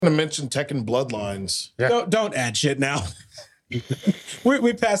going to mention Tekken Bloodlines. Yeah. Don't add shit now.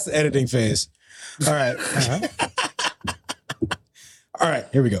 we passed the editing phase. All right. All right,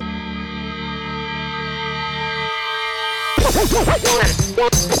 here we go.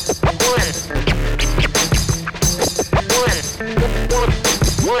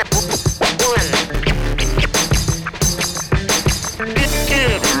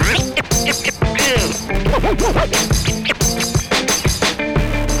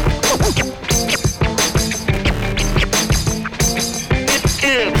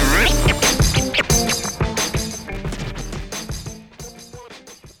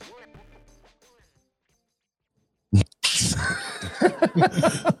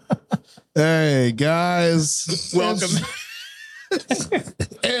 Hey, guys. Welcome.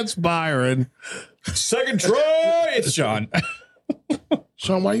 It's Byron. Second try. It's Sean.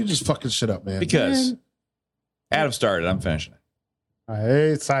 Sean, why you just fucking shit up, man? Because Adam started. I'm finishing it.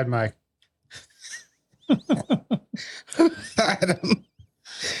 Hey, side mic. Adam,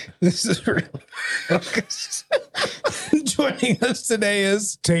 this is really focused. Joining us today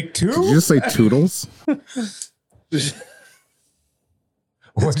is Take two. Did you just say toodles?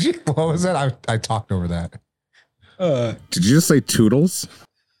 What was that? I talked over that. Did you just say toodles?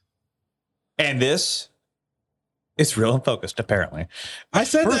 And this is real and focused, apparently. I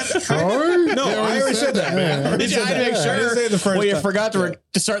said that. No, I already said that, man. I already Did you said that. make sure? I didn't say it the first Well, you time. forgot to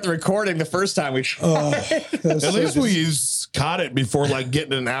start the recording the first time we tried. At least we caught it before like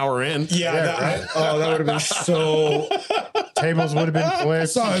getting an hour in. that would have been so. Tables would have been I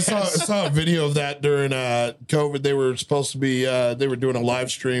flipped. saw a video of that during COVID. They were supposed to be they were doing a live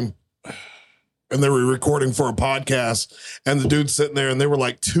stream and they were recording for a podcast, and the dude's sitting there and they were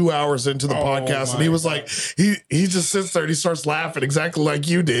like 2 hours into the podcast, and he was like, he just sits there and he starts laughing exactly like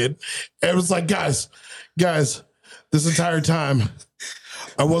you did. And it was like, guys, this entire time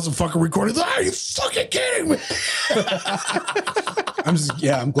I wasn't fucking recording. Are you fucking kidding me?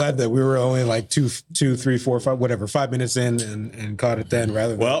 I'm glad that we were only like 2, 3, 4, 5, whatever, 5 minutes in and caught it then,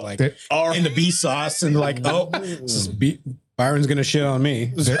 rather than like in the B sauce and like, this is Byron's gonna shit on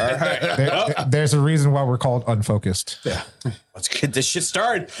me. There's a reason why we're called unfocused. Yeah. Let's get this shit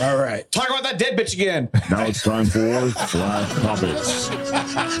started. All right. Talk about that dead bitch again. Now it's time for Flash Topics.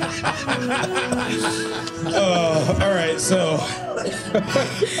 All right. So,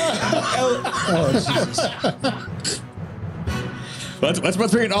 Let's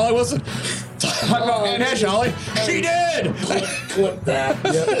bring in Ollie Wilson. Talk about Anne Hesh, Ollie. She did. Clip that.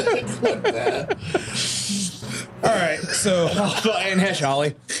 Yep. Clip that. all right. So, Anne Hesh,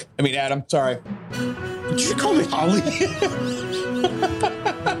 Ollie. I mean, Adam. Sorry. did you call me Holly?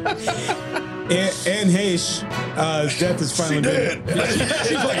 Anne Heche, death is finally been.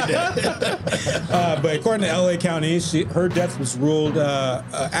 She's like dead. But according to LA County, her death was ruled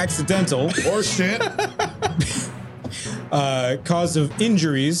accidental Or shit. cause of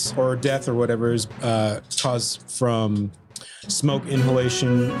injuries or death or whatever is caused from smoke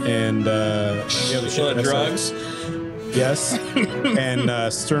inhalation and the other shit. Drugs Yes,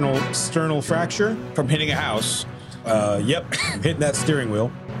 and sternal fracture. from hitting a house. Yep, hitting that steering wheel.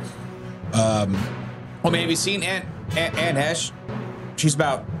 Well, man, have you seen Anne Hesh? She's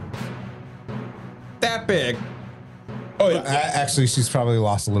about that big. Oh yeah, Actually, she's probably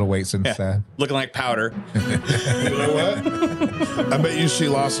lost a little weight since then. Looking like powder. You know what? I bet you she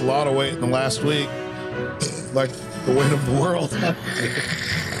lost a lot of weight in the last week. Like the weight of the world.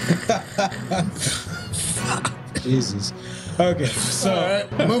 Jesus. Okay, so. All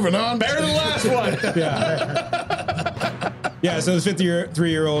right, moving on. Better than the last one. Yeah, so the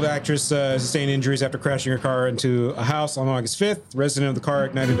 53-year-old actress sustained injuries after crashing her car into a house on August 5th. The resident of the car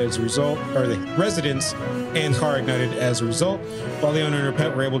ignited as a result, or the residents and car ignited as a result. While the owner and her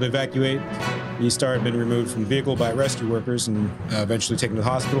pet were able to evacuate, the star had been removed from the vehicle by rescue workers and eventually taken to the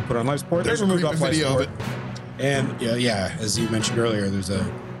hospital, put on life support. There's then a removed creepy off life video support. of it. And yeah, as you mentioned earlier, there's a,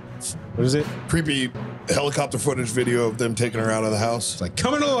 what is it? Creepy helicopter footage video of them taking her out of the house. It's like,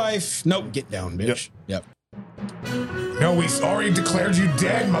 coming to life. Nope, get down, bitch. Yep. No, we already declared you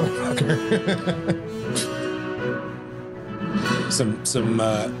dead, motherfucker. Some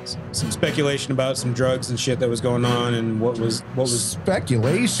speculation about some drugs and shit that was going on, and what was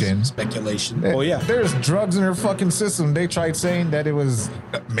Speculation. speculation. Well, yeah. There's drugs in her fucking system. They tried saying that it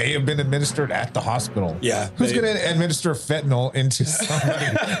may have been administered at the hospital. Yeah. Who's going to administer fentanyl into somebody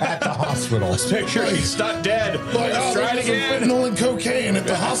at the hospital? Make sure he's not dead. Like, Let's try it again. Fentanyl and cocaine at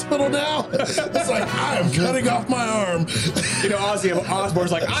the hospital now. It's like, I am cutting off my arm. You know, Ozzy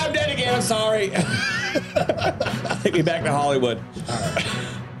Osbourne's like, I'm dead again. I'm sorry. Take me back to Hollywood.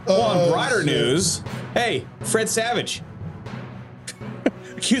 Well, on brighter news, hey, Fred Savage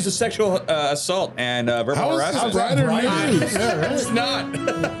accused of sexual assault and verbal How is harassment. this brighter news? Yeah, right. It's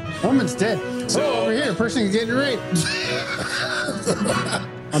not. Woman's dead. Oh, over here, person is getting raped.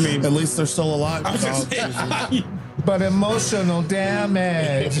 I mean, At least they're still alive. But emotional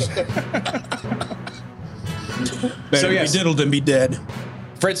damage. So, yes. be diddled and be dead.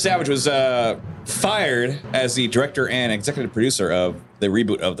 Fred Savage was fired as the director and executive producer of the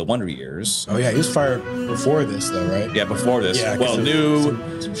reboot of The Wonder Years. Oh yeah, he was fired before this though, right? Yeah, before this. Yeah, 'cause well, of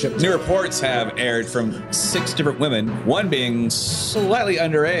new some shit. new reports have aired from 6 different women, one being slightly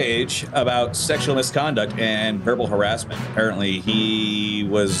underage, about sexual misconduct and verbal harassment. Apparently, he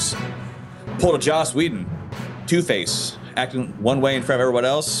was pulled a Joss Whedon, Two-Face, acting one way in front of everyone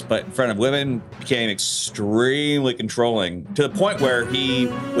else, but in front of women became extremely controlling, to the point where he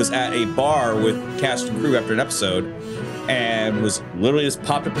was at a bar with cast and crew after an episode and was literally just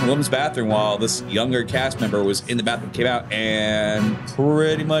popped up in the women's bathroom while this younger cast member was in the bathroom, came out and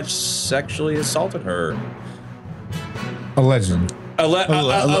pretty much sexually assaulted her. Allegedly.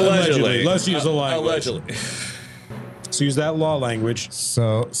 Allegedly. Let's use the language. Allegedly. Let's use that law language.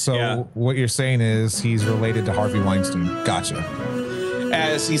 So Yeah. what you're saying is he's related to Harvey Weinstein. Gotcha.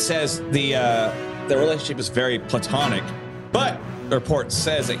 As he says, the relationship is very platonic, but the report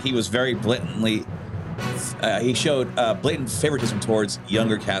says that he was very blatantly, he showed blatant favoritism towards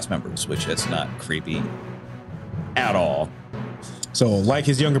younger cast members, which is not creepy at all. So, like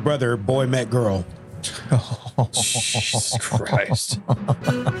his younger brother, boy met girl. Jesus Christ.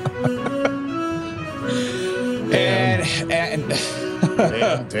 and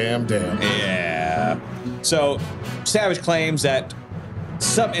Damn. yeah. So Savage claims that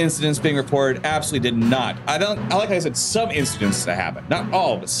some incidents being reported absolutely did not. I like how I said some incidents that happened. Not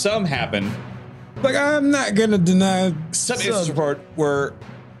all, but some happened. Like, I'm not gonna deny Some incidents reported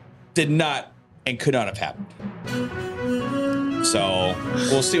did not and could not have happened. So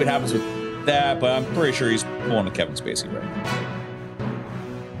we'll see what happens with that, but I'm pretty sure he's pulling a Kevin Spacey right now.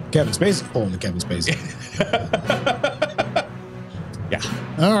 Kevin Spacey pulling the Kevin Spacey. Yeah.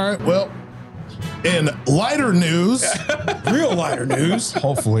 All right. Well, in lighter news, Real lighter news.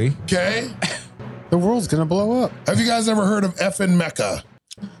 Hopefully. okay. The world's gonna blow up. Have you guys ever heard of effin' Mecca?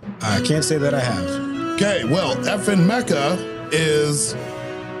 I can't say that I have. Okay, well, effin' Mecca is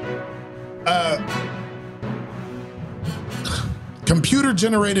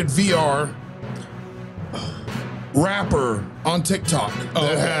computer-generated VR rapper on TikTok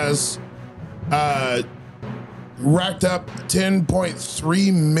that has racked up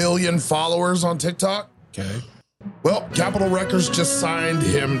 10.3 million followers on TikTok. Okay. Well, Capitol Records just signed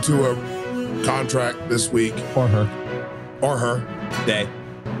him to a contract this week, Or her. or her. They.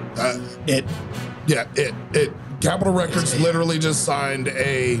 It Capitol Records literally just signed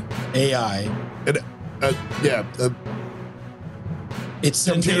a AI. It's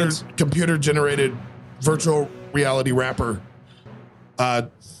computer generated virtual reality rapper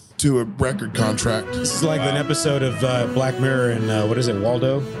to a record contract. This is like an episode of Black Mirror and what is it,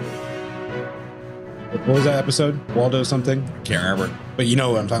 Waldo? What was that episode? Waldo something? Can't remember. But you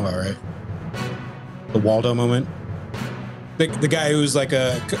know what I'm talking about, right? The Waldo moment. The guy who's like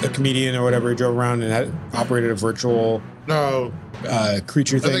a comedian or whatever, he drove around and had operated a virtual No,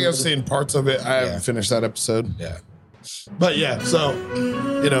 creature I thing. think I've seen parts of it. I haven't finished that episode. Yeah. But yeah, so,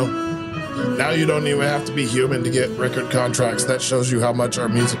 now you don't even have to be human to get record contracts. That shows you how much our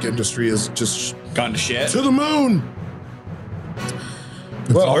music industry is just Gone to shit. to the moon.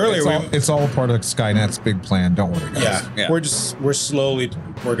 Well, earlier it's all part of Skynet's big plan. Don't worry, guys. yeah, Yeah. we're slowly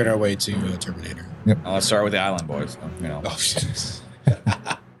working our way to Terminator. Well, let's start with the Island Boys.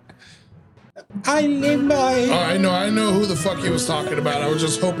 Island Boy. Oh, I know who the fuck he was talking about. I was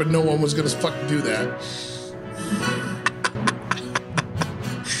just hoping no one was gonna fucking do that.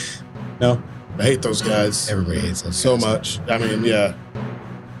 No, I hate those guys everybody hates us so much. I mean, yeah.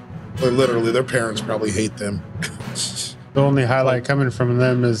 But literally, their parents probably hate them. The only highlight coming from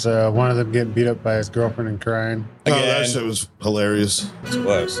them is one of them getting beat up by his girlfriend and crying. Oh, that Again. shit was hilarious. It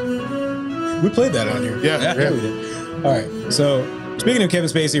was. We played that on here. Yeah. Yeah, we did. All right. So speaking of Kevin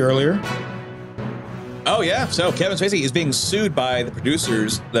Spacey earlier, Oh yeah. So Kevin Spacey is being sued by the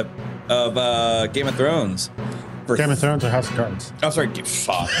producers of Game of Thrones for. Game of Thrones or House of Cards? I'm sorry.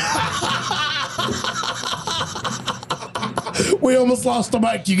 Fuck. We almost lost the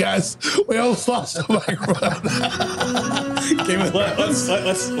mic, you guys. We almost lost the microphone. Let's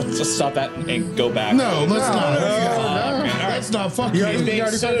just stop that and go back. No, let's not. Let's Let's not. Fuck you. He's being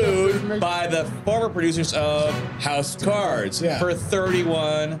already sued by the former producers of House of Cards for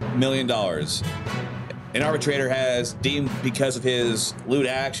 $31 million. An arbitrator has deemed, because of his lewd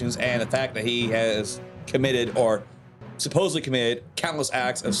actions and the fact that he has committed or supposedly committed countless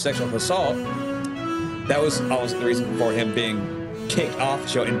acts of sexual assault. That was always the reason for him being kicked off the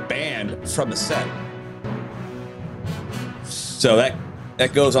show and banned from the set. So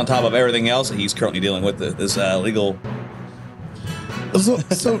that goes on top of everything else that he's currently dealing with, this legal.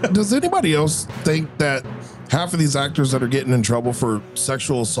 So does anybody else think that half of these actors that are getting in trouble for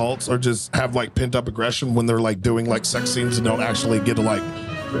sexual assaults are just have like pent up aggression when they're like doing like sex scenes and don't actually get to like,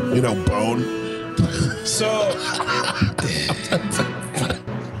 bone? So,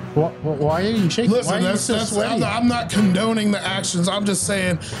 Why are you shaking? Why Listen, are you that's, so that's sweaty? I'm not condoning the actions. I'm just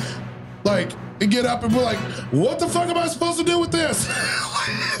saying, like, you get up and be like, what the fuck am I supposed to do with this?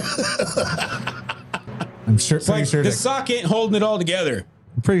 I'm sure, it's like the sock ain't holding it all together.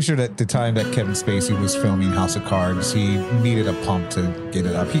 I'm pretty sure that the time that Kevin Spacey was filming House of Cards, he needed a pump to get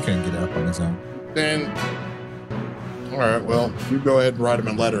it up. He couldn't get it up on his own. And all right, well, you go ahead and write him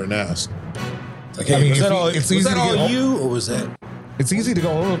a letter and ask. Like, hey, I mean, was if that he- all, it's was easy that to all get you, or was that? It's easy to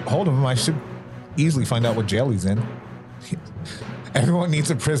go hold of him. I should easily find out what jail he's in. Everyone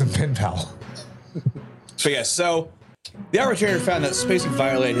needs a prison pen pal. But yeah, so the arbitrator found that Spacey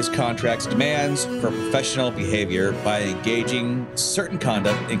violated his contract's demands for professional behavior by engaging certain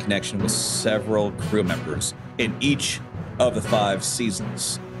conduct in connection with several crew members in each of the 5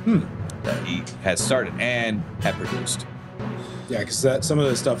 seasons that he has started and had produced. Yeah, because some of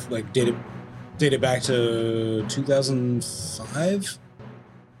the stuff like dated back to 2005.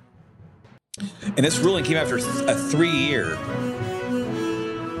 And this ruling came after a 3-year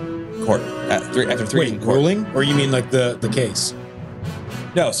court. After 3 years in court. Ruling, or you mean like the case?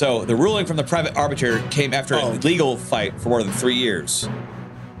 No, so the ruling from the private arbitrator came after a legal fight for more than 3 years,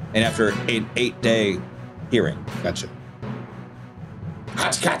 and after an 8-day hearing. Gotcha.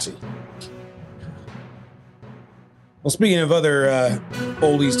 Hachi. Well, speaking of other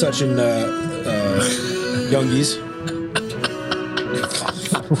oldies touching youngies,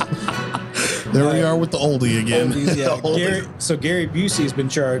 There we are with the oldie again. oldies, yeah. Oldie. Gary Busey has been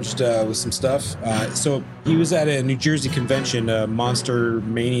charged with some stuff. So he was at a New Jersey convention, Monster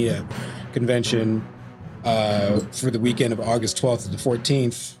Mania convention, for the weekend of August 12th to the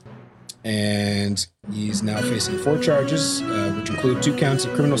 14th. And he's now facing 4 charges, which include 2 counts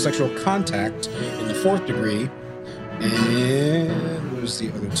of criminal sexual contact in the 4th degree. And what was the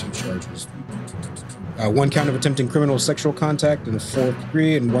other 2 charges? 1 count of attempting criminal sexual contact in the 4th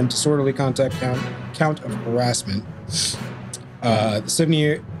degree, and 1 disorderly contact count of harassment. The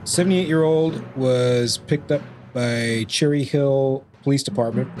 78-year-old was picked up by Cherry Hill Police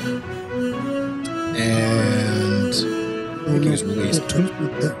Department, and I think he was released.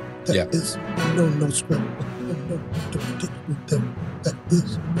 Yeah. No script. That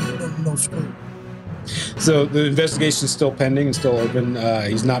is no script. So the investigation is still pending and still open.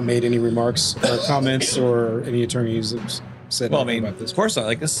 He's not made any remarks or comments, or any attorneys have said Well, I anything mean, about this. of course not.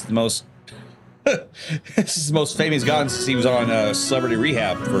 Like, this is the most this is the most famous he's gotten since he was on Celebrity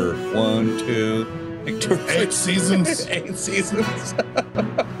Rehab for 1, 2, like 2 8 seasons. 8 seasons.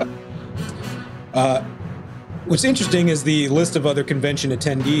 What's interesting is the list of other convention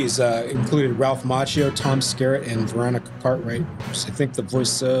attendees included Ralph Macchio, Tom Skerritt, and Veronica Cartwright. I think the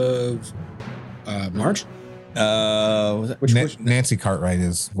voice of Marge. Was that, Which Nancy Cartwright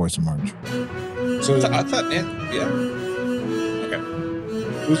is voice of Marge. so I thought, yeah. Okay.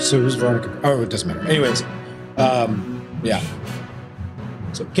 who's Veronica? Oh, it doesn't matter. Anyways, yeah.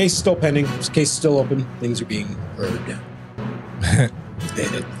 So case is still pending. Case is still open. Things are being heard.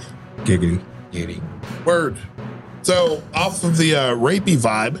 Giggity. Giggity. Word. So off of the rapey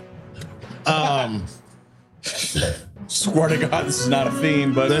vibe, Swear to God, this is not a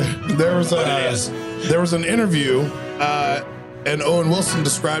theme, but there was But it is. an interview, and Owen Wilson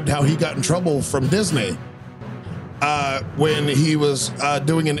described how he got in trouble from Disney when he was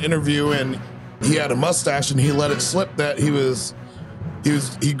doing an interview, and he had a mustache, and he let it slip that he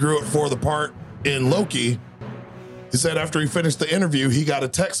grew it for the part in Loki. He said after he finished the interview, he got a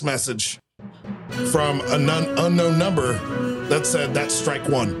text message from an unknown number that said, "That's strike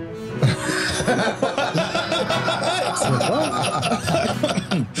 1."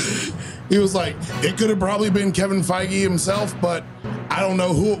 He was like, it could have probably been Kevin Feige himself, but I don't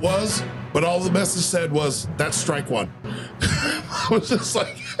know who it was. But all the message said was, "That's strike 1." I was just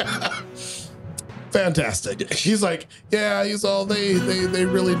like, fantastic. He's like, yeah, he's all, they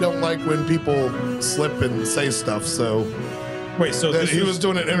really don't like when people slip and say stuff. So Wait, so that this he was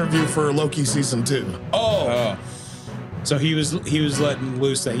doing an interview for Loki season 2. so he was letting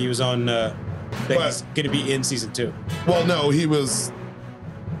loose that he was on that But- he's going to be in season 2. Well, no, he was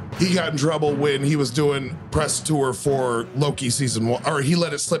he got in trouble when he was doing press tour for Loki season 1, or he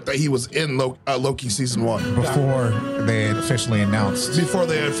let it slip that he was in Loki season 1 Before they had officially announced. before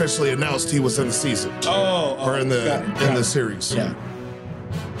they officially announced he was in the season or in the series. Yeah.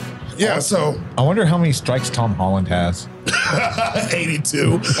 Yeah. So I wonder how many strikes Tom Holland has.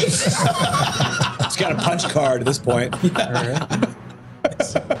 82. He's got a punch card at this point.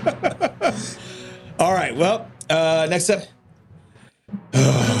 All right. Well, next up,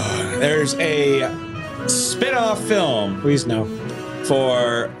 there's a spin-off film Please no.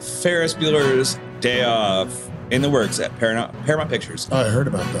 for Ferris Bueller's Day Off in the works at Paramount Pictures, I heard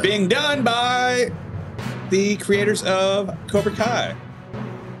about that. being done by the creators of Cobra Kai.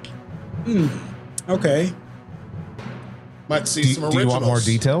 Okay. Might see Do, some do originals. you want more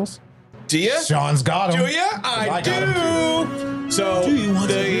details? Do you? Sean's got him. Do ya? I got him do. So Do you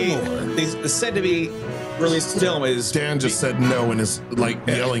want to hear more? the said to be released film is Dan just said no and is like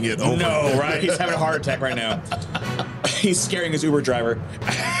yelling it over. no, right? He's having a heart attack right now. He's scaring his Uber driver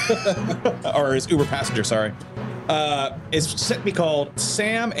or his Uber passenger. Sorry. It's set to be called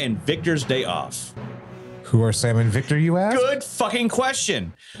Sam and Victor's Day Off. Who are Sam and Victor, you ask? Good fucking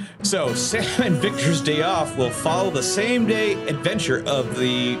question. So, Sam and Victor's Day Off will follow the same day adventure of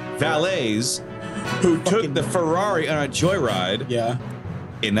the valets who took the Ferrari on a joyride Yeah.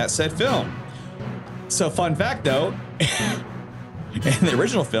 in that said film. So, fun fact though, in the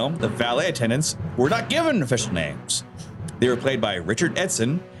original film, the valet attendants were not given official names. They were played by Richard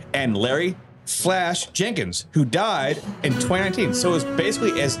Edson and Larry Flash Jenkins, who died in 2019. So it's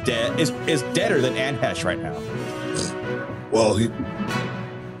basically as deader than Anne Hesh right now. Well,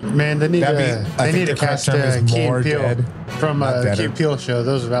 Man, they need That'd be- to I they think need to the correct cast term is Key more and Peele dead, from not the Key deader. and Peele show.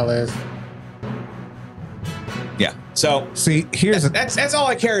 Those valets. Yeah. So See, here's a, that's all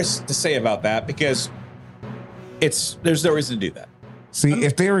I care to say about that, because there's no reason to do that. see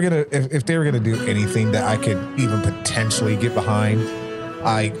if they were gonna if they were gonna do anything that I could even potentially get behind.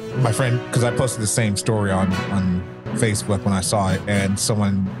 My friend, because I posted the same story on Facebook when I saw it, and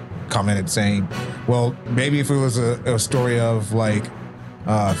someone commented saying, "Well, maybe if it was a story of like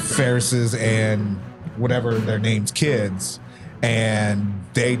Ferris's and whatever their names kids, and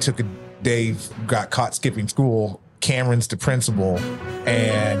they got caught skipping school. Cameron's the principal,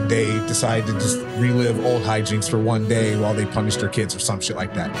 and they decided to just relive old hijinks for one day while they punished their kids or some shit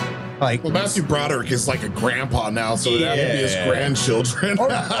like that." Like, well, Matthew Broderick is like a grandpa now, so it'd have to be his Yeah. grandchildren. or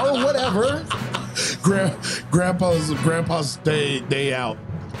whatever. Grandpa's day out,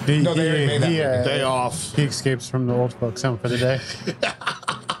 No, they already made that day off. He escapes from the old folks home for the day.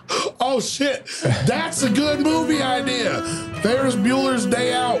 Oh shit, that's a good movie idea. Ferris Bueller's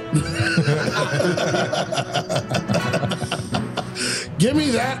Day Out. Give me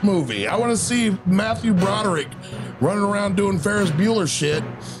that movie. I want to see Matthew Broderick running around doing Ferris Bueller shit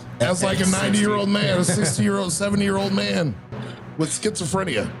as like a 90-year-old man, a 60-year-old, 70-year-old man with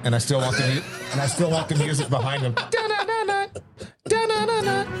schizophrenia. And I still want the music behind them.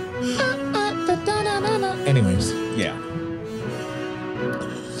 Anyways, Yeah.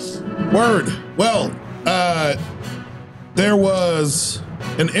 Word. Well, there was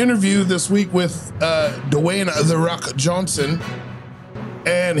an interview this week with Dwayne The Rock Johnson,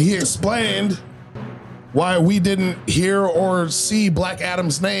 and he explained why we didn't hear or see Black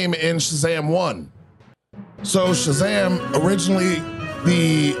Adam's name in Shazam 1. So Shazam, originally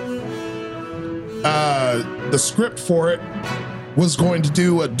the script for it was going to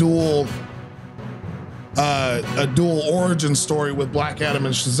do a dual origin story with Black Adam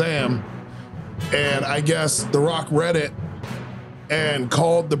and Shazam, and I guess The Rock read it and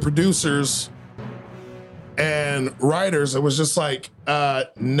called the producers and writers. It was just like,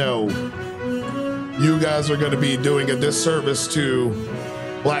 no, you guys are going to be doing a disservice to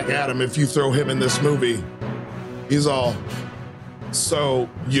Black Adam if you throw him in this movie. He's all, so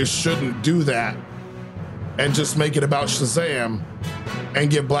you shouldn't do that and just make it about Shazam and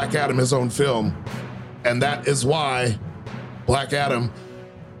give Black Adam his own film. And that is why Black Adam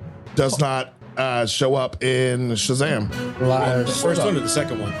does not show up in Shazam. Lies. First one or the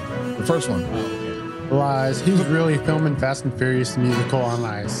second one? The first one. Lies. He's really filming Fast and Furious the musical on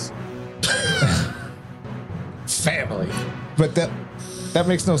ice. Family. but that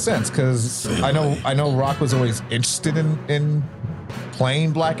makes no sense because I know Rock was always interested in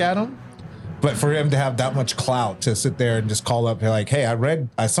playing Black Adam, but for him to have that much clout to sit there and just call up, like, hey,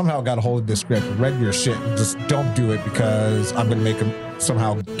 I somehow got a hold of this script, read your shit, and just don't do it because I'm gonna make him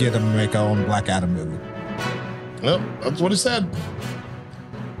somehow get him to make our own Black Adam movie. Well, that's what he said.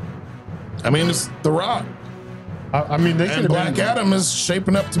 I mean, it's The Rock. I mean, they could And have Black been, Adam is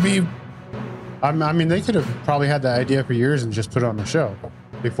shaping up to be. I mean, they could have probably had that idea for years and just put it on the show.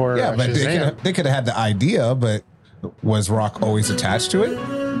 before Yeah, but Shazam. they could have had the idea, but was Rock always attached to it?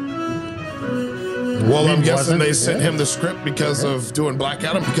 Well, I'm guessing wasn't- they sent yeah. him the script because of doing Black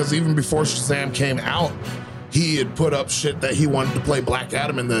Adam, because even before Shazam came out, he had put up shit that he wanted to play Black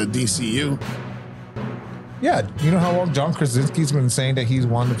Adam in the DCU. Yeah, you know how long John Krasinski's been saying that he's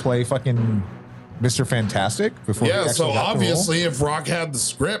wanted to play fucking Mr. Fantastic before? he Yeah, actually so got the role? obviously if Rock had the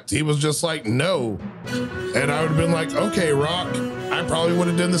script, he was just like, no. And I would have been like, okay, Rock, I probably would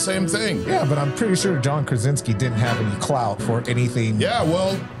have done the same thing. Yeah, but I'm pretty sure John Krasinski didn't have any clout for anything. Yeah,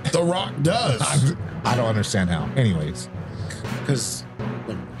 well, The Rock does. I don't understand how. Anyways, Because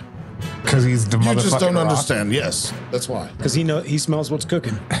he's the You motherfucking just don't Rock. understand. Yes, that's why. he smells what's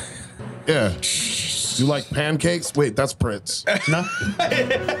cooking. Yeah. You like pancakes? Wait, that's Prince. No,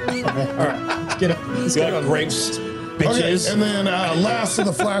 Get up. Let's get on grapes. Okay, bitches. and then last of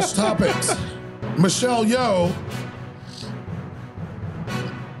the Flash topics, Michelle Yeoh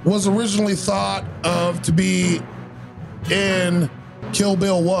was originally thought of to be in Kill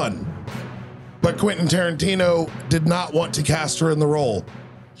Bill 1, but Quentin Tarantino did not want to cast her in the role.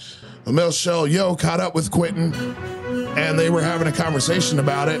 Michelle Yeoh caught up with Quentin, and they were having a conversation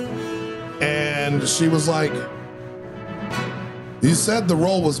about it, and she was like, "You said the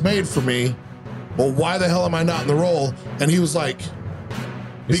role was made for me. Well, why the hell am I not in the role?" And he was like,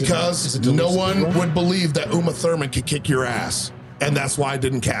 "Because is it a no Lucy one role? would believe that Uma Thurman could kick your ass. And that's why I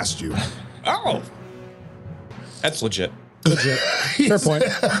didn't cast you." Oh, that's legit. Fair point.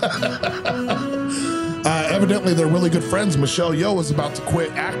 Evidently, they're really good friends. Michelle Yeoh was about to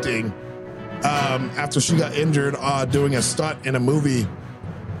quit acting after she got injured doing a stunt in a movie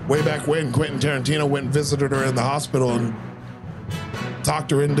way back when. Quentin Tarantino went and visited her in the hospital and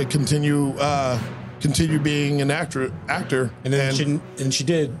talked her into continue being an actor. And then she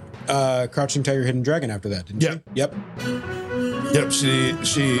did Crouching Tiger, Hidden Dragon after that, didn't Yeah. she? Yep. Yep,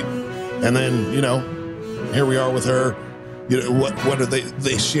 she, and then here we are with her. What are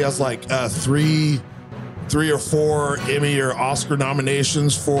they? She has like three or four Emmy or Oscar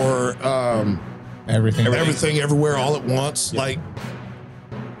nominations for Everything. Everything Everywhere All at Once. Like,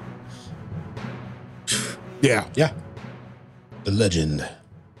 yeah, Yeah. The legend.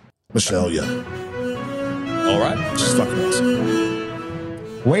 Michelle Yeoh, All right. she's fucking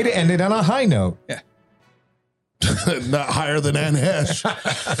awesome. Way to end it on a high note. Not higher than Anne Hesh.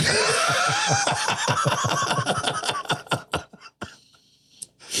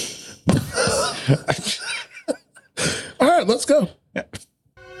 All right, let's go.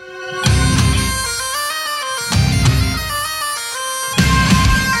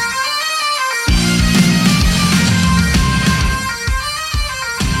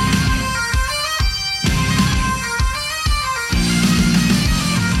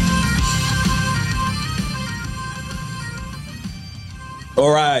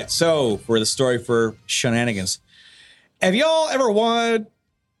 All right. So for the story for shenanigans, have y'all ever wanted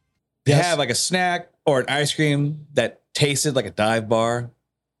to have like a snack or an ice cream that tasted like a dive bar? Have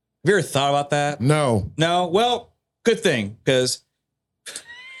you ever thought about that? No. No? Well, good thing, because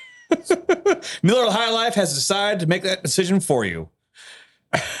Miller High Life has decided to make that decision for you.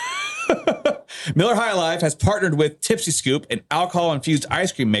 Miller High Life has partnered with Tipsy Scoop, an alcohol-infused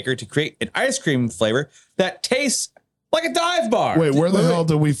ice cream maker, to create an ice cream flavor that tastes like a dive bar. Wait, where the hell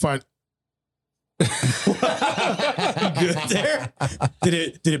did we find? Good there.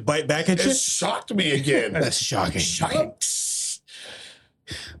 Did it bite back at you? It shocked me again. That's shocking. Shocking.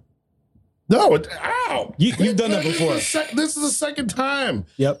 No, ow. You've done that before. This is the second time.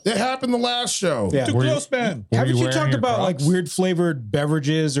 Yep. It happened the last show. Yeah. Too close, man. Haven't you wearing talked your about like Crocs? weird flavored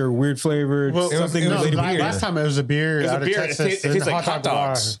beverages or weird flavored something it was related to beer. last time it was a beer It was a out of beer. Texas. It tastes and like hot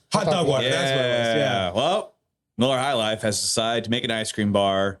dogs. hot dog water? That's what it was. Yeah. Well, Miller High Life has decided to make an ice cream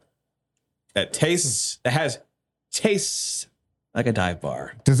bar that tastes like a dive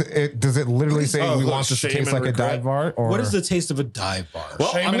bar. Does it literally say Oh, we look, want this to shame taste and like a regret. dive bar? Or What is the taste of a dive bar?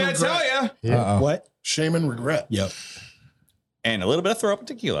 Well, Shame I'm and going to tell regret. you. Uh-oh. What? Shame and regret. Yep. And a little bit of throw up and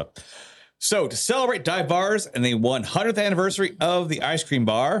tequila. So to celebrate dive bars and the 100th anniversary of the ice cream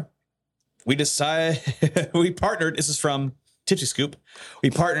bar, we decided we partnered. This is from Tipsy Scoop. We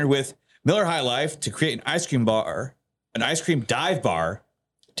partnered with Miller High Life to create an ice cream bar, an ice cream dive bar,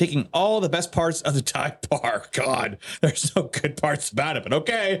 taking all the best parts of the dive bar. God, there's no good parts about it, but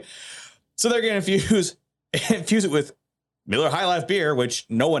okay. So they're going to infuse it with Miller High Life beer, which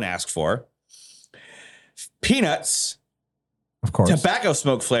no one asked for, peanuts, Of course. tobacco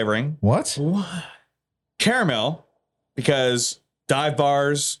smoke flavoring, What? caramel, because dive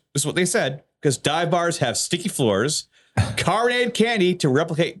bars, this is what they said, because dive bars have sticky floors, carbonated candy to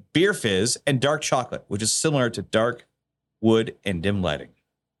replicate beer fizz, and dark chocolate, which is similar to dark wood and dim lighting.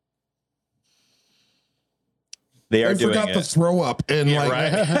 They are I doing forgot the it. throw up in Yeah, like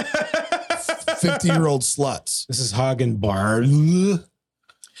right. 50-year-old sluts. This is Hagen Bar.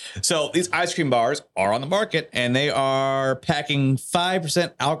 So these ice cream bars are on the market, and they are packing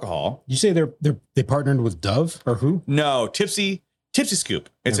 5% alcohol. You say they partnered with Dove or who? No, Tipsy Scoop.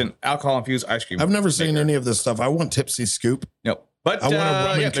 It's an alcohol infused ice cream. I've never seen maker. any of this stuff. I want Tipsy Scoop. Nope. But I want a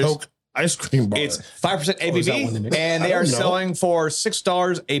rum yeah, and there's- Coke ice cream bar. It's 5% is that one ABV, in it? and I they are don't know. selling for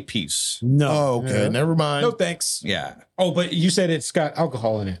 $6 a piece. No. Oh, okay. Yeah. Never mind. No thanks. Yeah, Oh, but you said it's got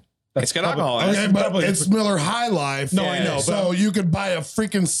alcohol in it. it's got alcohol in it. Okay, but it's Miller High Life. No, I know, but- So you could buy a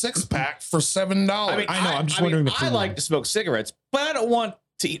freaking 6-pack for $7. I mean, I know, I'm just wondering the I premium. like to smoke cigarettes, but I don't want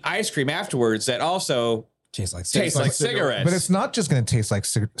to eat ice cream afterwards that also tastes like tastes like cigarettes. But it's not just going to taste like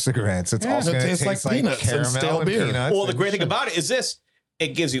cigarettes. It's Yeah, also it going to tastes taste like like peanuts and caramel stale and beer. peanuts. Well, the and great thing shit. about it is this.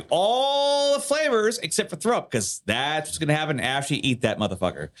 It gives you all the flavors except for throw up, because that's what's going to happen after you eat that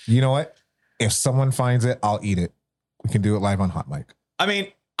motherfucker. You know what? If someone finds it, I'll eat it. We can do it live on Hot Mic. I mean,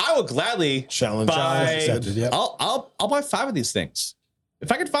 I will gladly Challenge buy. accepted, yep. I'll buy 5 of these things.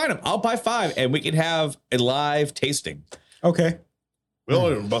 If I can find them, I'll buy 5, and we can have a live tasting. Okay. We'll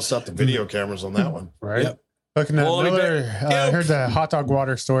even bust out the video cameers on that one. Right. Yep. Looking at Well, Miller, I heard the hot dog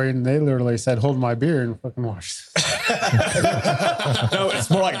water story, and they literally said, "Hold my beer and fucking wash." No, it's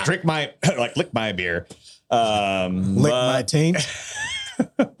more like lick my beer. Lick my taint.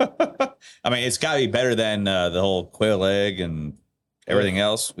 I mean, it's got to be better than the whole quail egg and everything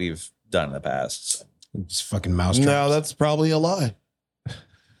else we've done in the past. So. It's fucking mouse. No, that's probably a lie.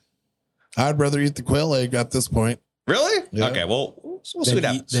 I'd rather eat the quail egg at this point. Really? Yeah. Okay, well, we'll see what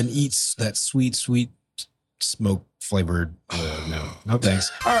happens. Then eats that sweet smoke flavored. No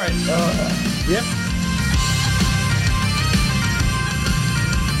thanks. All right. Yep.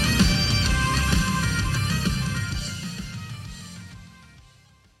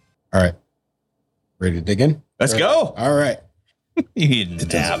 All right. Ready to dig in? Let's go. All right. You need a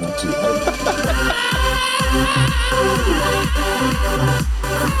nap.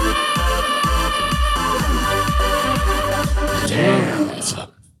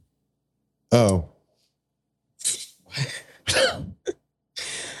 Oh.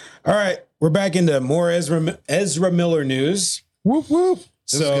 All right. We're back into more Ezra Miller news. Whoop, whoop.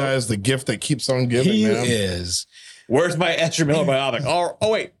 This guy is the gift that keeps on giving, He man. is. Where's my Ezra Miller biopic? Oh,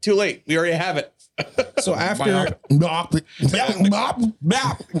 wait, too late. We already have it. So after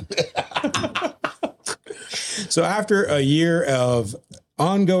So after a year of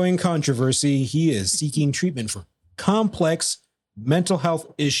ongoing controversy, he is seeking treatment for complex mental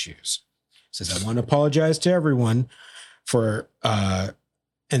health issues. Says, I want to apologize to everyone for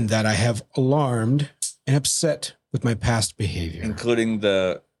and that I have alarmed and upset with my past behavior. Including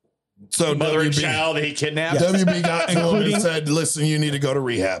the So mother and WB, child that he kidnapped. WB got to him Including- and said, listen, you need to go to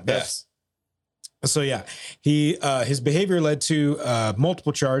rehab. Yes. So yeah, he his behavior led to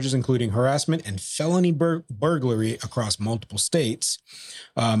multiple charges, including harassment and felony burglary across multiple states,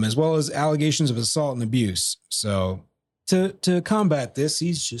 as well as allegations of assault and abuse. So to combat this,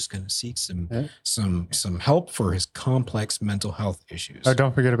 he's just going to seek some help for his complex mental health issues. Oh,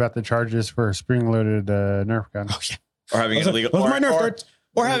 don't forget about the charges for a spring-loaded Nerf gun. Oh yeah, Or having an illegal, those are my Nerf or darts.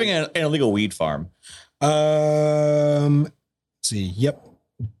 having an illegal weed farm. Let's see, yep.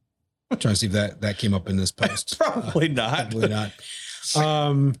 I'm trying to see if that came up in this post. Probably not. Probably not.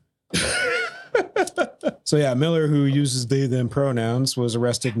 So yeah, Miller, who uses they them pronouns, was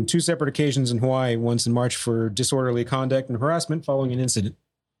arrested in 2 separate occasions in Hawaii, once in March for disorderly conduct and harassment following an incident.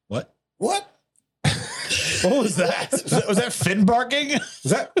 What? What? What was that? Was that Finn barking?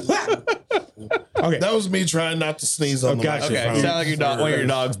 Was that? Okay. That was me trying not to sneeze on the gotcha. microphone. Okay, sound like your dog. One of your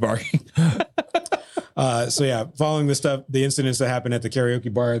dogs barking. So yeah, following the incidents that happened at the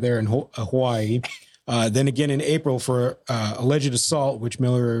karaoke bar there in Hawaii, then again in April for alleged assault, which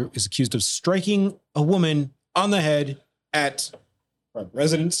Miller is accused of striking a woman on the head at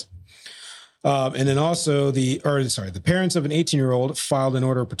residence. And then also the parents of an 18-year-old filed an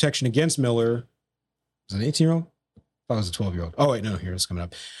order of protection against Miller. Was it an 18-year-old? I thought it was a 12-year-old. Oh wait, no, here it's coming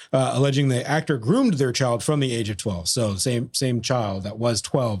up. Alleging the actor groomed their child from the age of 12. So the same child that was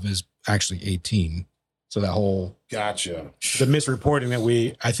 12 is actually 18. So that whole Gotcha. the misreporting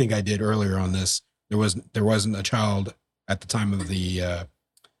that I think I did earlier on this, there wasn't a child at the time of the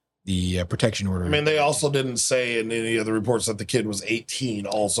protection order. I mean, they also didn't say in any of the reports that the kid was 18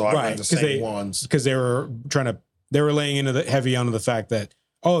 also. I read the 'cause same ones. because they were laying into the heavy onto the fact that,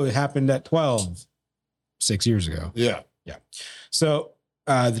 oh, it happened at 12, 6 years ago. Yeah. So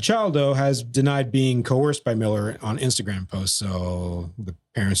the child, though, has denied being coerced by Miller on Instagram posts. So the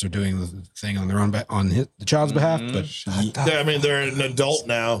parents are doing the thing on their own, the child's behalf. But I mean, they're an adult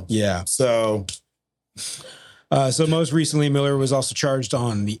now. yeah. So So most recently, Miller was also charged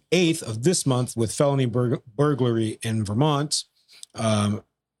on the 8th of this month with felony burglary in Vermont,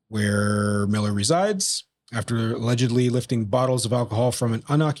 where Miller resides, after allegedly lifting bottles of alcohol from an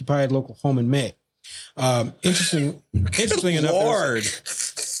unoccupied local home in May. Interesting enough. Lord.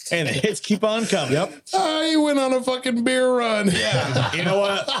 And the hits keep on coming. Yep. He went on a fucking beer run. Yeah. You know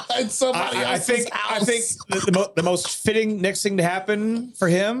what? At somebody I else's think house. the most fitting next thing to happen for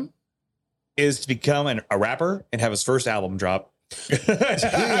him is to become a rapper and have his first album drop. He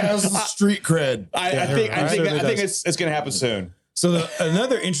has the street cred. I think it's going to happen soon. So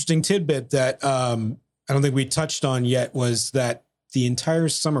another interesting tidbit that I don't think we touched on yet was that the entire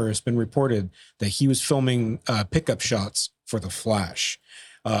summer has been reported that he was filming pickup shots for The Flash.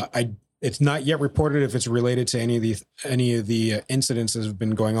 It's not yet reported if it's related to any of the incidents that have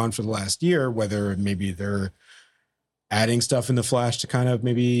been going on for the last year, whether maybe they're adding stuff in The Flash to kind of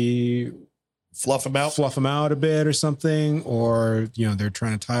maybe Fluff him out a bit or something, or they're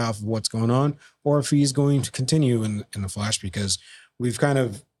trying to tie off of what's going on, or if he's going to continue in The Flash, because we've kind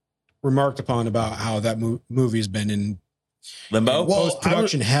of remarked upon about how that movie's been in limbo,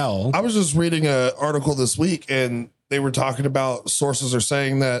 post-production hell. I was just reading an article this week, and they were talking about, sources are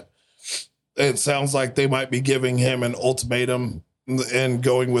saying that it sounds like they might be giving him an ultimatum and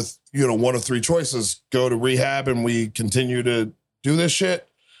going with, one of three choices: go to rehab and we continue to do this shit,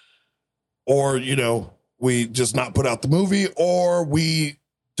 or, we just not put out the movie, or we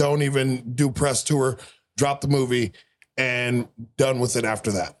don't even do press tour, drop the movie, and done with it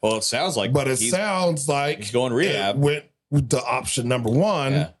after that. Well, it sounds like, sounds like he's going rehab. It went with the option number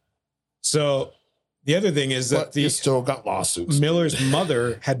one. Yeah. So the other thing is that he still got lawsuits. Miller's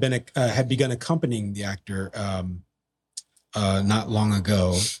mother had begun accompanying the actor not long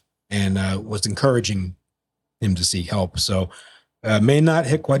ago, and was encouraging him to seek help. So may not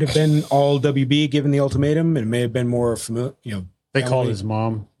quite have been all WB given the ultimatum. It may have been more familiar. They called his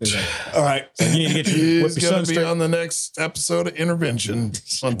mom. All right, So you need to get he's your going to be on the next episode of Intervention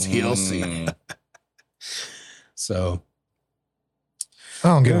on TLC. So I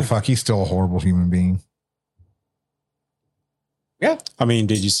don't give a fuck. He's still a horrible human being. Yeah. I mean,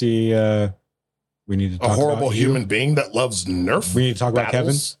 did you see? We need to talk A horrible about you. human being that loves Nerf. We need to talk about Kevin.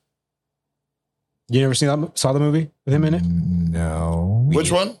 battles? You never saw the movie with him in it? No.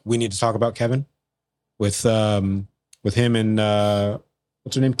 Which one? We need to talk about Kevin with him and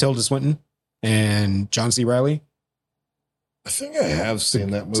what's her name, Tilda Swinton and John C. Reilly. I think I have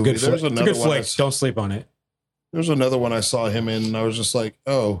seen that It's a movie. good flick. It's a another good one. flick. Don't sleep on it. There's another one I saw him in, and I was just like,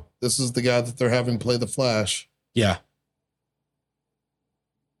 "Oh, this is the guy that they're having play the Flash." Yeah.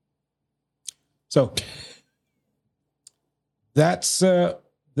 So that's the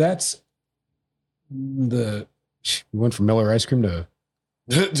we went from Miller ice cream to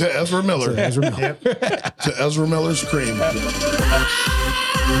to Ezra Miller. to Ezra Miller. To Ezra Miller's cream.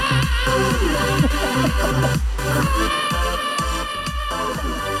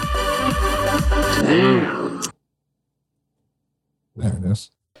 There it is.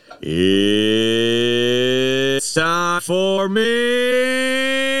 It's time for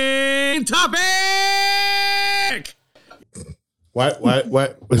main topic. What?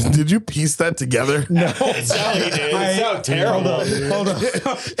 Did you piece that together? No, It sounded terrible. Hold on.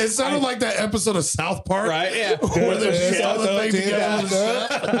 It sounded like that episode of South Park. Right? Yeah. Where they piece all the thing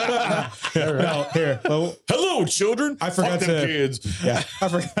together. No, here. Well, Hello, children. I forgot Fuck them to- kids. yeah, I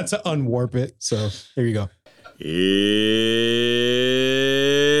forgot to unwarp it. So here you go.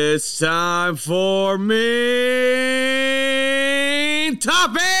 It's time for main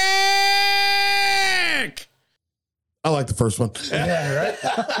topic. I like the first one. Yeah, right.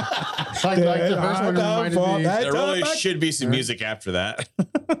 like the first one reminded me. There really should be some music after that.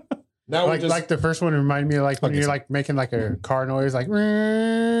 Now Like the first one reminded me of like when you're like making like a car noise, like.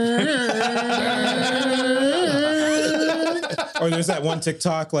 Or there's that one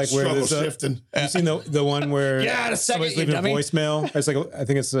TikTok like where struggle there's a, shifting. you seen the one where Yeah, in a second, somebody's leaving you a dummy. voicemail. It's like I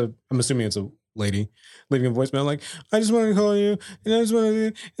think it's I'm assuming it's a lady leaving a voicemail like, I just wanted to call you and I just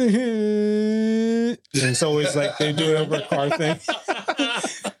wanted to and it's always like they do it over a car thing.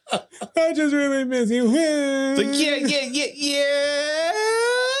 I just really miss you. It's like,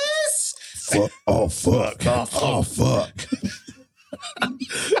 yes. Fuck. Oh, fuck. Oh, fuck.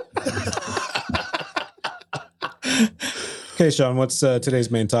 Okay, Sean, what's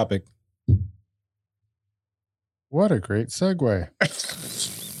today's main topic? What a great segue.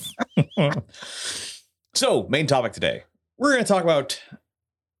 So, main topic today. We're going to talk about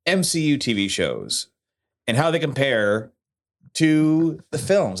MCU TV shows and how they compare to the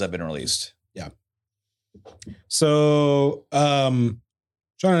films that have been released. So,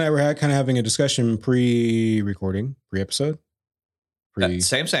 Sean and I were kind of having a discussion pre-recording, pre-episode.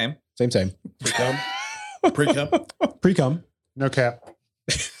 Same. Same. Pre-cum. Pre-cum. Pre-cum. No cap.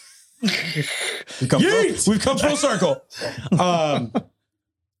 We've come full circle.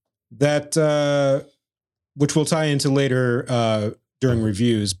 That which we'll tie into later during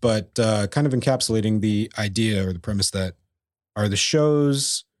reviews, but kind of encapsulating the idea or the premise that are the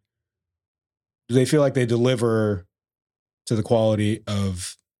shows, do they feel like they deliver to the quality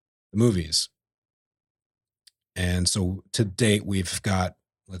of the movies? And so to date, we've got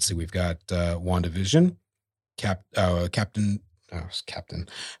WandaVision, Captain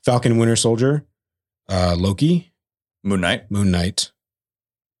Falcon, Winter Soldier, Loki, Moon Knight.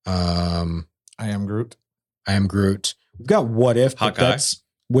 I Am Groot. We've got What If, Hawkeye.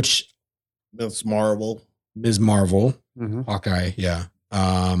 Which Ms. Marvel. Ms. Marvel, Mm-hmm. Hawkeye, yeah.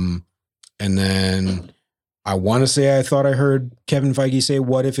 And then I want to say I thought I heard Kevin Feige say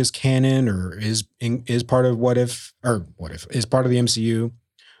What If is canon or is part of What If is part of the MCU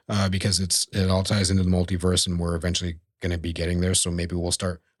because it all ties into the multiverse and we're eventually going to be getting there. So maybe we'll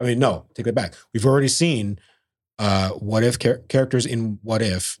start. I mean, no, take that back. We've already seen What If characters in What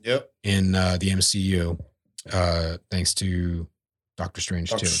If in the MCU thanks to Doctor Strange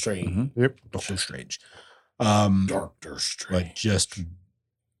Doctor too. Strange. Mm-hmm. Yep. Doctor Strange. Doctor Strange. But just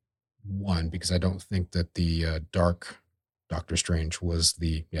one, because I don't think that the Dark Doctor Strange was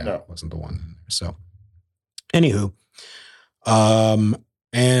wasn't the one. So, anywho,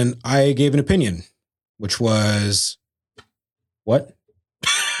 and I gave an opinion, which was what?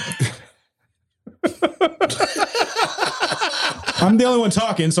 I'm the only one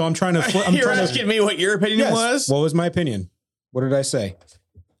talking, so I'm trying to. You're asking me what your opinion Yes. was What was my opinion? What did I say?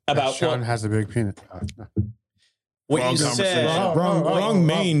 about Sean has a big penis. what Wrong you said. conversation. Wrong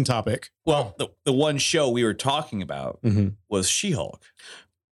main topic. Well, the one show we were talking about Mhm. was She-Hulk.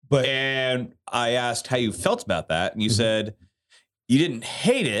 But And I asked how you felt about that. And you Mhm. said you didn't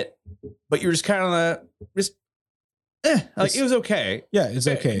hate it, but you're just kind of like it was okay. yeah, it's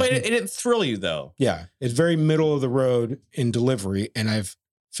okay. But it didn't thrill you though. Yeah, it's very middle of the road in delivery, and I've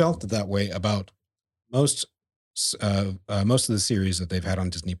felt that way about most of the series that they've had on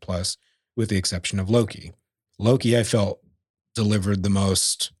Disney Plus, with the exception of Loki. Loki, I felt delivered the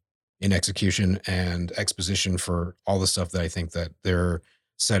most in execution and exposition for all the stuff that I think that they're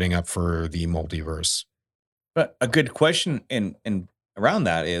setting up for the multiverse But a good question in around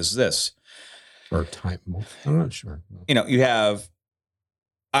that is this. or time. I'm not sure. You know, you have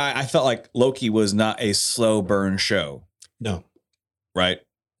I felt like Loki was not a slow burn show, No, right?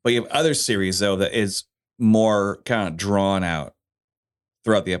 But you have other series though that is more kind of drawn out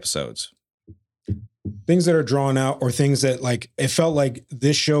throughout the episodes. things that are drawn out or things that like it felt like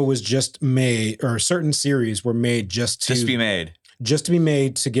this show was just made or certain series were made just to Be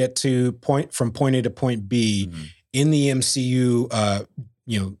made. to get to point A to point B Mm-hmm. in the MCU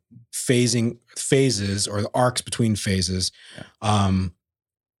phases or the arcs between phases.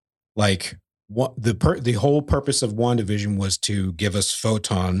 Like what the whole purpose of WandaVision was to give us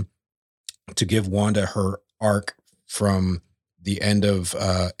Photon, to give Wanda her arc from the end of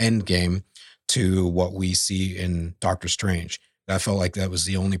Endgame to what we see in Doctor Strange. I felt like that was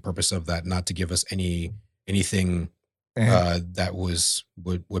the only purpose of that, not to give us anything that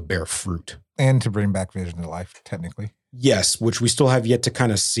would bear fruit. And to bring back Vision to life, technically. Yes, which we still have yet to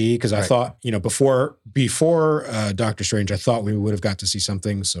kind of see because I Right. thought, before Doctor Strange, I thought we would have got to see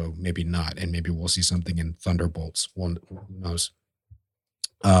something. So maybe not, and maybe we'll see something in Thunderbolts. Who knows?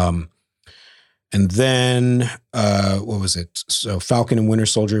 And then what was it? So Falcon and Winter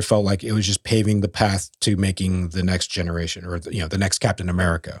Soldier felt like it was just paving the path to making the next generation or the next Captain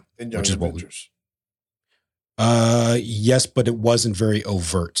America, And which is what we. Avengers. Yes, but it wasn't very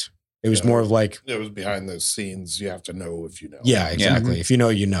overt. It was Yeah. more of like, It was behind those scenes. You have to know if you know. yeah, exactly. If you know,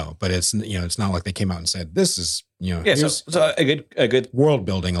 you know. But it's it's not like they came out and said this is Yeah, here's so a good world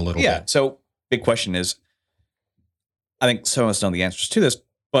building a little yeah. bit. So big question is, I think some of us know the answers to this,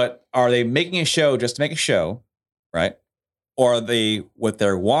 but are they making a show just to make a show, right? Or are they what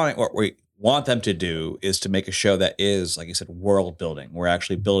we want them to do is to make a show that is, like you said, world building. We're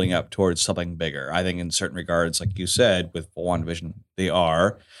actually building up towards something bigger. I think in certain regards, like you said, with WandaVision, they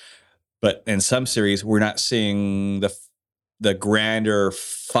are. But in some series, we're not seeing the grander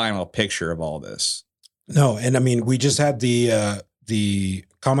final picture of all this. No, and I mean we just had the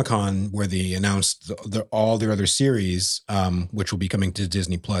Comic-Con where they announced all their other series, which will be coming to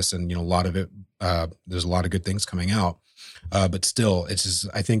Disney Plus, and a lot of it. There's a lot of good things coming out. But still, it's just,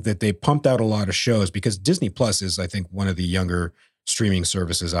 I think that they pumped out a lot of shows because Disney Plus is, I think, one of the younger streaming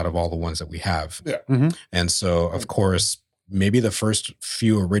services out of all the ones that we have. Yeah. Mhm. And so, of course, maybe the first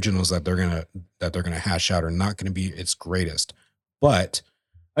few originals that they're gonna hash out are not gonna be its greatest. But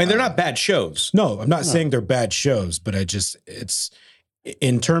I mean, they're not bad shows. no, I'm not saying they're bad shows, but it's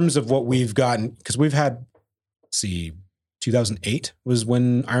in terms of what we've gotten, because we've had, 2008 was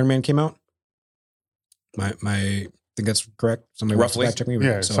when Iron Man came out. I think that's correct. Somebody Roughly. fact check me.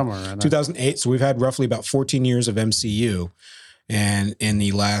 Yeah, So, somewhere around there. 2008. So we've had roughly about 14 years of MCU, and in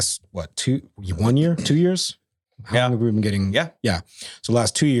the last 1 year, 2 years. How Yeah. long have we been getting? Yeah. So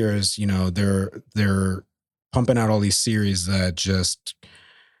last 2 years, they're pumping out all these series that just.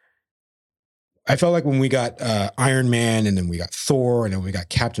 I felt like when we got Iron Man, and then we got Thor, and then we got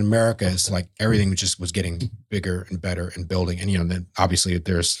Captain America, it's like everything just was getting bigger and better and building. And then obviously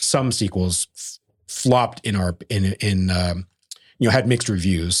there's some sequels flopped had mixed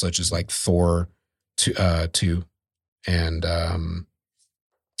reviews, such as like Thor 2 and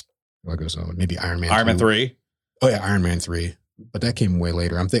what goes on? Maybe Iron Man. Iron Man 2. 3. Oh yeah, Iron Man 3, but that came way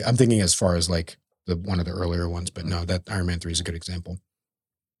later. I'm thinking as far as like one of the earlier ones, but no, that Iron Man 3 is a good example.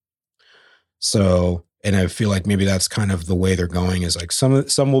 So, and I feel like maybe that's kind of the way they're going, is like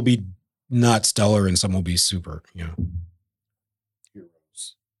some will be not stellar and some will be super,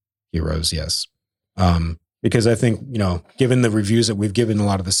 heroes, yes. Because I think, given the reviews that we've given a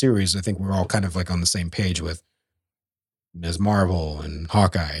lot of the series, I think we're all kind of like on the same page with Ms. Marvel and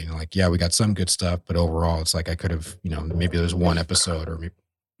Hawkeye. Like, yeah, we got some good stuff, but overall it's like I could have, maybe there's one episode or maybe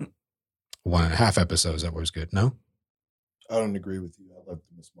 1.5 episodes that was good. No? I don't agree with you. I love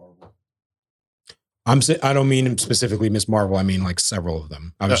the Miss Marvel. I don't mean specifically Miss Marvel. I mean like several of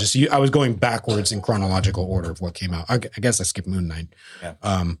them. I was going backwards in chronological order of what came out. I guess I skipped Moon Knight.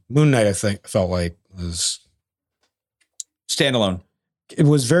 Yeah. Moon Knight, I think, felt like was Standalone. it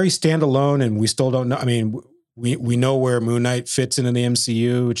was very standalone, and we still don't know. I mean, we know where Moon Knight fits into the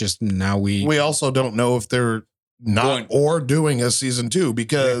MCU. Just now We also don't know if they're not or doing a season 2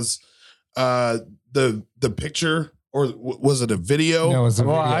 because the picture, or was it a video? No, it was a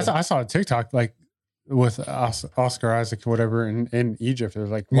Well, video. I saw a TikTok like with Oscar Isaac, whatever, in Egypt. They're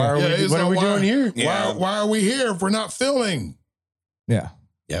like, Yeah, what are we doing here? Yeah. Why are we here if we're not filming? Yeah.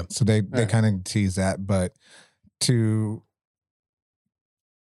 Yeah. So they kind of tease that, but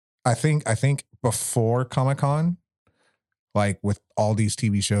I think before Comic-Con, like with all these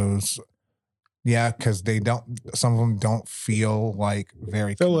TV shows, yeah, because some of them don't feel like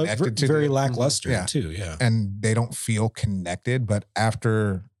very feel like connected to very the- lackluster Yeah. too. Yeah. and they don't feel connected. But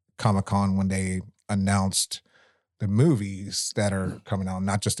after Comic-Con, when they announced the movies that are coming out,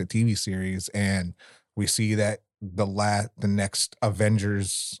 not just the TV series, and we see that the next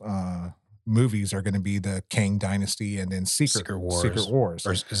Avengers movies are going to be the Kang Dynasty and then Secret Wars.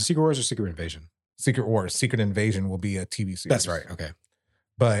 Or is it Secret Wars or Secret Invasion? Secret Wars. Secret Invasion will be a TV series. That's right. Okay.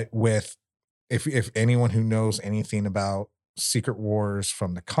 But if anyone who knows anything about Secret Wars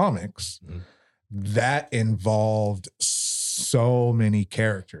from the comics, Mhm. that involved so many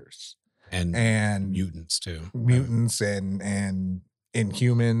characters And and mutants too. mutants and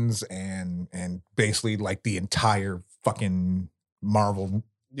Inhumans and basically like the entire fucking Marvel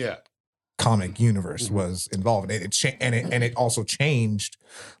Yeah. comic universe was involved. And it also changed,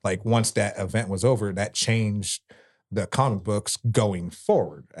 like once that event was over, that changed the comic books going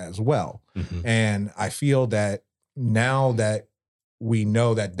forward as well. Mhm. And I feel that now that we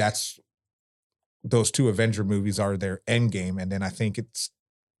know that those 2 Avenger movies are their end game, and then I think it's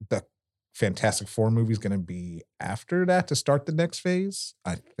the Fantastic Four movie is going to be after that to start the next phase,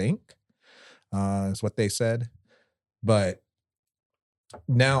 I think, is what they said. But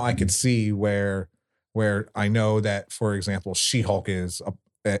now I could see where I know that, for example, She-Hulk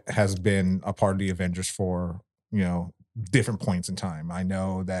has been a part of the Avengers for, different points in time. I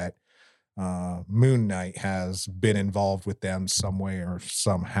know that Moon Knight has been involved with them some way or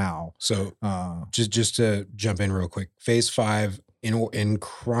somehow. So Uh, just to jump in real quick, Phase 5 in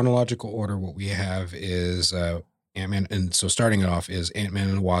chronological order, what we have is Ant-Man, and so starting it off is Ant-Man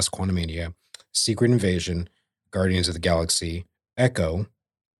and the Wasp: Quantumania, Secret Invasion, Guardians of the Galaxy, Echo,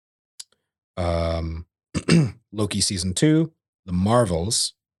 Loki season 2, The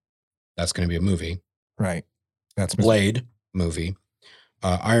Marvels, that's going to be a movie, right. That's Blade movie,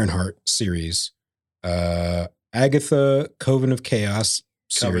 Ironheart series, Agatha Coven of Chaos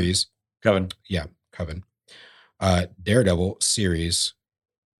series, Coven. Coven, Daredevil series,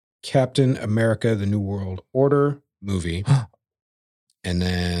 Captain America: The New World Order movie, and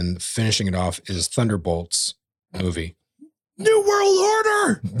then finishing it off is Thunderbolts movie. New World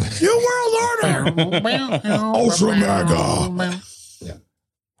Order! New World Order! Ultra Mega!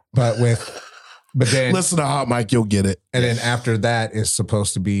 But then Listen to Hot Mike, you'll get it. and then after that is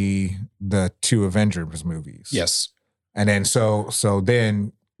supposed to be the 2 Avengers movies. Yes, And then so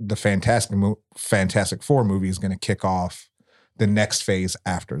then the Fantastic Four movie is going to kick off the next phase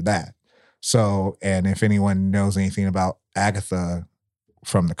after that. So, and if anyone knows anything about Agatha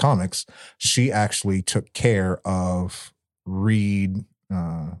from the comics, she actually took care of Reed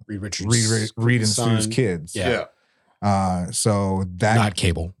Richards, Reed and son. Sue's kids. Yeah. So that Not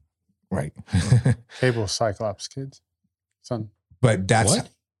Cable. right. Cable Cyclops kids. Son. But that's What?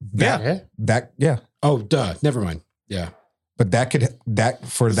 Yeah. Oh, duh. Never mind. Yeah. But that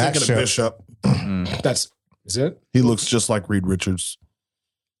for that Thinking show. of Bishop. Is it? He looks just like Reed Richards.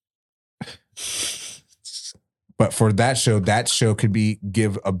 But for that show could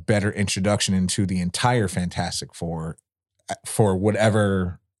give a better introduction into the entire Fantastic Four for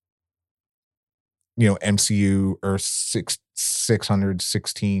whatever, MCU or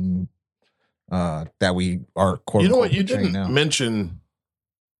 616 that we are quote You know what? unquote You portraying didn't now. mention.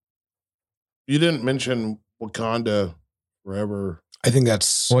 You didn't mention Wakanda Forever. I think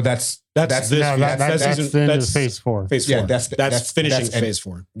that's Well, that's this. No, that's that's season- the end that's of phase 4. phase Yeah, 4. that's finishing that's- phase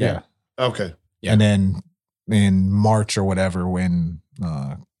 4. yeah. Okay. Yeah. And then in March or whatever when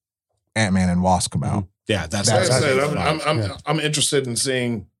Ant-Man and Wasp come out. Yeah, that's Like I That's said, phase I'm, 5. I'm, Yeah. I'm interested in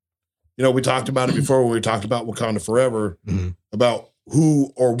seeing. We talked about it before when we talked about Wakanda Forever, Mhm. about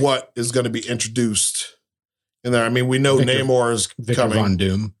who or what is going to be introduced in there. I mean, we know Victor- Namor is Victor coming, Von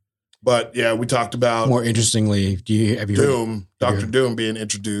Doom. but yeah, we talked about More interestingly, have you heard, Doom, have you Doctor heard- Doom being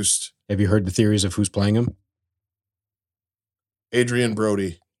introduced. have you heard the theories of who's playing him? Adrian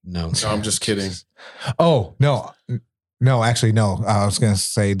Brody. No. No, I'm just kidding. Oh, no. No, actually, no. I was going to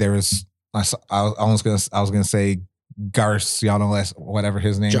say there was, I was going to say Garciano, whatever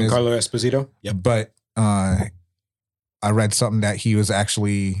his name is. Giancarlo Esposito? Yep. But I read something that he was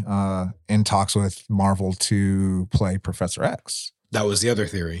actually in talks with Marvel to play Professor X. That was the other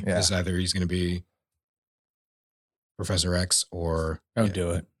theory. Yeah. Is either he's going to be Professor X or Don't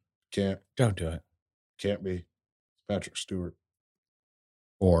do it. Can't Don't do it. be Patrick Stewart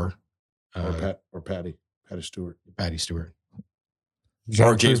or or Patty Stewart. Patty Stewart.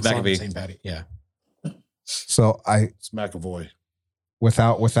 Or James Cruz on- McAfee. Same Patty. Yeah. So It's McAvoy. with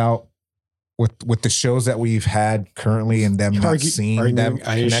the shows that we've had currently and them not seeing them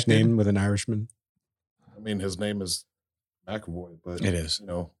Irish connected, name with an Irishman. I mean, his name is McAvoy, but It is.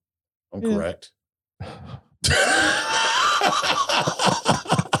 I'm correct.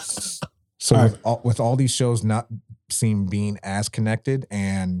 So with all these shows not being as connected,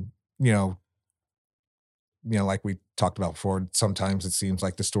 and like we talked about before, sometimes it seems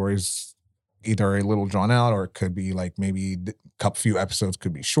like the story's either a little drawn out, or it could be like maybe a few episodes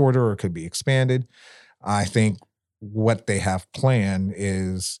could be shorter or could be expanded. I think what they have planned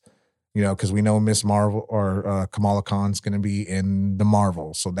is, because we know Miss Marvel or Kamala Khan's going to be in the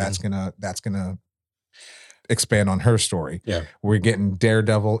Marvel, so that's gonna expand on her story. Yeah. We're getting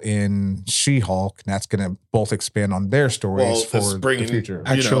Daredevil in She-Hulk, and that's going to both expand on their stories Well, for it's bringing- the future.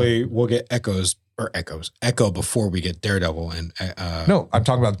 Actually, we'll get Echo before we get Daredevil and No, I'm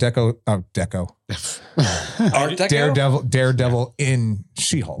talking about Daredevil in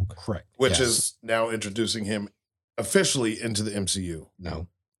She-Hulk. Correct. Which Yes. is now introducing him officially into the MCU. No.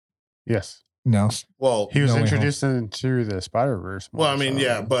 Yes. No, Well, He was No Way Home. introduced into the Spider-Verse. well, I mean,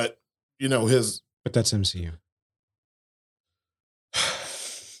 yeah, but his But that's MCU.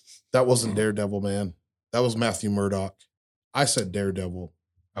 that wasn't Daredevil, man. That was Matthew Murdock. I said Daredevil.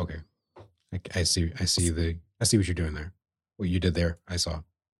 Okay. I see what you're doing there. What you did there, I saw.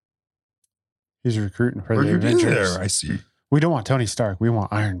 He's recruiting for the Avengers. I see. We don't want Tony Stark. We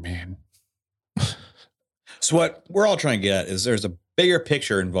want Iron Man. So what we're all trying to get at is there's a bigger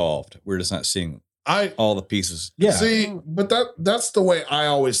picture involved. We're just not seeing I all the pieces. Yeah. see, but that's the way I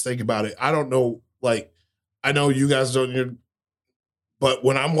always think about it. I don't know, like I know you guys don't, but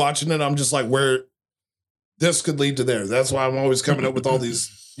when I'm watching it, I'm just like, where this could lead to there. That's why I'm always coming up with all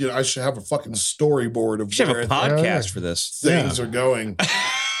these. I should have a fucking storyboard of We should have where a podcast for this. things are going.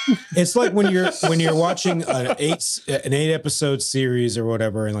 It's like when you're watching an 8-episode series or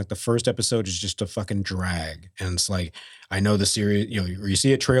whatever, and like the first episode is just a fucking drag, and it's like, I know the series, you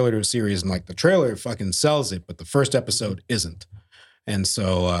see a trailer to a series, and like the trailer fucking sells it, but the first episode isn't, and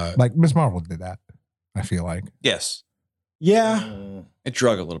so like Miss Marvel did that. I feel like Yes. yeah, It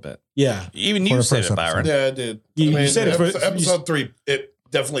drug a little bit. yeah, Even For you the said first it, Byron. Yeah, it did. You said it for- episode 3. It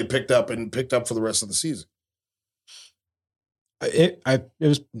definitely picked up for the rest of the season. it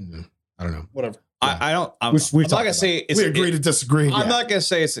was, I don't know. Whatever. I don't. I'm We've not talked gonna about say it's. We agree to disagree. I'm not gonna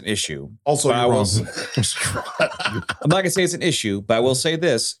say it's an issue. Also, but I you're will wrong. I'm not gonna say it's an issue, but I will say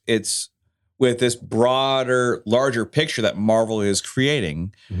this: it's with this broader, larger picture that Marvel is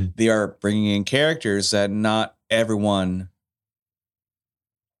creating. Mhm. They are bringing in characters that not everyone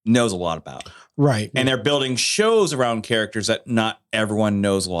knows a lot about. Right. And they're building shows around characters that not everyone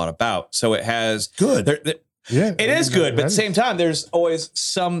knows a lot about. So it has Good. Yeah, it is good, but at the same time, there's always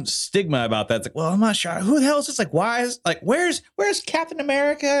some stigma about that. It's like, well, I'm not sure who the hell is this. Like, why is like where's Captain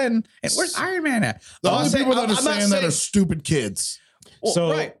America and where's Iron Man at? The I'm only not saying- people that I'm are not saying that saying- are stupid kids. Well,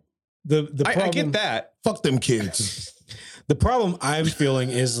 So right. the problem, I get that. Fuck them kids. the problem I'm feeling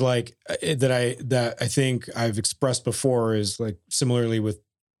is like that I think I've expressed before is like similarly with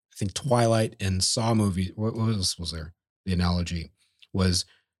I think Twilight and Saw movie. What else was there? The analogy was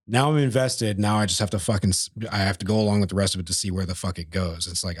now I'm invested. Now I just have to I have to go along with the rest of it to see where the fuck it goes.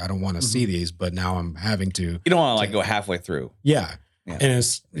 It's like I don't want to see these, but now I'm having to. You don't want to like go halfway through. Yeah. Yeah. And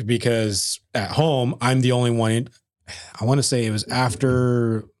it's because at home, I'm the only one. I want to say it was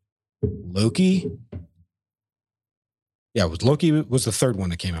after Loki. Yeah, it was Loki was the third one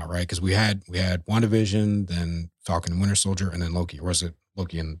that came out, right? Because we had WandaVision, then Falcon and Winter Soldier, and then Loki. Or was it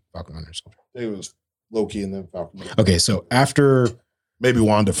Loki and Falcon and Winter Soldier? It was Loki and then Falcon. Okay, so after Maybe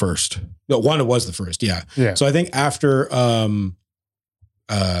Wanda first. no, Wanda was the first, yeah. Yeah. So I think after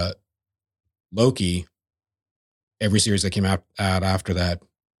Loki, every series that came out after that,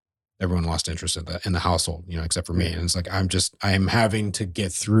 everyone lost interest in the household, except for me. And it's like I am having to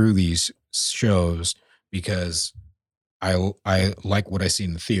get through these shows because I like what I see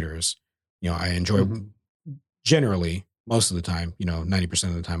in the theaters. I enjoy generally most of the time, 90%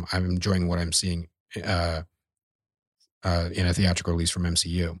 of the time, I'm enjoying what I'm seeing in a theatrical release from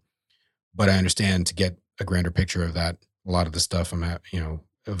MCU. But I understand to get a grander picture of that, a lot of the stuff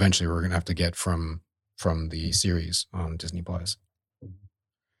eventually we're gonna have to get from the series on Disney Plus.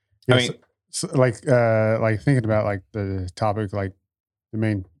 Yeah, I mean- like thinking about like the topic, like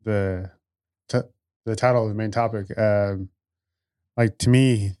the title of the main topic. Like to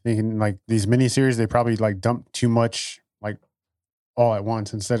me, thinking like these miniseries, they probably like dump too much like all at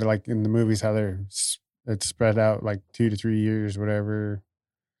once instead of like in the movies how it's spread out like 2 to 3 years, whatever.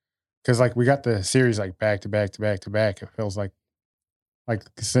 Because like we got the series like back to back to back to back. It feels like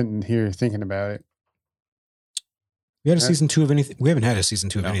sitting here thinking about it. We had a season 2 of anything. We haven't had a season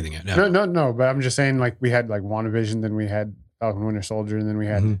 2 of anything yet. No. But I'm just saying, like we had like WandaVision, then we had Falcon Winter Soldier, and then we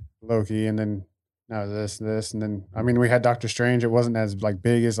had Loki, and then now this, and then I mean we had Doctor Strange. It wasn't as like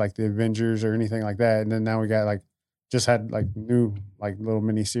big as like the Avengers or anything like that. And then now we got like just had like new like little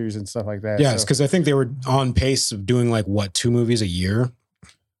mini series and stuff like that. Yes, So- because I think they were on pace of doing like 2 movies a year.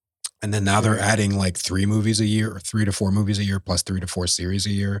 And then now they're adding like 3 movies a year or 3 to 4 movies a year plus 3 to 4 series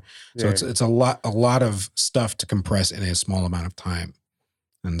a year. So Yeah. it's a lot of stuff to compress in a small amount of time.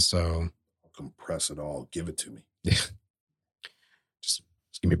 And so Compress it all. Give it to me. just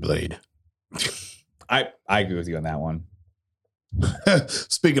give me Blade. I agree with you on that one.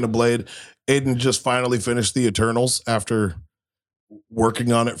 Speaking of Blade, Aiden just finally finished the Eternals after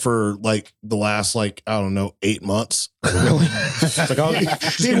working on it for like the last 8 months. Really? It's like, oh, he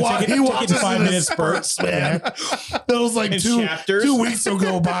take it in watches 5 in minutes spurts, man. That was like In 2 chapters. 2 weeks will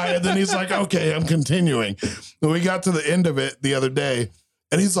go by, and then he's like, "Okay, I'm continuing." And we got to the end of it the other day,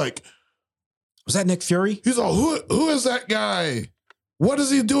 and he's like, Was that Nick Fury? "He's all, who is that guy? What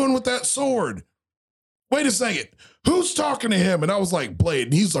is he doing with that sword? Wait a second, who's talking to him?" And I was like, "Blade,"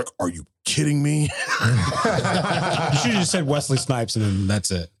 and he's like, "Are you kidding me?" You should have just said Wesley Snipes and then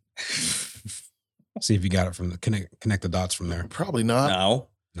that's it. See if you got it from the connect the dots from there. Probably not. No.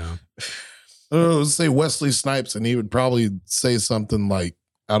 No. I don't know, let's say Wesley Snipes, and he would probably say something like,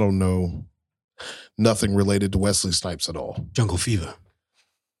 I don't know, nothing related to Wesley Snipes at all. Jungle Fever.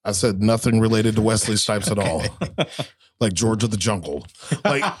 I said nothing related to Wesley Snipes at all. Like George of the Jungle.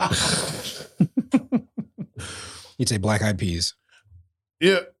 Like, You'd say Black Eyed Peas.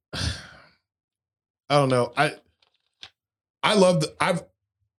 yeah. I don't know. I love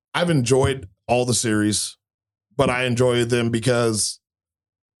I've enjoyed all the series, but I enjoy them because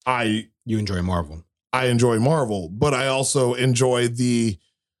You enjoy Marvel. I enjoy Marvel, but I also enjoy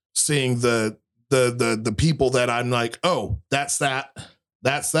seeing the people that I'm like, oh, that's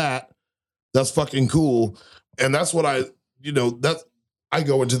fucking cool. And that's what I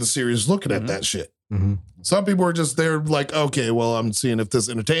go into the series looking at that shit. Mm-hmm. Some people are just there like, okay, well, I'm seeing if this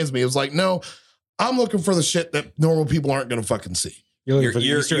entertains me. It's like, no, I'm looking for the shit that normal people aren't going to fucking see. You're looking for the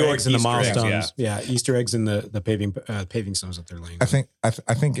Your Easter eggs and the Easter eggs, milestones. Yeah, Easter eggs and the paving stones that they're laying. I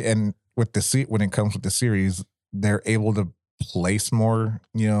think, and with when it comes with the series, they're able to place more,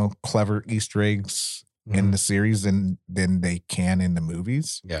 clever Easter eggs in the series than they can in the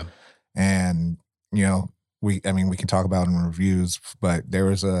movies. Yeah, and we can talk about it in reviews, but there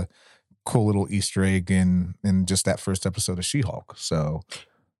was a cool little Easter egg in just that first episode of She-Hulk. So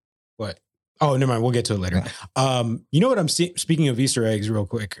what? Oh, never mind. We'll get to it later. You know what I'm seeing? Speaking of Easter eggs, real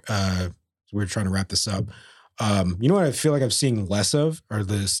quick, we're trying to wrap this up. You know what I feel like I'm seeing less of are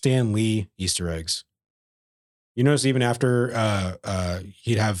the Stan Lee Easter eggs. You notice even after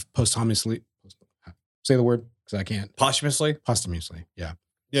he'd have posthumously, say the word because I can't. Posthumously? Posthumously, yeah.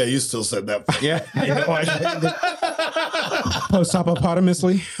 Yeah, you still said that. Yeah.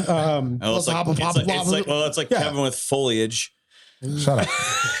 Posthomopotamously. It's like Kevin with foliage. Shut up.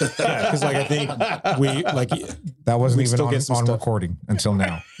 Yeah, because like I think we like That wasn't We'd even still get some on stuff. recording until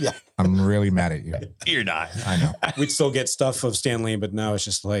now. Yeah. I'm really mad at you. You're not. I know. we'd still get stuff of Stan Lee, but now it's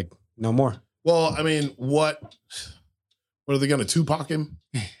just like no more. Well, I mean, what are they going to Tupac him?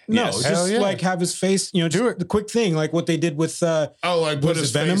 No, Yes. Hell just yeah. like have his face, just the quick thing, like what they did with Oh, like put Was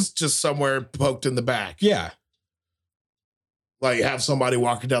his it Venom? face just somewhere poked in the back. yeah. Like have somebody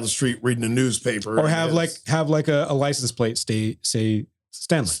walking down the street reading a newspaper. Or and have it's like a license plate say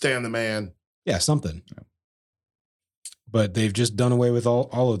Stanley. Stan the Man. Yeah, something. But they've just done away with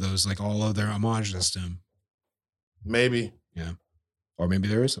all of those, like all of their homages to him. Maybe. Or maybe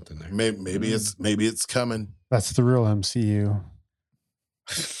there is something there. Maybe it's coming. That's the real MCU.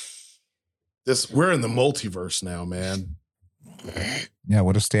 We're in the multiverse now, man. Yeah,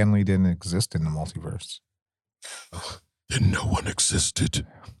 what if Stanley didn't exist in the multiverse? Then no one existed.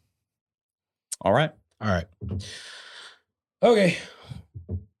 All right. All right. Okay.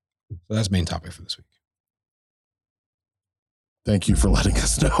 So that's main topic for this week. Thank you for letting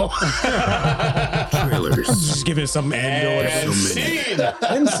us know. Trailers. Just give it some end or whatever.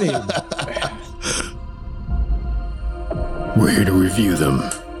 End scene. We're here to review them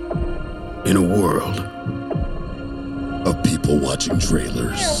in a world Of people watching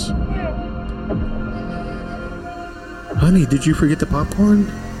trailers. Honey, did you forget the popcorn?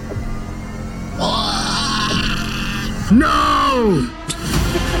 No!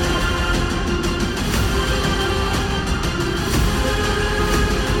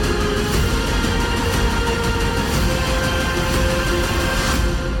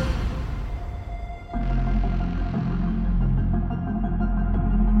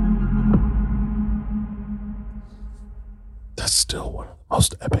 That's still one of the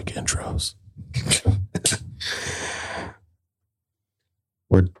most epic intros.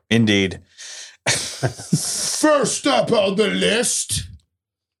 Indeed. First up on the list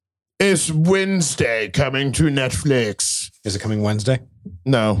is Wednesday coming to Netflix. Is it coming Wednesday?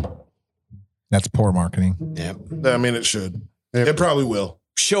 No, That's poor marketing. Yeah. I mean it should. Yep. It probably will.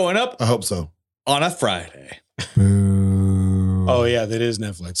 Showing up I hope so. on a Friday. Boo. Oh yeah, that is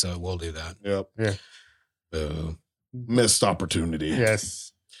Netflix, so we'll do that. Yep. Boo. Missed opportunity.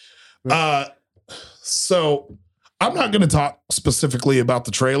 Yes. So I'm not going to talk specifically about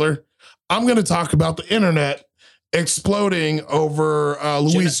the trailer. I'm going to talk about the internet exploding over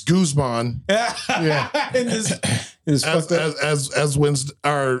Luis Guzman Yeah. In this as Wednesday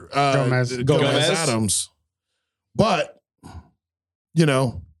or Gomez. Gomez Adams. But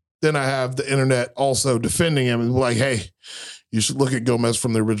then I have the internet also defending him and like, hey, you should look at Gomez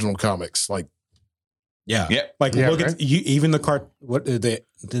from the original comics. Like, yeah. Yeah. Like Yeah, look right? at you, even the what didn't they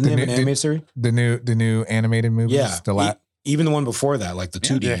have an animated series? The new animated movies. Yeah. Even the one before that, like the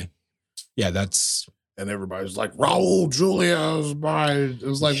 2D. Yeah. Yeah, that's and everybody's like, Raul Julia is my. It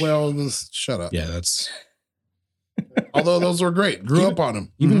was like, well, shut up. yeah, that's Although those were great. Grew up on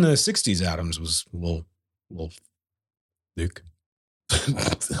them. even the 60s Adams was a little thick.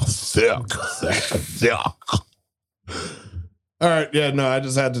 All right. Yeah, no, I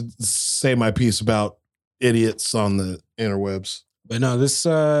just had to say my piece about idiots on the interwebs. But no, this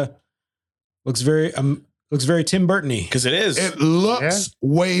looks very Tim Burton-y. Because it is. It looks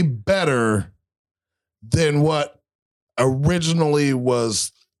way better than what originally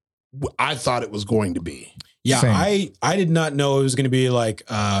was. I thought it was going to be. Yeah, Same. I did not know it was going to be like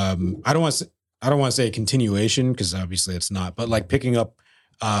I don't want to say a continuation because obviously it's not, but like picking up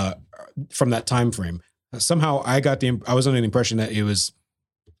from that time frame. Somehow I was under the impression that it was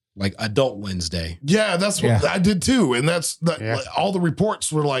like Adult Wednesday. Yeah, that's what I did too. And that's Yeah. like, all the reports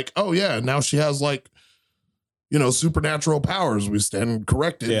were like, oh yeah, now she has like, supernatural powers. We stand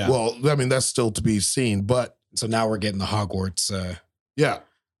corrected. Yeah. Well, I mean, that's still to be seen, but So now we're getting the Hogwarts. yeah,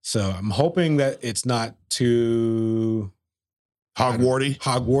 So I'm hoping that it's not too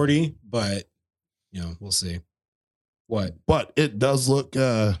Hogwarty. but we'll see. What? But it does look,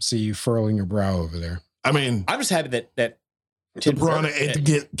 See you furrowing your brow over there. I mean, I'm just happy that Tim Burton ate to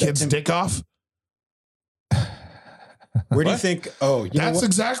get kid's dick off. Where do you What? think? Oh, you know That's what?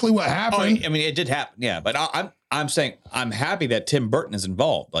 exactly what Oh, happened. I mean, it did happen, yeah. But I'm saying I'm happy that Tim Burton is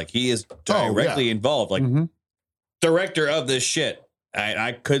involved. Like he is directly involved. Like Mhm. director of this shit.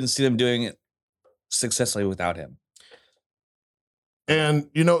 I couldn't see them doing it successfully without him. And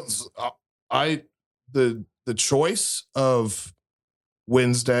you know, the choice of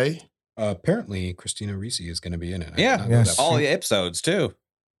Wednesday. Apparently, Christina Ricci is going to be in it. I did Yeah, not know Yes. that. all the episodes too.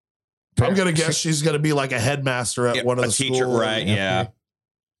 I'm gonna guess she's gonna be like a headmaster at Yeah, one of a the teacher, schools. right? Yeah.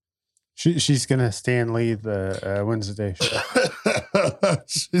 She's gonna Stan Lee the Wednesday show.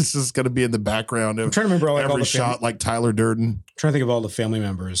 She's just gonna be in the background I'm of trying to remember all every the shot, like Tyler Durden, trying to think of all the family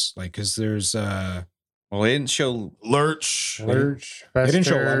members, like because there's Well, they didn't show. Lurch. Lurch, They didn't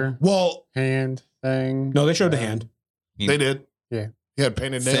show a lot. Fester, Well, hand thing. no, they showed the hand, they did. Yeah. He had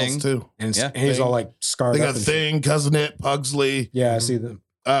painted nails Thing. too. and, Yeah, and he's Thing. all like scarred They up. got and shit. Thing, Cousin It, Pugsley, Yeah, I see them.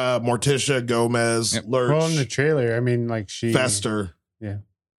 Morticia, Gomez, Yep. Lurch, Well, in the trailer, I mean, like she Fester,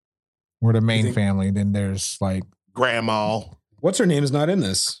 We're the main think- family. Then there's like Grandma. What's her name is not in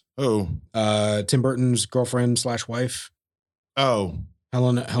this. Oh, Tim Burton's girlfriend / wife, oh,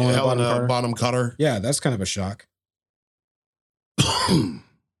 Helena Bonham Carter. Bonham Cutter. Yeah, that's kind of a shock.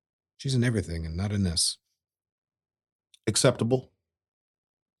 She's in everything and not in this. Acceptable.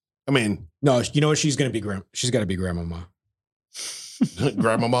 I mean, No, you know what? She's gonna be She's got to be grandmama.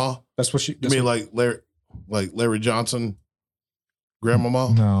 Grandmama. That's what she. You That's mean what- like Larry Johnson,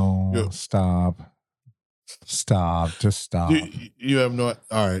 Grandmama? no. Yeah. Stop. Just stop. You have no.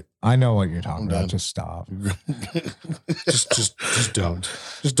 All right. I know what you're talking I'm about. done. Just stop. just don't.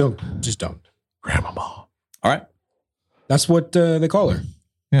 Just don't. Grandmama. All right. That's what they call her.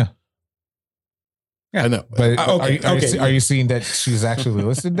 I know. But Okay, okay. are you seeing that she's actually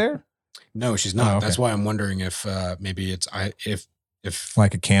listed there? No, she's not. Oh, okay. That's why I'm wondering if maybe it's if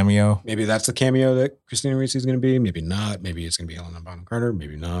Like a cameo? maybe that's the cameo that Christina Ricci is going to be. Maybe not. Maybe it's going to be Helena Bonham Carter.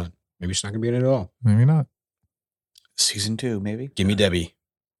 Maybe not. Maybe she's not going to be in it at all. Maybe not. Season 2, maybe. Give me Debbie.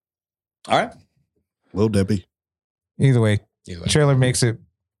 All right. Lil Debbie. Either way, Either way. the trailer makes it.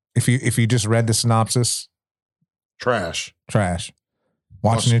 If you just read the synopsis, Trash. trash.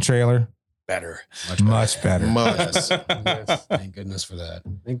 Watching the trailer, Better. much better. Much. Yes. Thank goodness for that.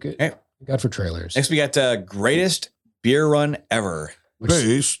 Thank Hey. God for trailers. Next, we got greatest beer run ever.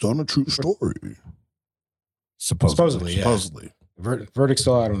 Based on a true story. Supposedly, yeah. Supposedly. Verdict's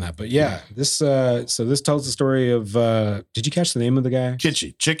still out on that, but yeah, this so this tells the story of. Did you catch the name of the guy?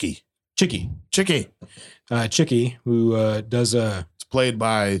 Kitschy. Chicky. Chicky. Chicky. Who does It's played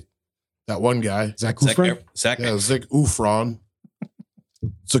by that one guy. Zach Zac Efron? Zac Yeah, Zick Efron.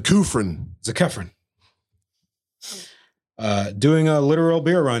 Zakufran. Zac Efron. Doing a literal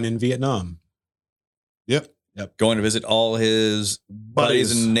beer run in Vietnam. Yep. going to visit all his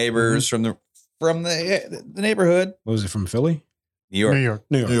buddies and neighbors from the neighborhood. What was it, from Philly? New York. New York.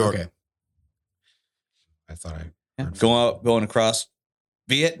 New York. New York. Okay. I thought I. Yeah. Going across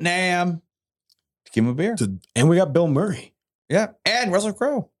Vietnam to give him a beer. And we got Bill Murray. Yeah. And Russell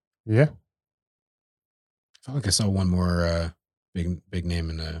Crowe. Yeah. I felt like I saw one more big name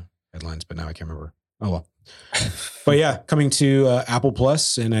in the headlines, but now I can't remember. Oh well. But yeah, coming to Apple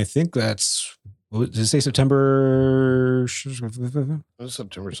Plus, and I think that's did it say September? It's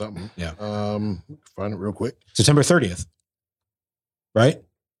September something. Yeah. Find it real quick. September 30th. Right?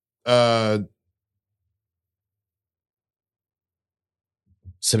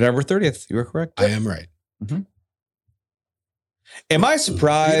 September 30th. You were correct. I am right. Am I Peter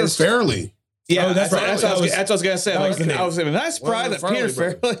surprised? Farrelly. Yeah, Oh, that's, right. what I was going to say. that was the name. I was not surprised Well, that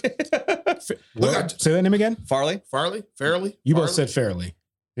Peter Farrelly. Look, Say that name again. Farley? Farley. You both said Fairly.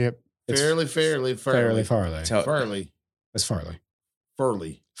 Yep. It's Farley. Farley. Farley. Farley. That's Farley.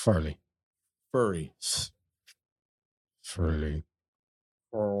 Furley. Farley. Furry. Farley.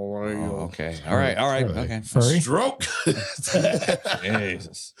 Oh, okay. All right. Farley. Okay. Furry? Stroke.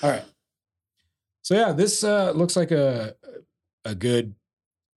 Jesus. All right. So yeah, this looks like a good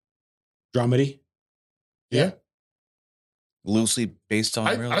dramedy. Yeah. Loosely based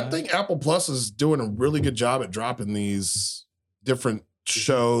on real I life? think Apple Plus is doing a really good job at dropping these different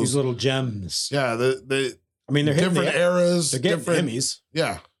shows. These little gems. Yeah, the I mean, they're hitting different the, eras. they're getting different, Emmys.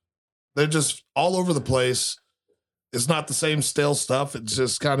 Yeah, they're just all over the place. It's not the same stale stuff. It's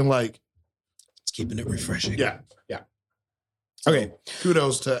just kind of like, It's keeping it refreshing. yeah. Okay.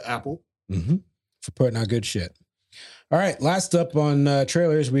 Kudos to Apple. Mm-hmm. For putting out good shit. All right. Last up on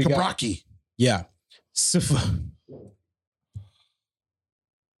trailers, we got Kabraki. yeah.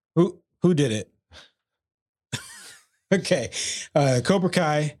 Who did it? Okay. Cobra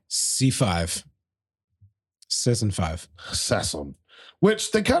Kai C5. Season 5. Sasson.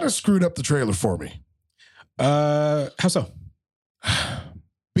 Which they kind of screwed up the trailer for me. How so?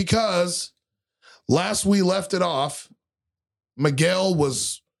 Because last we left it off, Miguel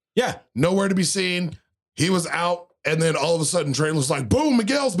was Yeah. nowhere to be seen. He was out, and then all of a sudden, trailer's like, boom,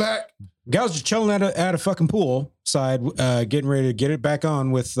 Miguel's back. Guy was just chilling at a fucking pool side, getting ready to get it back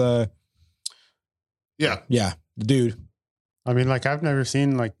on with, Yeah. the dude. I mean, like I've never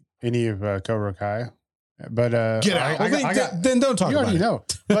seen like any of Cobra Kai, but Get out. Then don't talk you about already it. know.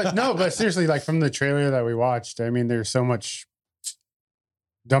 But no, but seriously, like from the trailer that we watched, I mean, there's so much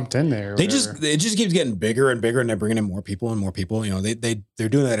dumped in there. or It whatever. just keeps getting bigger and bigger, and they're bringing in more people and more people. You know, they're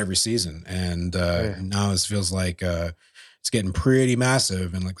doing that every season, and now it feels like it's getting pretty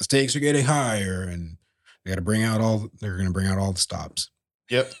massive, and like the stakes are getting higher, and they're going to bring out all the stops.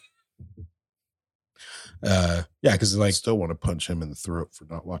 Yep. Because I like, still want to punch him in the throat for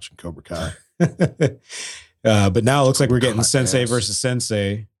not watching Cobra Kai. but now it looks like we're getting God, Sensei ass. versus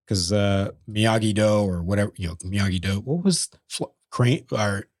Sensei because Miyagi Do or whatever, Miyagi Do. What was Crane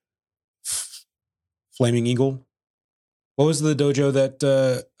or Flaming Eagle? What was the dojo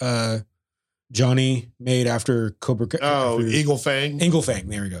that Johnny made after Cobra Kai? Oh, after Eagle Fang. Eagle Fang.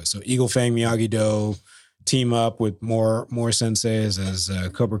 There we go. So Eagle Fang, Miyagi Do team up with more senseis as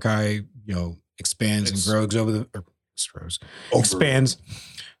Cobra Kai, expands and grows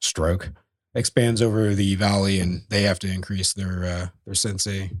expands over the valley, and they have to increase their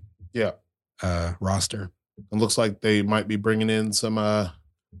sensei Yeah. roster. It looks like they might be bringing in some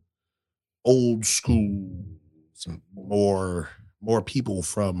old school, some more people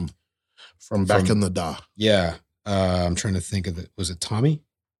from back in the da. Yeah. I'm trying to think of it. Was it Tommy?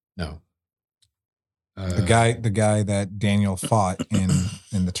 No. The guy that Daniel fought in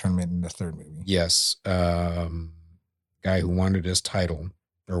the tournament in the third movie. Yes. Guy who wanted his title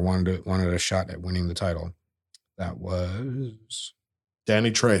or wanted a shot at winning the title. That was Danny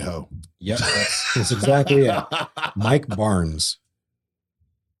Trejo. Yep, that's exactly it. Mike Barnes.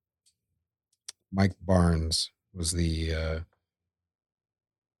 Mike Barnes was the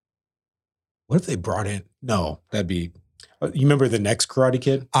what if they brought in? No, that'd be you remember the next Karate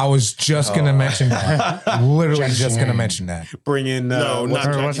Kid? I was just gonna mention that. Literally just gonna mention that. Bring in No,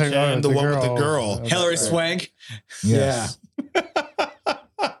 not what's Jackie it- Chan, the the one with the girl. girl. Hillary Swank. Yes.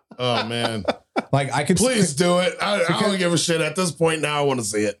 Oh man. Like I could Please do it. I don't give a shit at this point. Now I want to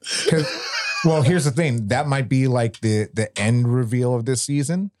see it. Well, here's the thing. That might be like the end reveal of this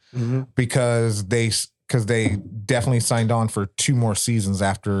season because they definitely signed on for 2 more seasons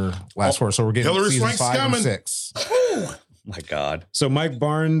after last four. So we're getting Hillary season Swank's 5 coming. and 6. My God. So Mike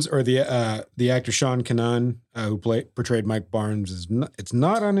Barnes, or the actor Sean Kanan, who portrayed Mike Barnes, it's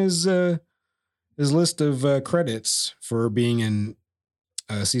not on his list of credits for being in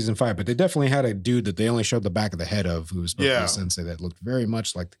season 5, but they definitely had a dude that they only showed the back of the head of, who was supposed to be a sensei, that looked very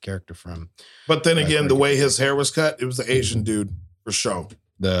much like the character from. But then again, the way his hair was cut, it was the Asian dude for show.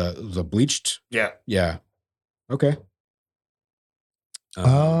 The bleached. Yeah. Okay.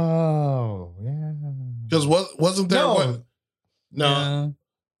 Oh, yeah. Because wasn't there No. one? No.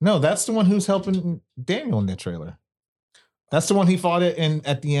 No, that's the one who's helping Daniel in the trailer. That's the one he fought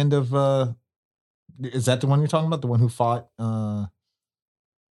at the end of is that the one you're talking about? The one who fought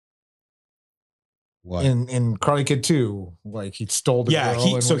What? in Karate Kid 2, like he stole the girl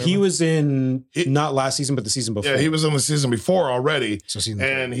he and he whatever? was in not last season, but the season before. Yeah, he was in the season before already. So season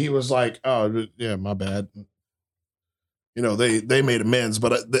And he was like, oh, yeah, my bad. They made amends,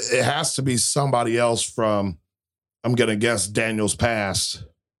 but it has to be somebody else from, I'm going to guess, Daniel's past.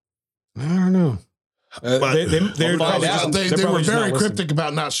 I don't know. But They're find out. they were very cryptic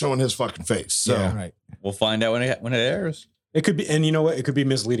about not showing his fucking face. So Yeah. Right. We'll find out when it airs. It could be, and you know what? It could be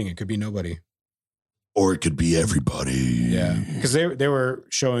misleading. It could be nobody. or it could be everybody. Yeah, because they were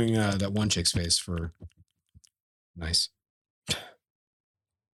showing that one chick's face for nice.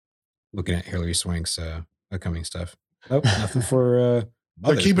 Looking at Hillary Swank's upcoming stuff. Nope, nothing for. They're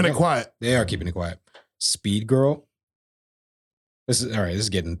mothers. keeping No, it quiet. They are keeping it quiet. Speed Girl. This is all right. This is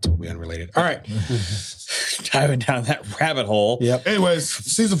getting totally unrelated. All right. Diving down that rabbit hole. Yep. Anyways,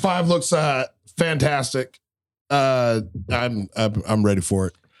 season 5 looks fantastic. I'm ready for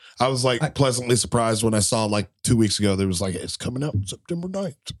it. I was like pleasantly surprised when I saw like 2 weeks ago there was like it's coming out September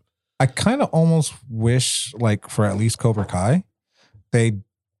 9th. I kind of almost wish, like, for at least Cobra Kai, they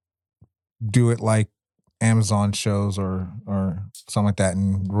do it like Amazon shows or something like that,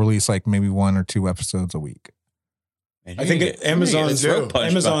 and release like maybe 1 or 2 episodes a week. I think Amazon's throat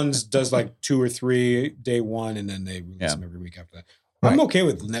punched Amazon's does like 2 or 3 day one, and then they release them every week after that. Right. I'm okay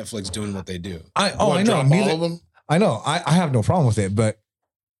with Netflix doing what they do. I know. Drop all Neither- of them. I know. I have no problem with it, but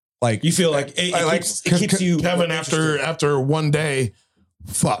like You feel like it keeps you Kevin, after one day,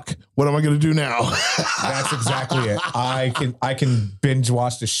 fuck. What am I gonna do now? that's exactly it. I can binge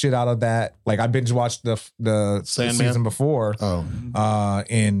watch the shit out of that. Like I binge watched the Sandman? season before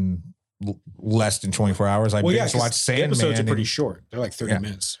in less than 24 hours. I binge watched the Sandman. episodes are pretty and- short. They're like 30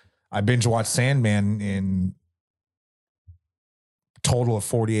 minutes. I binge watched Sandman in total of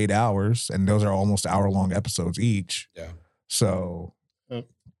 48 hours, and those are almost hour-long episodes each. Yeah. So,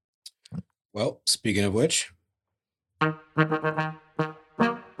 Well, speaking of which,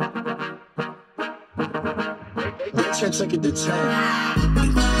 Checks like a detective.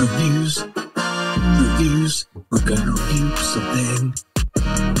 Reviews. We're gonna review something.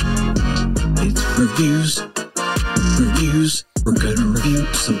 It's reviews. We're gonna review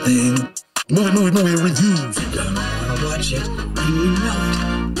something. Movie reviews. You're gonna wanna watch it, and you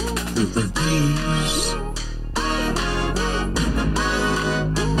know it. The reviews.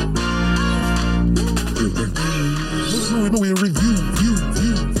 Movie review.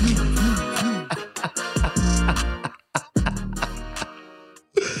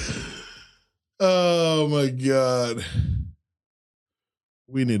 Oh my God.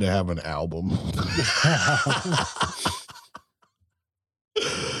 We need to have an album.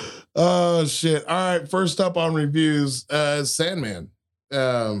 Oh shit. All right. First up on reviews, Sandman.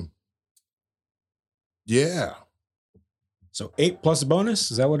 Yeah. so 8 plus a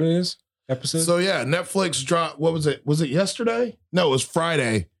bonus. Is that what it is? Episode. So yeah, Netflix dropped, what was it? Was it yesterday? No, it was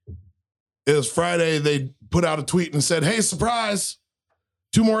Friday. It was Friday. They put out a tweet and said, hey, surprise.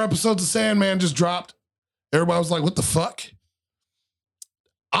 2 more episodes of Sandman just dropped. Everybody was like, what the fuck?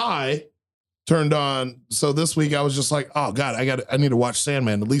 I turned on. So this week I was just like, oh God, I need to watch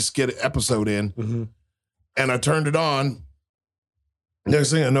Sandman, at least get an episode in. Mhm. And I turned it on.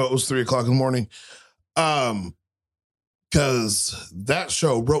 Next thing I know, it was 3 o'clock in the morning. Because that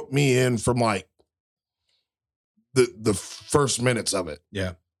show roped me in from like the first minutes of it.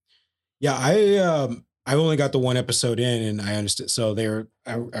 Yeah. I only got the 1 episode in, and I understood. So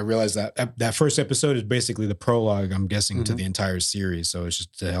I realized that first episode is basically the prologue, I'm guessing, to the entire series. So it's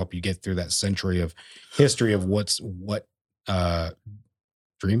just to help you get through that century of history of what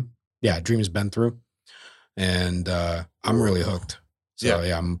Dream has been through. And I'm really hooked. So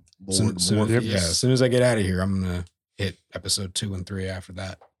yeah, I'm as soon as I get out of here, I'm gonna hit episode 2 and 3 after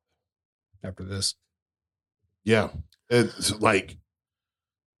that. After this. Yeah. It's like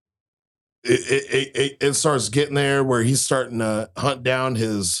it starts getting there where he's starting to hunt down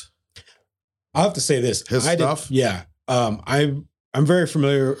his I'll have to say this. stuff. I'm very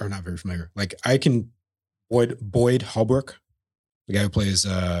familiar, or not very familiar. Like I can Boyd Holbrook, the guy who plays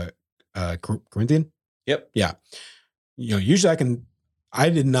Corinthian. Yep. Yeah. Usually I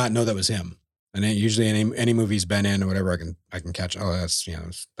did not know that was him. And then usually any movie he's been in or whatever, I can catch, oh, that's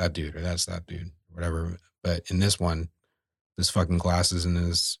it's that dude, or that's that dude, or whatever. But in this one, his fucking glasses and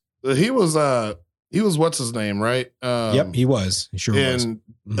his He was what's his name, right? yep, he was. He sure was. And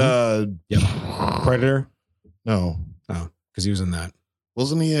Yep. Predator? No. No, because he was in that.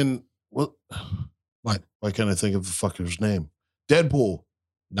 Wasn't he in what? What? Why can't I think of the fucker's name? Deadpool.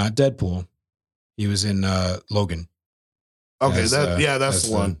 Not Deadpool. He was in Logan. Okay, As, that's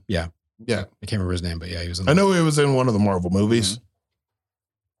the one. Yeah. Yeah. I can't remember his name, but yeah, he was in I know he was in one of the Marvel movies. Mm-hmm.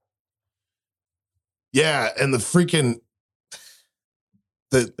 Yeah, and the freaking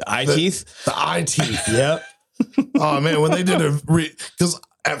the eye teeth. The eye teeth. Yep. Oh man, when they did because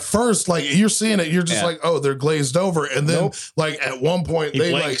at first, like you're seeing it, you're just Yeah. like, oh, they're glazed over, and then Nope. like at one point He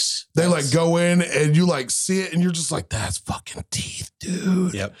they blinks. like go in and you like see it, and you're just like, that's fucking teeth,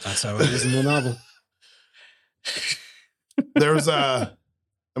 dude. Yep. That's how it is in the novel. There's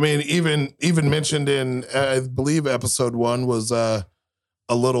I mean, even mentioned in I believe episode 1 was a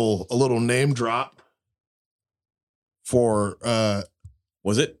little name drop for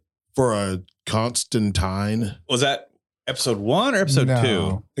Was it? for a Constantine. Was that episode 1 or episode 2? I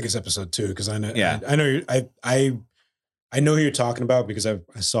think it's episode 2 because I know. Yeah. I know. I know who you're talking about because I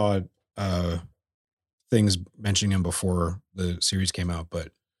saw things mentioning him before the series came out. But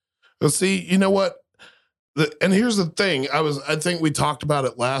Well, see, you know what? And here's the thing. I think we talked about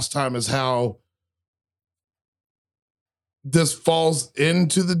it last time, is how this falls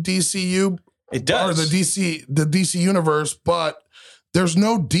into the DCU It does. or the DC universe, but there's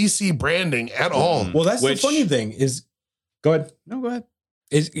no DC branding at all. well, that's Which- the funny thing is. Go ahead. No, go ahead.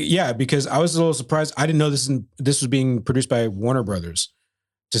 Yeah, because I was a little surprised. I didn't know this was being produced by Warner Brothers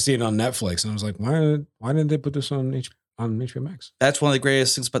to see it on Netflix, and I was like, why didn't they put this on HBO Max? That's one of the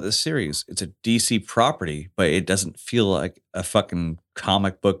greatest things about this series. It's a DC property, but it doesn't feel like a fucking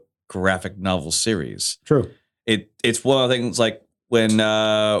comic book graphic novel series. True. It's one of the things like when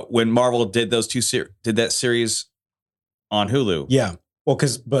Marvel did did that series on Hulu. Yeah. Well,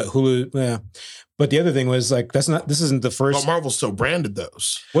 but Hulu. Yeah. But the other thing was like this isn't the But first. Marvel still branded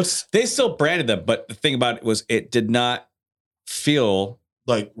those. They still branded them, but the thing about it was it did not feel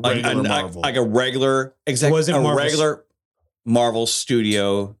Like regular Marvel. like a regular Wasn't Marvel's- regular Marvel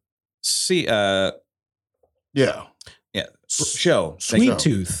studio Yeah. show. Sweet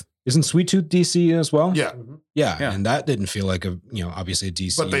Tooth. Isn't Sweet Tooth DC as well? Yeah. Yeah. Yeah. And that didn't feel like obviously a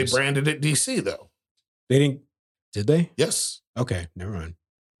DC. But they branded it DC though. They didn't, did they? Yes. Okay. Never mind.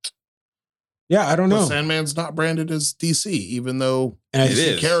 Yeah. I don't The know. Sandman's not branded as DC, even though And I It DC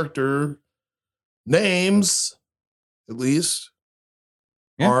is. character names, at least,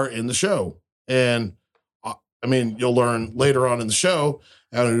 Yeah. are in the show. And I mean, you'll learn later on in the show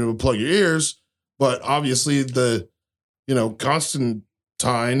how to plug your ears, but obviously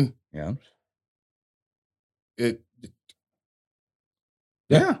Constantine, Yeah.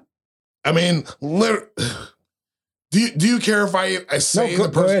 Yeah. I mean, do you care if I say No, the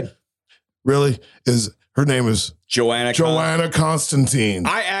go person? ahead. Really? Her name is Joanna. Joanna Constantine.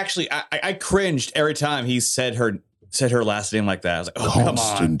 I actually I cringed every time he said her last name like that. I was like, oh, come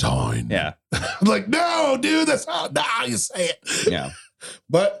on. Constantine. Yeah. I'm like, no, dude, that's not how you say it. Yeah.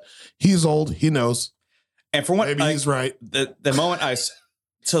 But he's old. He knows. And for what Maybe he's right. the moment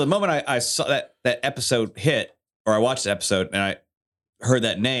I saw that episode hit, or I watched the episode and I heard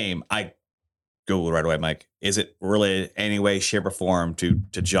that name, I Googled right away, Mike, is it related any way, shape, or form to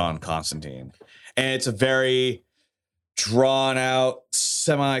John Constantine? And it's a very drawn out,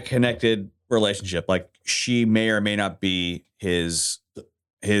 semi-connected relationship. Like she may or may not be his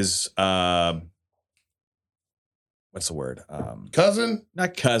what's the word? Cousin,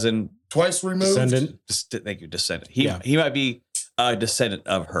 Not cousin, twice removed. Descendant. thank you, descendant. Yeah. He might be a descendant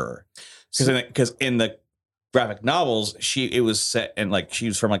of her, because in the graphic novels it was set in like she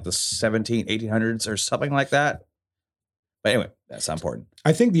was from like the 1800s or something like that. But anyway, that's not important.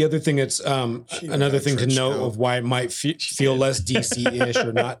 I think the other thing that's She another had a thing to trench note coat. of why it might feel less DC-ish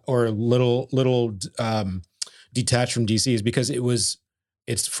or not, or a little detached from DC is because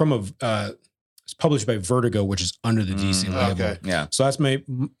it's from it's published by Vertigo, which is under the DC label. Okay. Yeah. So that's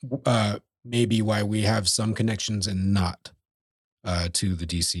maybe why we have some connections and not to the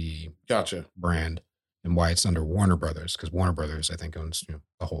DC Gotcha. brand, and why it's under Warner Brothers, because Warner Brothers, I think, owns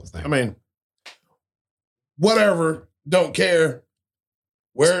the whole thing. I mean, whatever. Don't care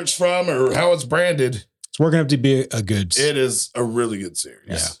where it's from or how it's branded. it's working up to be a good. It is a really good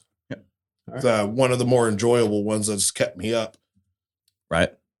series. Yeah. It's one of the more enjoyable ones that's kept me up.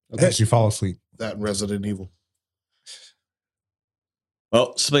 Right. Okay. As you fall asleep. That and Resident Evil.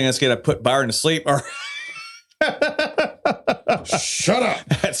 Well, something that's gonna put Byron to sleep, or Shut up.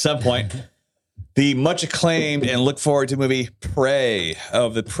 at some point. The much acclaimed and look forward to movie Prey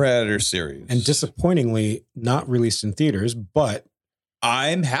of the Predator series. And disappointingly, not released in theaters, but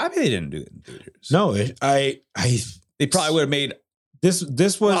I'm happy they didn't do it in theaters. no, They probably would have made this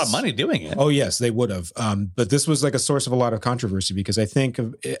was a lot of money doing it. Oh yes, they would have. But this was like a source of a lot of controversy because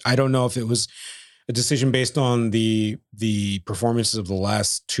I don't know if it was a decision based on the performances of the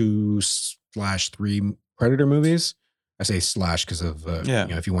last 2/3 Predator movies. I say slash because of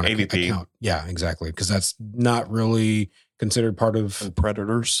if you want to AVP. account. Yeah, exactly. Because that's not really considered part of. And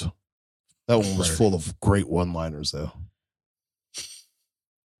Predators. That one was Predator. full of great one-liners, though.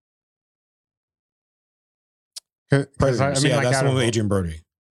 Predators. I mean, like that's out the one of with Adrian Brody.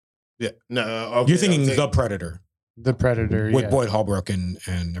 Yeah. No. Okay, You're thinking I'm The Predator the Predator. with Yeah. Boyd Holbrook and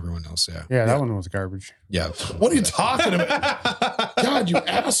everyone else. Yeah, Yeah, that one was garbage. yeah. What are you talking about? God, you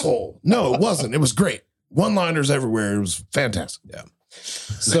asshole. No, it wasn't. It was great. One-liners everywhere. It was fantastic.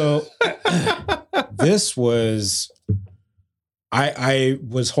 So this was, I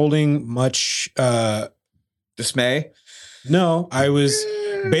was holding much. Dismay. No, I was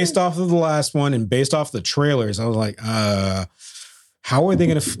based off of the last one and based off the trailers. I was like, how are they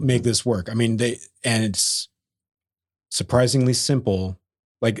going to make this work? I mean, and it's surprisingly simple.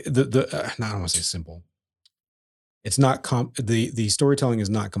 Like no, I don't want to say simple. It's not the storytelling is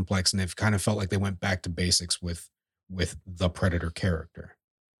not complex, and they've kind of felt like they went back to basics with the Predator character,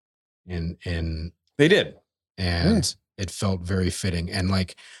 and They did. and it felt very fitting. And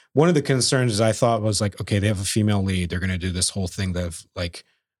like one of the concerns I thought was like, okay, they have a female lead. They're going to do this whole thing of like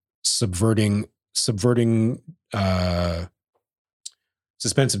subverting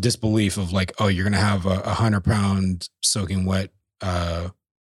suspense of disbelief of like, oh, you're going to have a 100-pound soaking wet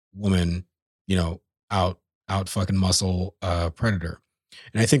woman, out fucking muscle Predator.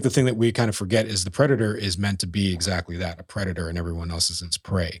 And I think the thing that we kind of forget is the Predator is meant to be exactly that, a predator, and everyone else is its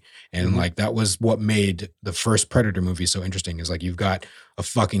prey. And like that was what made the first Predator movie so interesting, is like you've got a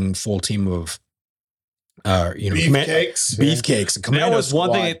fucking full team of Beefcakes. beefcakes. And Commando That was one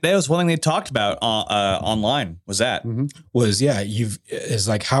Squad thing. That was one thing they talked about online. Was that? was is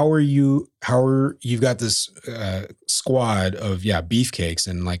like you've got this squad of beefcakes,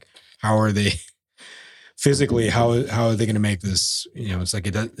 and like how are they physically, how are they going to make this? You know, it's like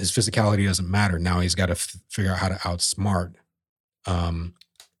his physicality doesn't matter. Now he's got to figure out how to outsmart,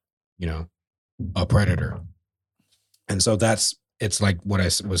 you know, a predator. And so it's like what I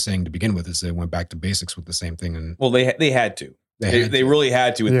was saying to begin with, is they went back to basics with the same thing. And Well, they had to. They really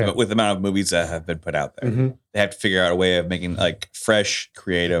had to with the amount of movies that have been put out there. Mhm. They have to figure out a way of making like fresh,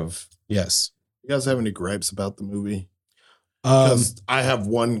 creative. Yes. You guys have any gripes about the movie? Um, Because I have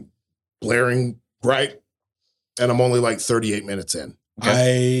one glaring gripe, and I'm only like 38 minutes in.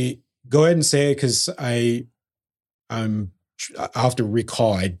 I go ahead and say it because I'll have to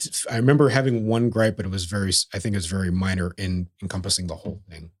recall. I remember having one gripe, but I think it was very minor in encompassing the whole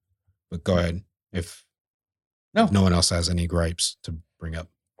thing. But go ahead if no one else has any gripes to bring up.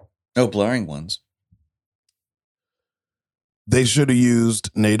 No blurring ones. They should have used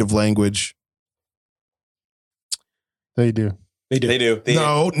native language. They do. They do. They do.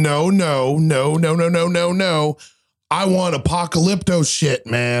 No. I want apocalypto shit,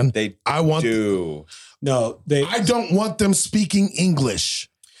 man. They I want. do. No, I don't want them speaking English.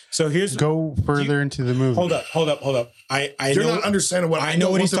 So here's Go further into the movie. Hold up. I You're know not understanding what I I know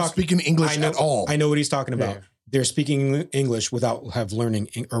know. what he's Them talking. speaking English at all. I know what he's talking about. Yeah. They're speaking English without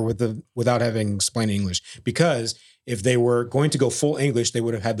without having explained English, because if they were going to go full English, they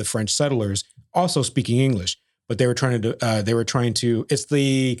would have had the French settlers also speaking English. But they were trying to.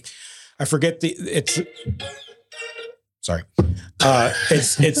 Sorry.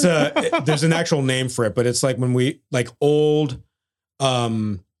 There's an actual name for it, but it's like when we like old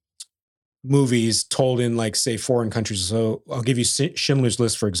movies told in like say foreign countries. So I'll give you Schindler's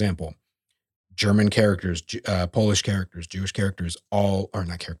List, for example. German characters, Polish characters, Jewish characters, all are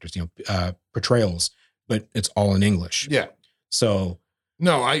not characters, portrayals, but it's all in English. Yeah. So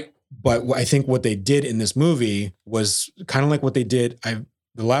No, but I think what they did in this movie was kind of like what they did.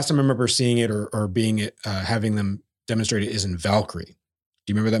 The last time I remember seeing it or being it, having them demonstrate it is in Valkyrie.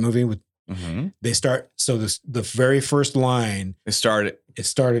 Do you remember that movie? They start. So the very first line. It started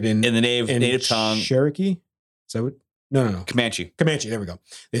in the native tongue. Cherokee. Is that what? No. Comanche. Comanche. There we go.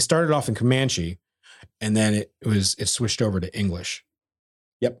 They started off in Comanche, and then it switched over to English.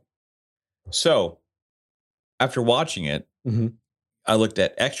 Yep. So after watching it, Mhm. I looked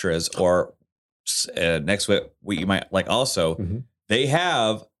at extras or next week, what you might like also. Mhm. They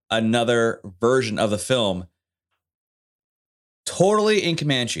have another version of the film totally in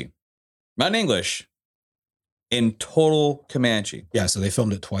Comanche, not in English, in total Comanche. Yeah. So they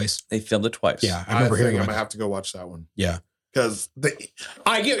filmed it twice. They filmed it twice. Yeah, I remember hearing I'm about gonna that. have to go watch that one. Yeah. Because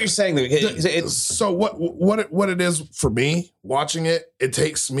I get what you're saying. It's so what it is for me watching it. It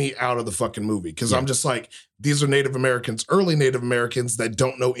takes me out of the fucking movie because I'm just like, these are Native Americans, early Native Americans that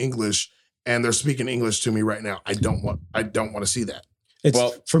don't know English, and they're speaking English to me right now. I don't want to see that.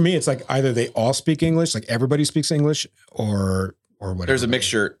 For me, it's like either they all speak English, like everybody speaks English, or whatever. there's a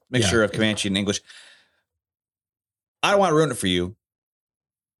mixture of Comanche and English. I don't want to ruin it for you.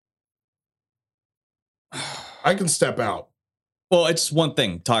 I can step out. Well, it's one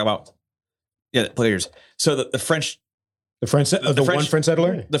thing. Talk about players. So the French, one French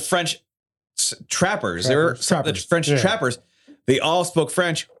settler, the French trappers. They were Trappers. the French trappers. They all spoke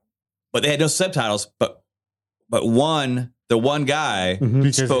French, but they had no subtitles. But the one guy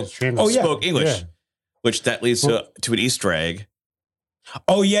Because spoke it's translated. spoke English, Yeah. which that leads to an Easter egg.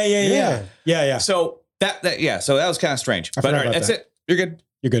 Oh yeah. So so that was kind of strange. I But forgot all right, about that's that. it. You're good.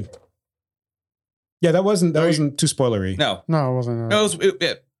 You're good. Yeah, that wasn't too spoilery. No, No, it wasn't. no,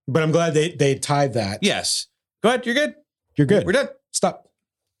 it, But I'm glad they tied that. yes. Go ahead. You're good. You're good. We're done. Stop.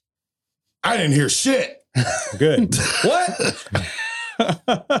 I didn't hear shit. You're good. What?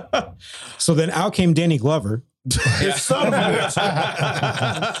 So then out came Danny Glover. Son of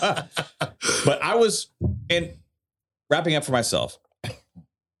a But I was wrapping up for myself.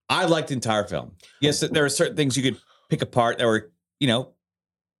 I liked the entire film. Yes, there are certain things you could pick apart that were,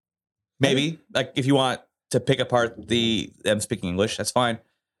 maybe like if you want to pick apart them speaking English, that's fine.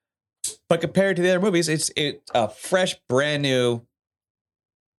 But compared to the other movies, it's a fresh, brand new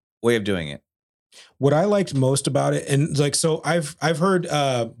way of doing it. What I liked most about it, and like, so I've heard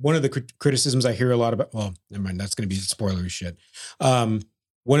one of the criticisms I hear a lot about. Well, never mind. That's going to be spoilery shit.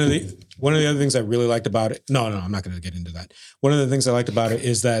 One of the other things I really liked about it. No, I'm not going to get into that. One of the things I liked about it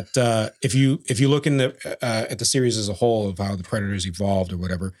is that if you look in at the series as a whole of how the Predators evolved or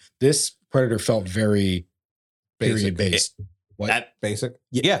whatever, this Predator felt very period based. Basic.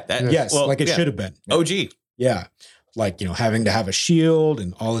 Yeah. Yes, like it should have been. OG. Yeah. Like, having to have a shield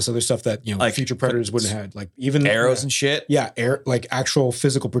and all this other stuff that, Like future Predators wouldn't have had. Like even Arrows and shit. yeah, like actual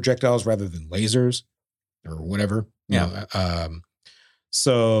physical projectiles rather than lasers or whatever. Yeah.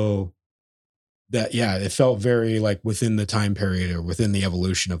 So that, yeah, it felt very like within the time period or within the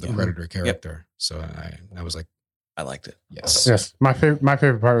evolution of the Predator character. So I was like, I liked it. yes. Yes, my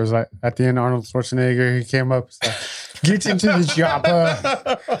favorite part was like at the end, Arnold Schwarzenegger, he came up, like, get into the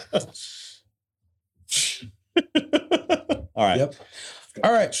chopper. All right. Yep.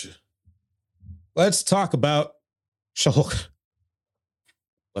 All right. Let's talk about Shulk.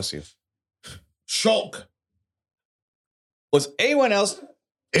 Bless you. Shulk. Was anyone else?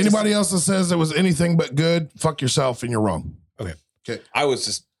 Anybody else that says it was anything but good, fuck yourself and you're wrong. I was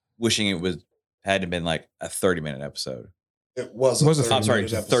just wishing it was hadn't been like a 30-minute episode. It was. I'm sorry,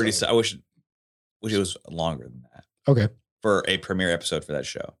 30. I wish it was longer than that Okay. for a premiere episode for that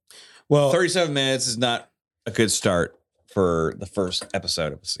show. Well, 37 minutes is not a good start for the first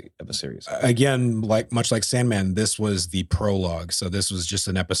episode of a series. again, much like Sandman, this was the prologue. So this was just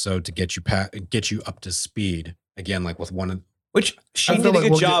an episode to get you up to speed. Again, like with one of Which she I did feel a like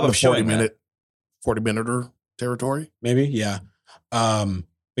good we'll job get in of the showing 40-minute territory. maybe, yeah.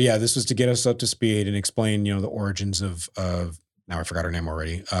 But yeah, this was to get us up to speed and explain, the origins of now I forgot her name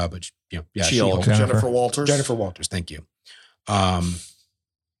already. But yeah, She-Hulk. She-Hulk. Jennifer Walters. Jennifer Walters, thank you.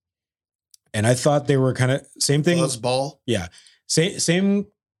 And I thought they were kind of same thing. Buzzball. Yeah. Same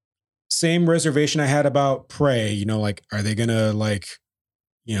reservation I had about Prey, like, are they gonna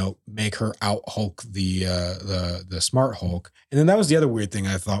make her out Hulk the Smart Hulk? And then that was the other weird thing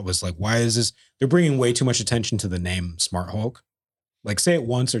I thought was like, why is this? They're bringing way too much attention to the name Smart Hulk. Like, say it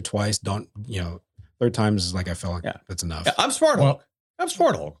once or twice. Don't, third times is like, I felt like that's enough. Yeah, I'm Smart Hulk. I'm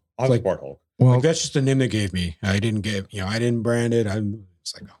Smart Hulk. I'm Like- Smart Hulk. Well, Like, that's just the name they gave me. I didn't brand it.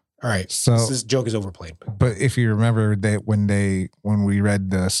 It's like, all right. So- this joke is overplayed. but if you remember that when we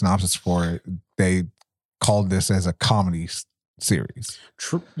read the synopsis for it, they called this as a comedy series.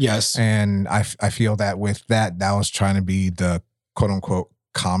 True. Yes. And I feel that with that was trying to be the quote unquote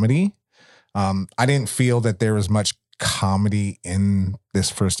comedy. I didn't feel that there was much comedy in this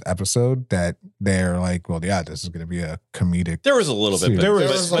first episode that they're like, well, yeah, this is going to be a comedic. There was a little bit. There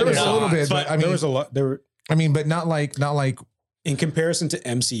was but a not- little bit, but I mean, there was a lot. I mean, but not like, In comparison to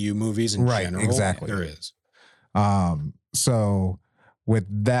MCU movies in Right, general, exactly. there is. so with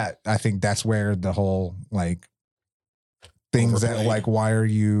that, I think that's where the whole like things that Overplayed. like, why are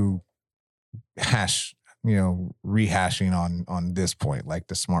you rehashing on this point, like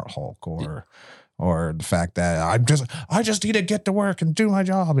the Smart Hulk or the fact that I just need to get to work and do my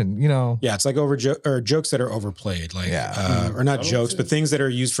job. And, Yeah, it's like jokes that are overplayed, like Yeah. or not jokes, but things that are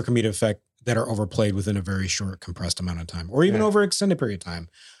used for comedic effect that are overplayed within a very short, compressed amount of time, or even over extended period of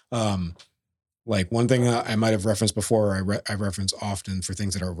time. Like one thing I might have referenced before, I reference often for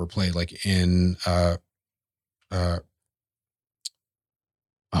things that are overplayed, like in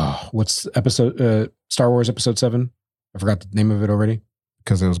what's episode Star Wars Episode 7? I forgot the name of it already.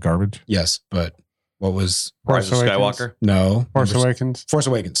 because it was garbage. Yes, but what was Rise of Force Awakens. Skywalker. no Force Awakens. Force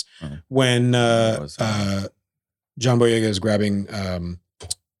Awakens. Mhm. When was, John Boyega is grabbing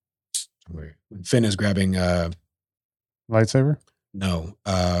when Finn is grabbing Lightsaber.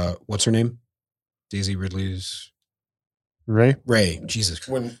 what's her name? Daisy Ridley's Ray. Ray. Jesus.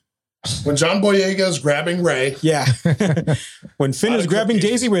 When John Boyega is grabbing Ray, Yeah. When Finn Lot is of grabbing cookies.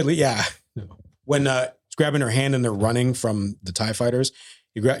 Daisy Ridley, yeah. When he's grabbing her hand and they're running from the TIE fighters,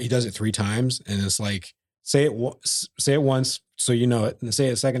 he does it 3 times, and it's like say it once so you know it, and say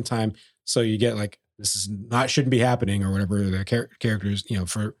it a second time so you get like this is not shouldn't be happening or whatever the characters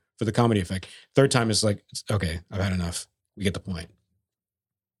for the comedy effect. Third time is like okay, I've had enough. We get the point.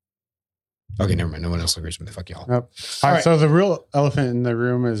 Okay, never mind. No one else agrees with me. Fuck y'all. Yep. All right. So the real elephant in the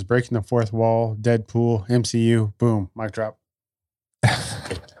room is breaking the fourth wall. Deadpool. MCU. Boom. Mic drop.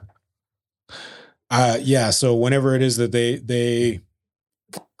 Yeah. So whenever it is that they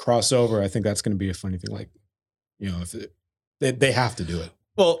cross over, I think that's going to be a funny thing. Like, if they have to do it.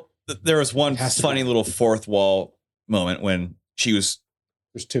 Well, there was one Has to funny be. little fourth wall moment when she was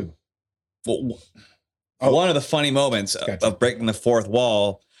There's 2. well, Oh. one of the funny moments Gotcha. of breaking the fourth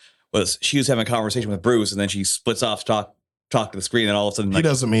wall was she was having a conversation with Bruce, and then she splits off to talk to the screen, and all of a sudden, he like,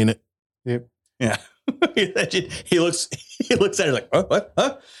 doesn't mean it. Yep. yeah, he looks at her like, what?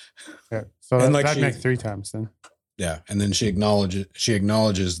 Huh? Yeah. So And that, like that'd she- make 3 times then. Yeah. And then she acknowledges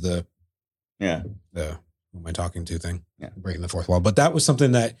the Yeah, who am I talking to thing. Yeah. Breaking the fourth wall. But that was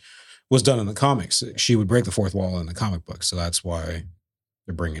something that was done in the comics. She would break the fourth wall in the comic book. So that's why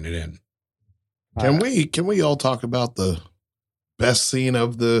they're bringing it in. Can we all talk about the best scene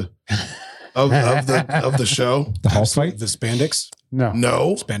of the show? The Hulk fight. The spandex. No.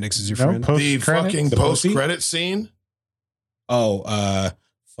 No, Spandex is your No, friend. the Post-credits? fucking The postie? post-credit scene. Oh,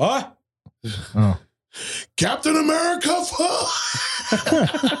 Oh, Captain America.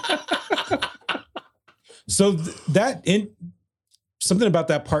 So something about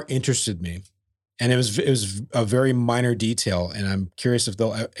that part interested me, and it was a very minor detail, and I'm curious if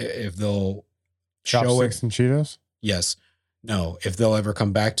they'll show it. Chopsticks and Cheetos. Yes, no, if they'll ever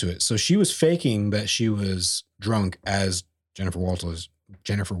come back to it. So she was faking that she was drunk as Jennifer Walters,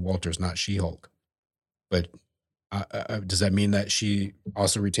 not She-Hulk. But does that mean that she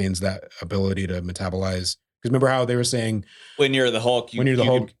also retains that ability to metabolize? Because remember how they were saying When you're the Hulk, when you're the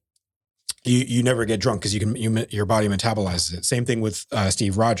Hulk, you never get drunk because your body metabolizes it. Same thing with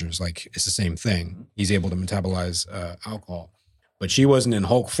Steve Rogers. Like it's the same thing. He's able to metabolize alcohol, but she wasn't in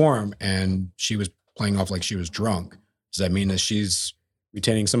Hulk form, and she was playing off like she was drunk. Does that mean that she's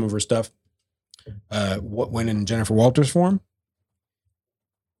retaining some of her stuff? When in Jennifer Walters form?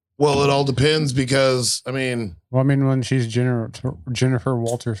 Well, it all depends because I mean, when she's Jennifer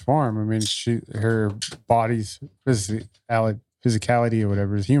Walters' form, I mean, her body's physicality or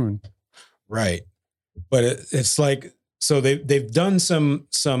whatever is human. Right. But it's like, so they've done some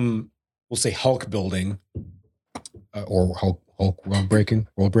we'll say Hulk building or Hulk world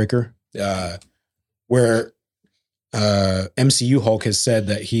breaker, where MCU Hulk has said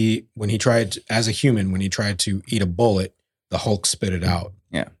that when he tried to eat a bullet, the Hulk spit it out.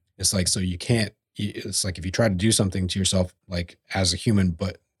 Yeah. It's like, so you can't, it's like if you try to do something to yourself, like as a human,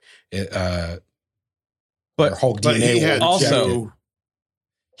 but Hulk DNA he had also,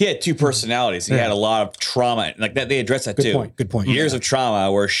 he had two personalities. He had a lot of trauma. Like that, they addressed that too. Good point. Years of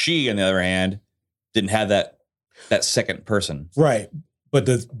trauma, where she, on the other hand, didn't have that second person. Right. But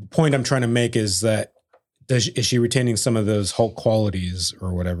the point I'm trying to make is that is she retaining some of those Hulk qualities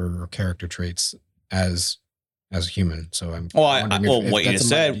or whatever, or character traits as a human? So I'm what you just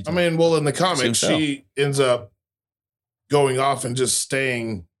said. I mean, well, in the comics, So. she ends up going off and just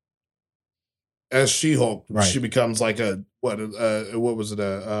staying as She-Hulk. Right. She becomes like what was it?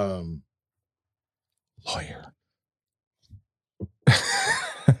 Lawyer.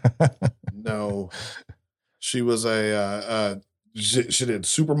 No, she was she did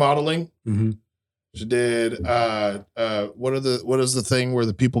supermodeling. Mm-hmm. She did what is the thing where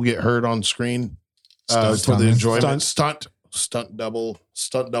the people get hurt on screen for the enjoyment? Stunt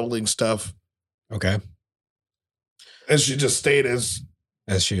doubling stuff. Okay. And she just stayed as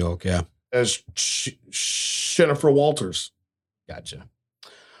She-Hulk, yeah. as Jennifer Walters. Gotcha.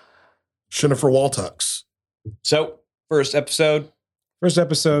 Jennifer Waltux. So, first episode, And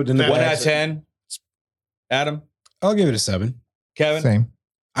the 1 out of 10. Adam, I'll give it a 7. Kevin, Same.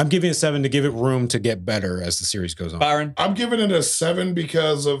 I'm giving it a 7 to give it room to get better as the series goes on. Byron. I'm giving it a 7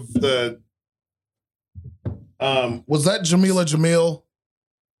 because of the was that Jamila Jamil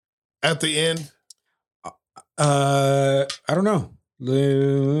at the end? I don't know.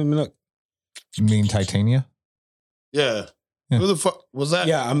 Let me look. You mean Titania? Yeah. Yeah. Who the fuck was that?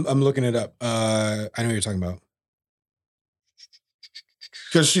 Yeah, I'm looking it up. I know what you're talking about.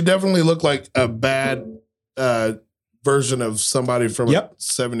 Because she definitely looked like a bad version of somebody from a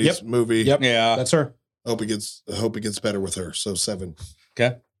 70s movie. Yep. Yeah. That's her. Hope it gets better with her. So 7.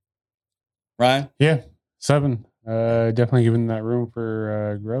 Okay. Ryan. Yeah, 7. Definitely giving that room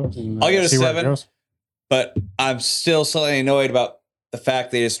for growth. And, I'll give it a see where 7. goes. But I'm still slightly annoyed about the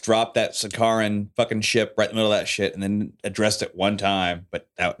fact they just dropped that Sakaran fucking ship right in the middle of that shit and then addressed it one time. But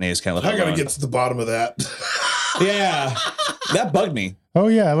that they just kind of I left it gotta alone. get to the bottom of that. Yeah. That bugged me. Oh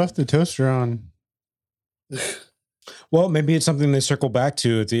yeah, I left the toaster on. Well, maybe it's something they circle back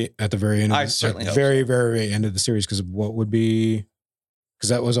to at the very end. I certainly hope very, very end of the series, because what would be? Because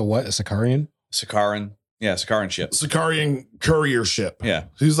that was a Sicarian. Sakaran. Yeah, Sakaran ship. Sicarian courier ship. Yeah.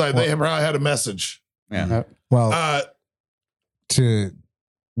 He's like, they probably had a message. Yeah. Well, to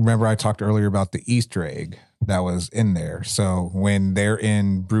remember, I talked earlier about the Easter egg that was in there. So when they're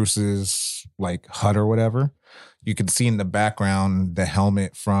in Bruce's like hut or whatever, you can see in the background the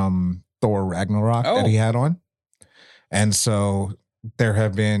helmet from Thor Ragnarok that he had on. And so there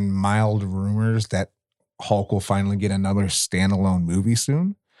have been mild rumors that Hulk will finally get another standalone movie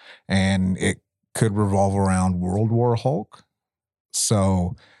soon, and it could revolve around World War Hulk.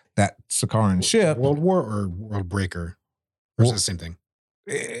 So that Sakaran ship, World War or World Breaker, or is it the same thing?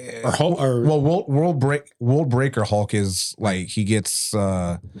 Or Hulk? Or World Breaker Hulk is like he gets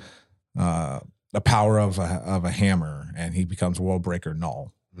the power of a hammer, and he becomes World Breaker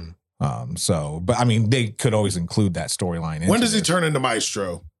Null. But I mean, they could always include that storyline. When does he turn into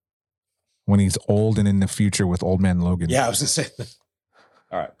Maestro? When he's old and in the future with Old Man Logan. Yeah, I was gonna say.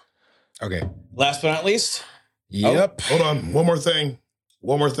 All right. Okay. Last but not least. Yep. Hold on. One more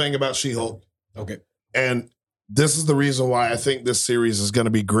thing about She-Hulk. Okay. And this is the reason why I think this series is going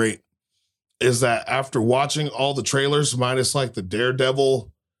to be great, is that after watching all the trailers, minus like the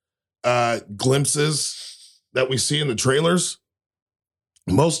Daredevil glimpses, that we see in the trailers,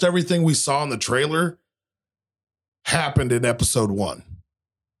 most everything we saw in the trailer happened in episode 1.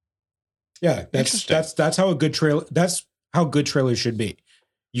 Yeah, that's how a good trailer. That's how good trailers should be.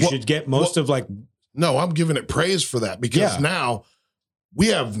 You should get most of like. No, I'm giving it praise for that because Yeah. now we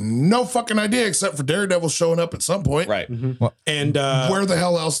have no fucking idea except for Daredevil showing up at some point. Right. And Where the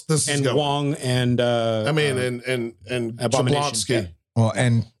hell else this is and going? Wong and I mean, and Abomination, Jablonski. yeah. Well,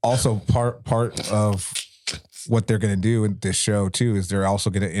 and also part of what they're going to do in this show too is they're also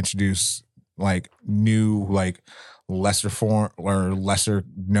going to introduce like new like lesser form or lesser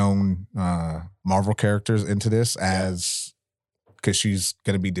known Marvel characters into this as because she's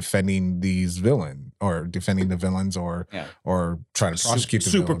going to be defending these villain or defending the villains or trying to prosecute the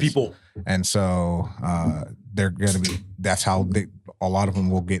super villains. people. And so they're going to be, that's how a lot of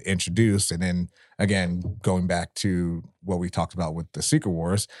them will get introduced. And then again, going back to what we talked about with the Secret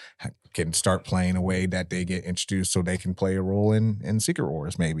Wars, can start playing a way that they get introduced so they can play a role in Secret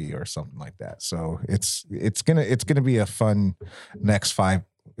Wars maybe or something like that. So it's gonna be a fun next 5.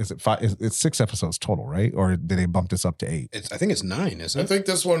 Is it 5? It's 6 episodes total, right? Or did they bump this up to 8? I think it's 9, isn't I it? think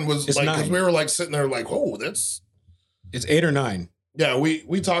this one was It's like because 9. we were like sitting there like, oh, that's It's 8 or 9. yeah.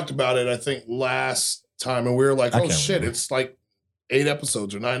 We talked about it I think last time and we were like, I oh can't shit, remember. it's like 8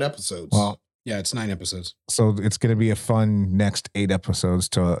 episodes or 9 episodes. Well, Yeah, it's 9 episodes. so it's going to be a fun next 8 episodes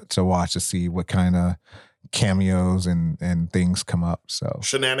to watch to see what kind of cameos and things come up. So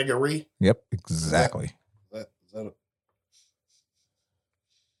shenaniganery. yep, exactly. Is that a...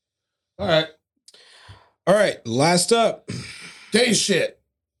 All right, All right, last up. day shit,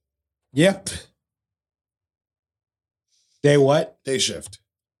 Yep. Day what? day shift.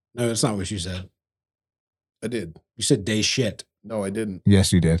 No, that's not what you said. I did. You said day shit. No, I didn't.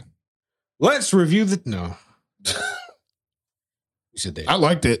 Yes, you did. Let's review the. No. You said day. I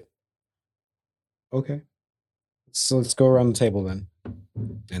liked it. Okay. So let's go around the table then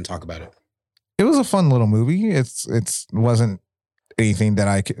and talk about it. It was a fun little movie. It wasn't anything that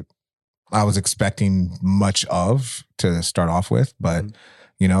I was expecting much of to start off with, but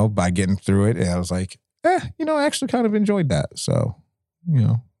you know, by getting through it, I was like, I actually kind of enjoyed that. So,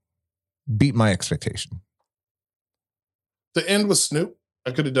 beat my expectation. The end was Snoop.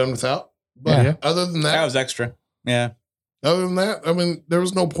 I could have done without. But Yeah. other than That that, was extra. Yeah. other than that, I mean, there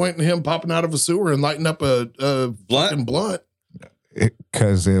was no point in him popping out of a sewer and lighting up a fucking blunt.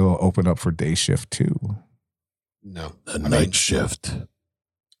 Because it'll open up for day shift too. No. The night shift.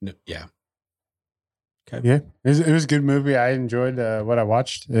 No. Yeah. Yeah, it was a good movie. I enjoyed what I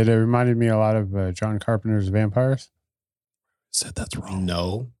watched. It reminded me a lot of John Carpenter's Vampires. Said that's wrong.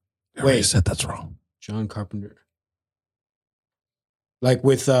 No. I already Wait. said that's wrong. John Carpenter. Like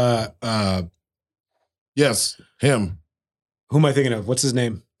with Yes, him. who am I thinking of? What's his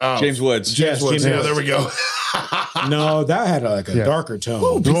name? Oh, James Woods. James Yes, Woods. James Yeah, Woods. there we go. No, that had like a Yeah. darker tone.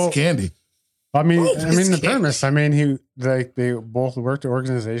 Ooh, piece of candy. I mean, Oh, the this premise. I mean, they both worked at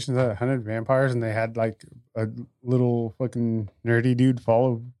organizations that hunted vampires, and they had like a little fucking nerdy dude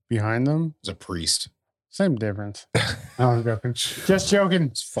follow behind them. He's a priest. Same difference. No, I'm joking. Just joking.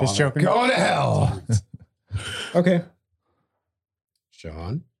 father. Just joking. Go to hell. Okay.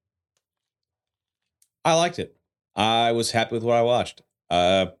 Sean. I liked it. I was happy with what I watched.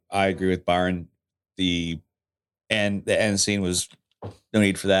 I agree with Byron. The end scene was no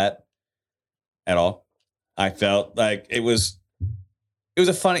need for that at all. I felt like it was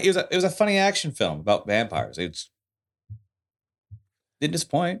a funny action film about vampires. Didn't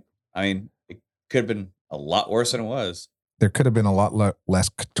disappoint. I mean, it could have been a lot worse than it was. There could have been a lot less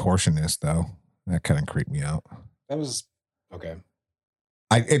contortionist though. That kind of creeped me out. That was okay.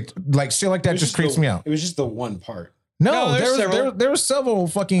 Shit like that just creeps me out. It was just the one part. No, there's there several. was several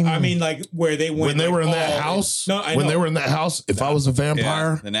fucking. I mean, like where they went When they like, were in that all in. house, No, I when know. they were in that house, if I was a Yeah,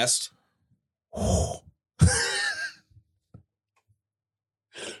 vampire, the nest.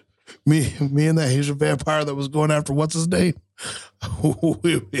 me and that Asian vampire that was going after what's his name,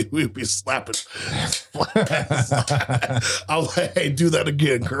 we'd be slapping. I'm like, hey, do that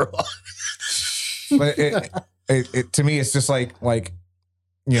again, girl. but it to me, it's just like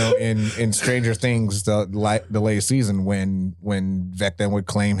in Stranger Things, the latest season when Vecna would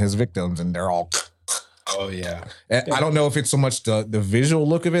claim his victims and they're all. Oh yeah. I don't know if it's so much the visual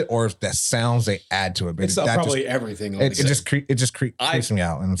look of it or if the sounds they add to it, but It's that probably just, everything. it just creeps me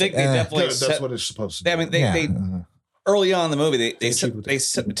out. And I it's think like, they definitely Good, set, that's what it's supposed to do. I mean, they yeah. early on in the movie they cheap with they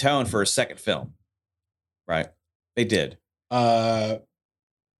set the tone for a second film, right? They did. So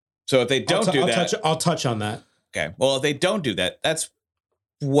if they don't do that, I'll touch on that. okay. Well, if they don't do that, that's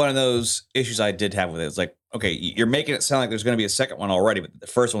one of those issues I did have with it. It's like, okay, you're making it sound like there's going to be a second one already, but the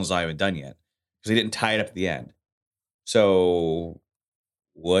first one's not even done yet. because he didn't tie it up at the end. So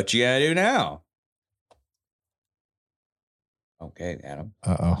what you gotta do now? Okay, Adam.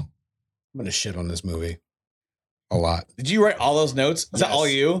 Uh-oh. I'm gonna shit on this movie a lot. Did you write all those notes? Is that all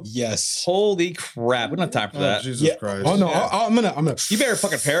you? Yes. Holy crap. We don't have time for that. Jesus Yeah. Christ. Oh no, Yeah. I'm gonna. You better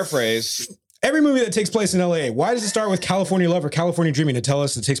fucking paraphrase. Every movie that takes place in LA, why does it start with California Love or California Dreaming to tell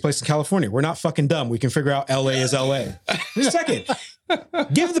us it takes place in California? We're not fucking dumb. We can figure out LA is LA. Second,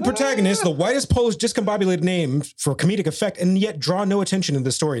 give the protagonist the whitest Polish discombobulated name for comedic effect and yet draw no attention to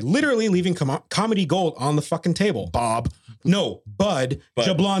the story, literally leaving comedy gold on the fucking table. Bob. No, Bud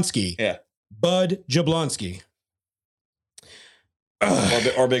Jablonski. Yeah. Bud Jablonski.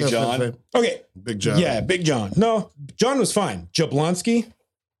 Or Big John. Okay. Big John. Yeah, Big John. No, John was fine. Jablonski.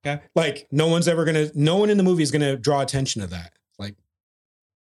 Okay. Like no one in the movie is gonna draw attention to that. Like,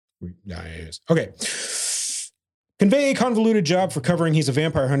 yeah, it is. Okay. Convey a convoluted job for covering he's a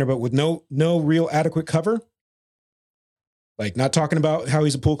vampire hunter, but with no real adequate cover. Like not talking about how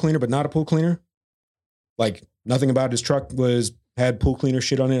he's a pool cleaner, but not a pool cleaner. Like nothing about his truck had pool cleaner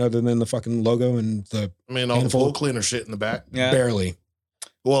shit on it other than the fucking logo and the I mean, all the handful. pool cleaner shit in the back. Yeah. barely.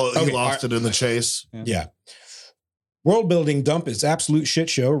 Well, he Okay, lost it in the chase. Yeah. World building dump is absolute shit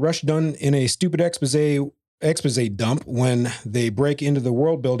show. Rush done in a stupid expose dump when they break into the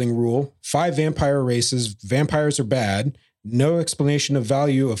world building rule. 5 vampire races. Vampires are bad. No explanation of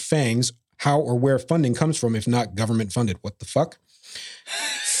value of fangs, how or where funding comes from if not government funded. What the fuck?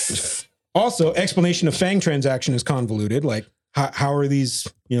 Also, explanation of fang transaction is convoluted. Like, how are these,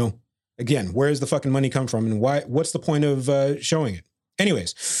 again, where does the fucking money come from and why? What's the point of showing it?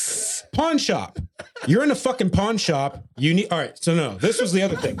 Anyways, pawn shop. You're in a fucking pawn shop. All right. So no, this was the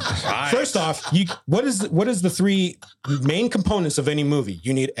other thing. First off, what is the 3 main components of any movie?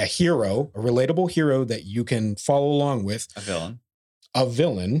 You need a hero, a relatable hero that you can follow along with. A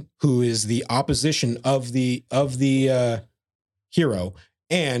villain who is the opposition of the hero,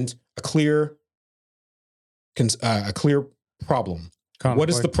 and a clear problem. Conflict. What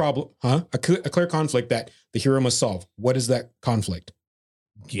is the problem? Huh? A clear conflict that the hero must solve. What is that conflict?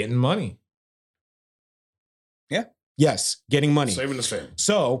 Getting money. Yes, getting money. Saving his family.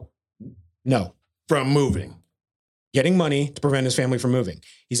 So, no. From moving. Getting money to prevent his family from moving.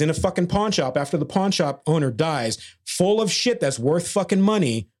 He's in a fucking pawn shop after the pawn shop owner dies, full of shit that's worth fucking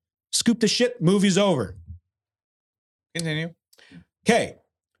money. Scoop the shit, movie's over. Continue. Okay.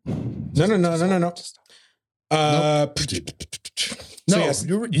 No. So No, yes,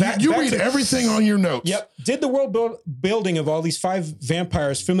 you back read to- everything on your notes. Yep. Did the world building of all these 5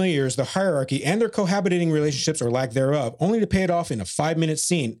 vampires, familiars, the hierarchy, and their cohabitating relationships or lack thereof, only to pay it off in a 5-minute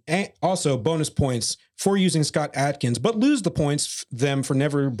scene. And also bonus points for using Scott Adkins, but lose the points them for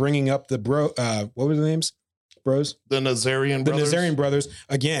never bringing up the what were the names? Bros? The Nazarian The brothers. Nazarian brothers.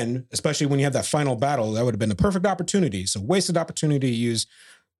 Again, especially when you have that final battle, that would have been the perfect opportunity. So wasted opportunity to use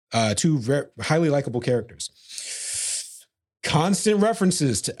 2 highly likable characters. Constant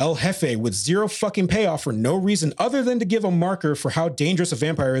references to El Jefe with 0 fucking payoff for no reason other than to give a marker for how dangerous a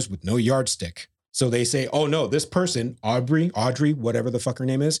vampire is with no yardstick. So they say, oh no, this person, Audrey, whatever the fuck her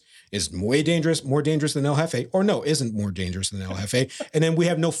name is way dangerous, more dangerous than El Jefe, or no, isn't more dangerous than El Jefe. And then we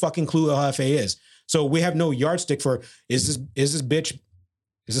have no fucking clue who El Jefe is. So we have no yardstick for, is this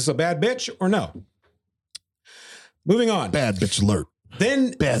a bad bitch or no? Moving on. Bad bitch alert.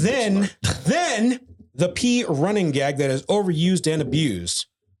 Then the P running gag that is overused and abused.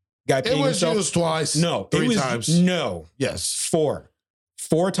 Guy It peeing was himself. used twice. No, 3 times. No, Yes. 4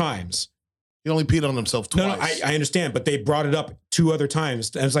 times. He only peed on himself twice. No, I understand, but they brought it up 2 other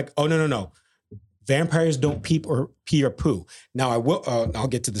times, and it's like, oh no. Vampires don't pee or poo. Now I will. I'll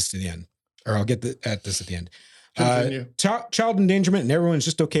get to this to the end, or I'll get at this at the end. Continue. Child endangerment, and everyone's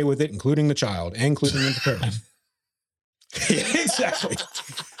just okay with it, including the child, and including the parents. Yeah, exactly.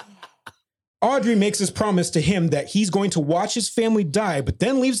 Audrey makes his promise to him that he's going to watch his family die, but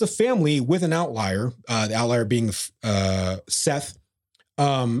then leaves the family with an outlier. The outlier being Seth,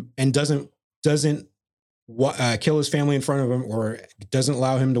 and doesn't kill his family in front of him, or doesn't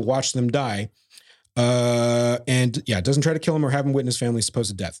allow him to watch them die. Doesn't try to kill him or have him witness family's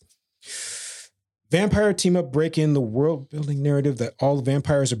supposed death. Vampire team up break in the world building narrative that all the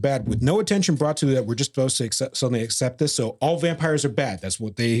vampires are bad with no attention brought to that we're just supposed to suddenly accept this. So all vampires are bad. That's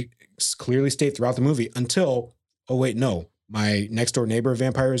what they clearly state throughout the movie until, oh wait, no, my next door neighbor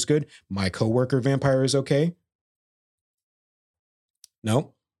vampire is good. My coworker vampire is okay.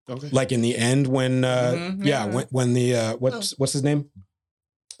 No. Okay. Like in the end when, when the, what's his name?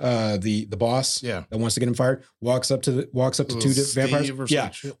 The boss, Yeah. that wants to get him fired, walks up to 2 vampires. Steve or Yeah,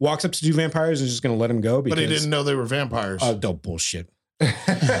 some shit. walks up to 2 vampires and is just going to let him go because But he didn't know they were vampires. no bullshit.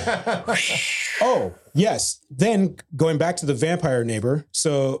 Oh, yes. Then going back to the vampire neighbor.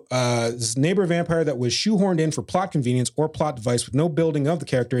 So this neighbor vampire that was shoehorned in for plot convenience or plot device with no building of the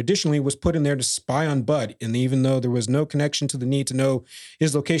character, additionally was put in there to spy on Bud. And even though there was no connection to the need to know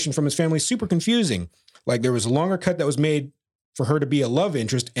his location from his family, super confusing. Like there was a longer cut that was made for her to be a love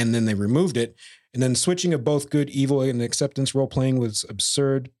interest, and then they removed it. And then switching of both good, evil, and acceptance role playing was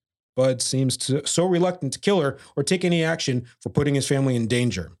absurd. Bud seems so reluctant to kill her or take any action for putting his family in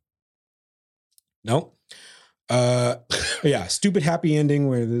danger. No. Yeah, stupid happy ending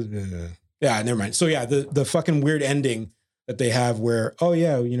where yeah, never mind. So yeah, the fucking weird ending that they have where, oh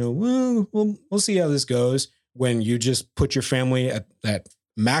yeah, you know, we'll see how this goes when you just put your family at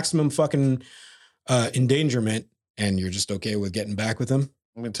maximum fucking endangerment and you're just okay with getting back with them.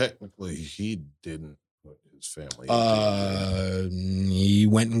 I mean, technically, he didn't put his family. He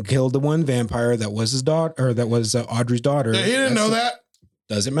went and killed the one vampire that was his daughter, or that was Audrey's daughter. Yeah, he didn't know that.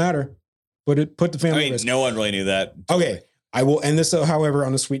 Doesn't matter. Put the family. I mean, risk. no one really knew that. Okay, I will end this, however,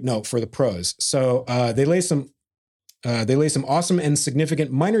 on a sweet note for the pros. So they lay some awesome and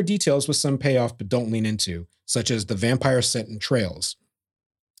significant minor details with some payoff, but don't lean into, such as the vampire scent and trails.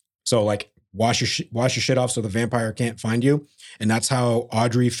 So like wash your shit off so the vampire can't find you. And that's how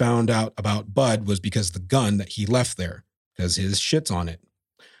Audrey found out about Bud, was because the gun that he left there, because his shit's on it.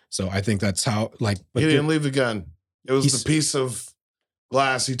 So I think that's how, like, He didn't leave the gun. It was the piece of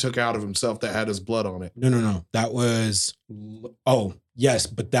glass he took out of himself that had his blood on it. No. That was, oh, yes,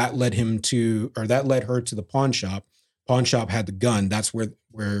 but that led her to the pawn shop. Pawn shop had the gun. That's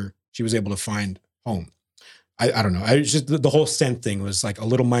where she was able to find home. I don't know. I just, the whole scent thing was like a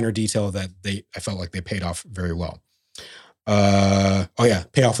little minor detail that I felt like they paid off very well. Oh yeah,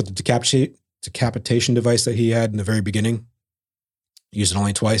 pay off with the decapitation device that he had in the very beginning. Use it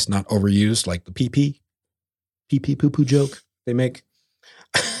only twice, not overused, like the pee poo poo joke they make.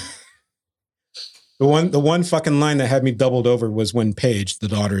 The one fucking line that had me doubled over was when Paige, the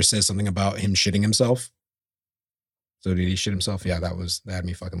daughter, says something about him shitting himself. So did he shit himself? Yeah, that had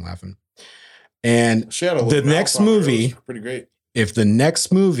me fucking laughing. And She had a the little next mouth on her. It was movie, pretty great. if the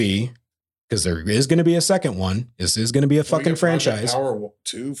next movie, because there is going to be a second one, this is going to be a Can we fucking get Project franchise. Power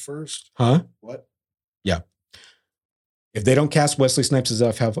 2 first? Huh? What? If they don't cast Wesley Snipes as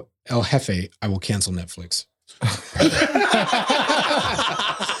El Jefe, I will cancel Netflix.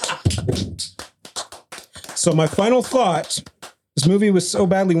 So my final thought: this movie was so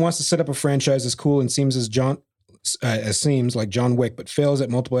badly wants to set up a franchise as cool and seems like John Wick, but fails at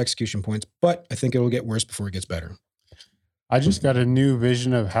multiple execution points. But I think it will get worse before it gets better. I just got a new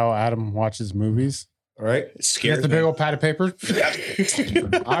vision of how Adam watches movies. All right, You got the big old pad of paper.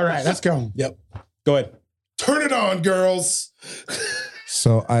 All right, let's go. Yep. Go ahead. Turn it on, girls.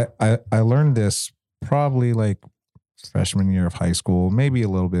 So I learned this probably like freshman year of high school, maybe a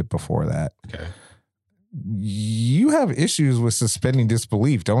little bit before that. Okay. You have issues with suspending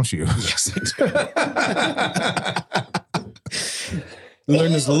disbelief, don't you? Yes, I do.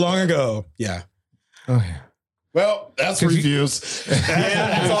 Learned this long ago. Yeah. Oh, yeah. Well, that's reviews.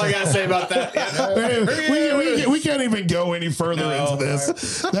 That's all I gotta say about that. Yeah. We can't even go any further into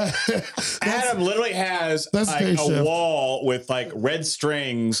this. Adam literally has That's like day a shift. wall with like red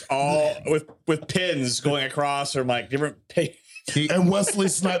strings, all with pins going across from like different. And Wesley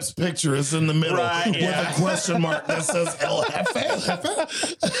Snipes' picture is in the middle Right, with yeah. a question mark that says El Jefe.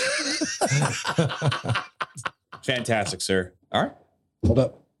 Fantastic, sir. All right. Hold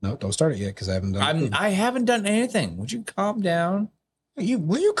up. No, don't start it yet because I haven't done it. I haven't done anything. Would you calm down?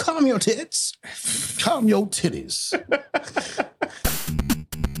 Will you calm your tits? Calm your titties.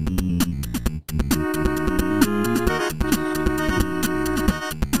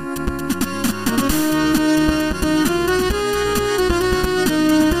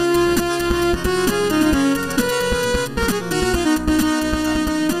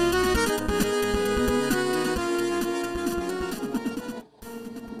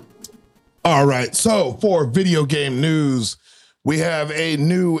 All right. So for video game news, we have a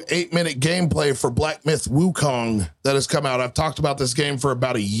new 8-minute gameplay for Black Myth Wukong that has come out. I've talked about this game for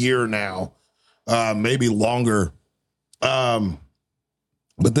about a year now, maybe longer. But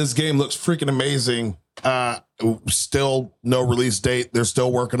this game looks freaking amazing. Still no release date. They're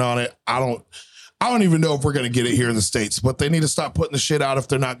still working on it. I don't even know if we're going to get it here in the States, but they need to stop putting the shit out if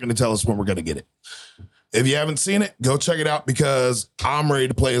they're not going to tell us when we're going to get it. If you haven't seen it, go check it out because I'm ready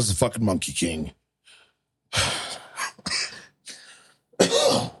to play as the fucking Monkey King.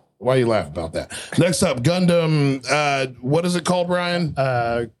 Why you laugh about that? Next up, Gundam. What is it called, Ryan?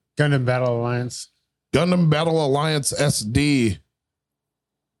 Gundam Battle Alliance. Gundam Battle Alliance SD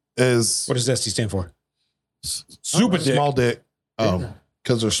is What does SD stand for? super small dick. Oh,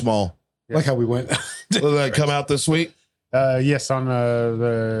 because they're small. Like how we went. Will that come out this week? Yes,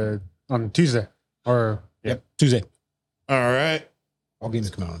 on Tuesday or Yep. Tuesday. All right. All games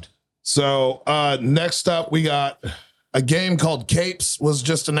come out. So next up, we got a game called Capes was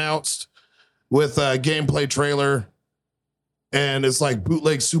just announced with a gameplay trailer. And it's like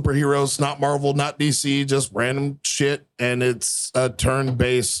bootleg superheroes, not Marvel, not DC, just random shit. And it's a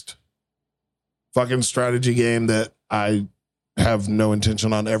turn-based fucking strategy game that I have no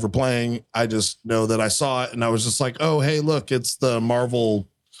intention on ever playing. I just know that I saw it and I was just like, oh, hey, look, it's the Marvel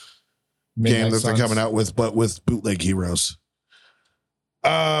game that they're coming out with, but with bootleg heroes.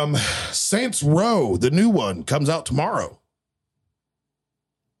 Saints Row, the new one, comes out tomorrow.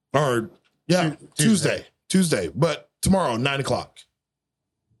 Or yeah, Tuesday, but tomorrow, 9:00.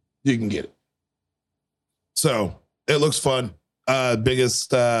 You can get it. So it looks fun.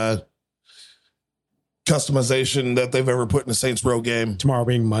 Biggest customization that they've ever put in a Saints Row game. Tomorrow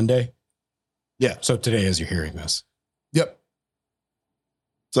being Monday. Yeah. So today, as you're hearing this. Yep.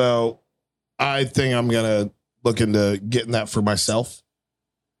 So I think I'm going to look into getting that for myself.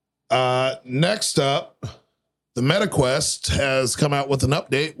 Next up, the MetaQuest has come out with an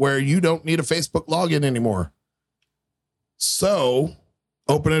update where you don't need a Facebook login anymore. So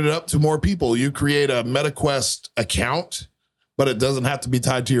opening it up to more people, you create a MetaQuest account, but it doesn't have to be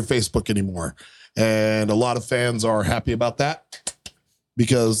tied to your Facebook anymore. And a lot of fans are happy about that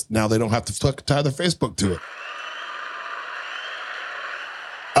because now they don't have to tie their Facebook to it.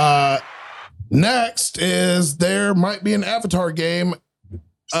 Next is there might be an Avatar game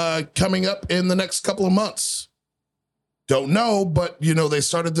coming up in the next couple of months. Don't know, but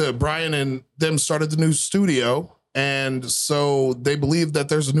Brian and them started the new studio. And so they believe that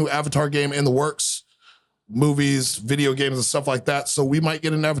there's a new Avatar game in the works, movies, video games, and stuff like that. So we might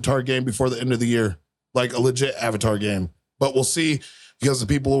get an Avatar game before the end of the year, like a legit Avatar game. But we'll see because the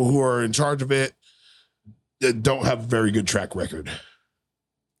people who are in charge of it don't have a very good track record.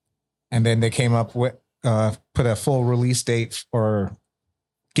 And then they came up with, put a full release date or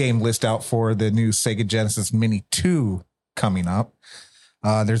game list out for the new Sega Genesis Mini 2 coming up.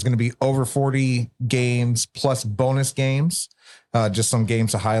 There's going to be over 40 games plus bonus games. Just some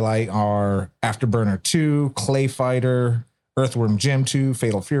games to highlight are Afterburner 2, Clay Fighter, Earthworm Jim 2,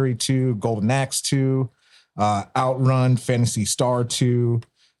 Fatal Fury 2, Golden Axe 2, Outrun, Phantasy Star 2,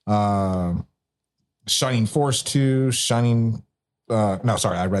 Shining Force 2,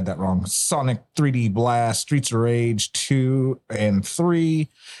 I read that wrong. Sonic 3D Blast, Streets of Rage 2 and 3,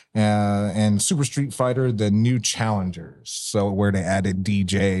 and Super Street Fighter, the new challengers. So where they added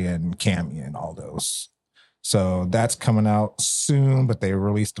DJ and Cammy and all those. So that's coming out soon, but they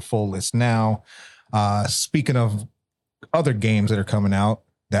released the full list now. Speaking of other games that are coming out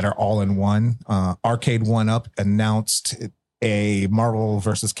that are all in one, Arcade 1-Up announced a Marvel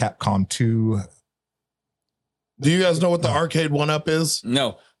vs. Capcom 2. Do you guys know what the Arcade 1-Up is?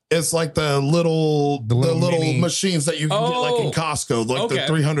 No. It's like the little mini machines that you can get like in Costco, like the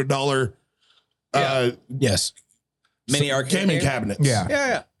 $300 Yes. Mini arcade gaming game? cabinets.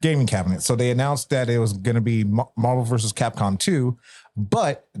 Yeah. Gaming cabinet. So they announced that it was going to be Marvel vs. Capcom 2,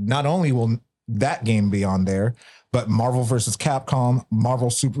 but not only will that game be on there, but Marvel vs. Capcom, Marvel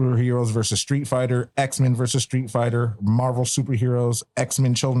Superheroes vs. Street Fighter, X-Men vs. Street Fighter, Marvel Superheroes,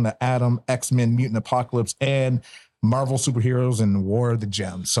 X-Men Children of Atom, X-Men Mutant Apocalypse, and Marvel Superheroes and War of the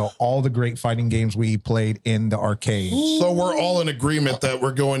Gems. So all the great fighting games we played in the arcade. So we're all in agreement that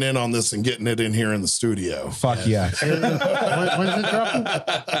we're going in on this and getting it in here in the studio. Fuck yeah. When's it dropping?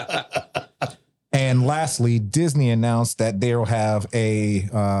 And lastly, Disney announced that they'll have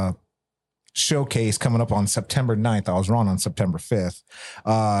a showcase coming up on September 9th. I was wrong, on September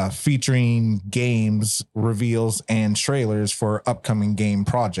 5th, featuring games, reveals, and trailers for upcoming game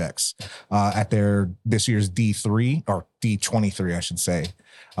projects at this year's D3 or D23, I should say.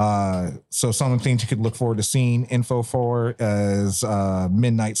 So some of the things you could look forward to seeing info for is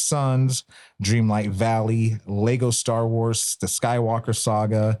Midnight Suns, Dreamlight Valley, Lego Star Wars, the Skywalker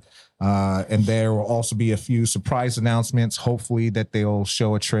Saga. And there will also be a few surprise announcements. Hopefully that they'll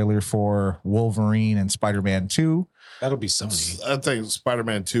show a trailer for Wolverine and Spider-Man 2. That'll be Sony. I think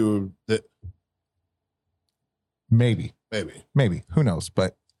Spider-Man 2, Maybe. maybe. Who knows?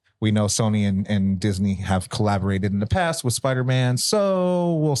 But we know Sony and Disney have collaborated in the past with Spider-Man,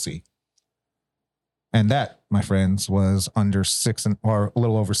 so we'll see. And that, my friends, was under a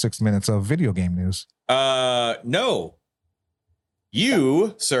little over 6 minutes of video game news. No.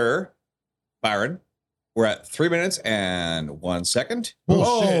 You, sir, Byron, we're at 3 minutes and 1 second.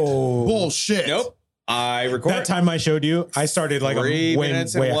 Bullshit. Nope. I recorded That time I showed you, I started like 3 way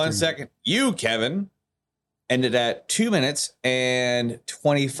minutes and 1 after you. second. You, Kevin, ended at 2 minutes and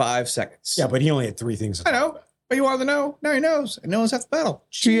 25 seconds. Yeah, but he only had 3 things. I know, but you wanted to know. Now he knows. And knows half the battle.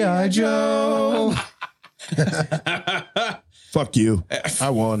 G.I. Joe. Fuck you. I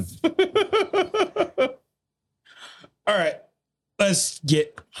won. All right, let's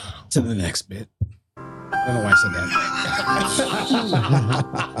get to the next bit. I don't know why I said that.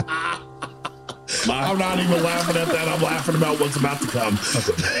 I'm not even laughing at that. I'm laughing about what's about to come.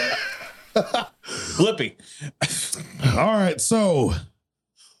 Blippi. All right, so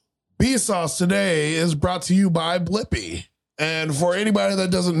Vsauce today is brought to you by Blippi. And for anybody that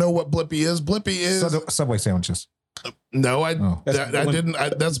doesn't know what Blippi is Subway sandwiches. no, I That's didn't.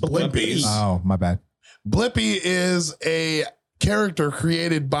 That's Blippi's. Oh, my bad. Blippi is a character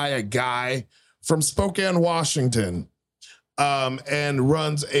created by a guy from Spokane, Washington, and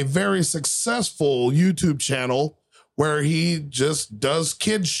runs a very successful YouTube channel where he just does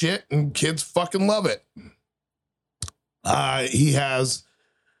kid shit and kids fucking love it. He has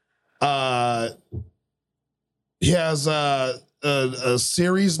a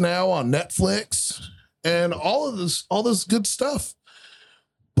series now on Netflix and all this good stuff.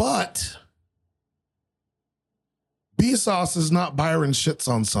 But Vsauce is not Byron shits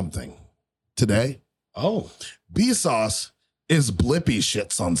on something today. Oh, Vsauce is Blippi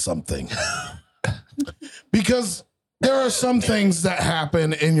shits on something. Because there are some things that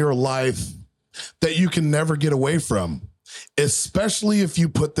happen in your life that you can never get away from, especially if you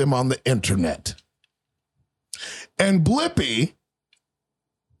put them on the internet. And Blippi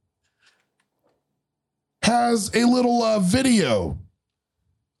has a little video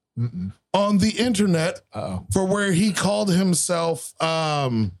on the internet for where he called himself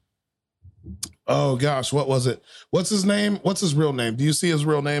oh gosh, what was it? What's his name? What's his real name? Do you see his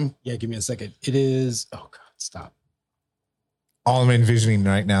real name? yeah. Give me a second. It is. Oh God, stop. All I'm envisioning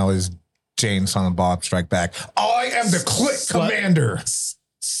right now is Jane, Silent Bob Strike Back. I am the Click Commander.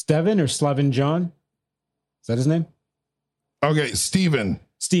 Steven or Slevin John? Is that his name? Okay, Steven.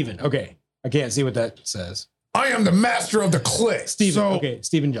 Steven. Okay. I can't see what that says. I am the master of the Click. Steven. So- Okay.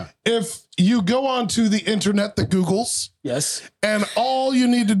 Steven John. If you go onto the internet, the Googles, Yes. and all you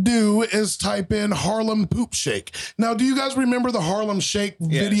need to do is type in Harlem Poop Shake. Now, do you guys remember the Harlem Shake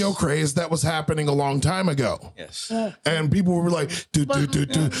video craze that was happening a long time ago? Yes. And people were like, do, do, do,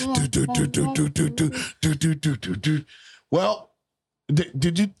 do, do, do, do, do, do, do, do, do, do, do, do, do. Well,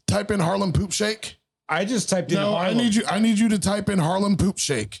 did you type in Harlem Poop Shake? I just typed in No, Harlem. I need you to type in Harlem Poop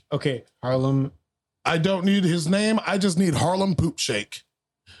Shake. Okay. Harlem. I don't need his name. I just need Harlem Poop Shake.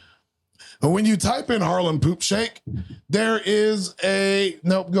 And when you type in Harlem Poop Shake, there is a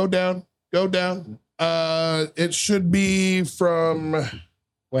nope. Go down. It should be from.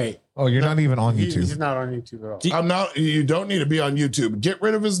 Wait. Oh, you're not even on YouTube. He's not on YouTube at all. I'm not. You don't need to be on YouTube. Get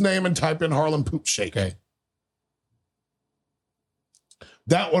rid of his name and type in Harlem Poop Shake. Okay.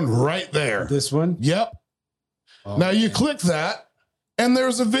 That one right there. This one. Yep. Oh, Now you click that, and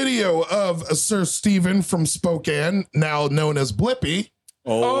there's a video of Sir Steven from Spokane, now known as Blippi,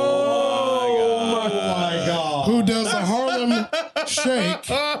 Oh my God. who does a Harlem Shake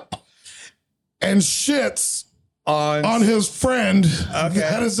and shits on his friend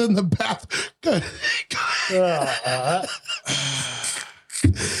that is in the bath.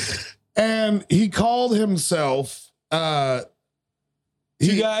 And he called himself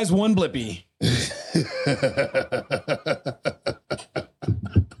Two guys, one Blippi.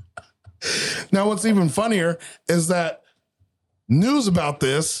 Now, what's even funnier is that news about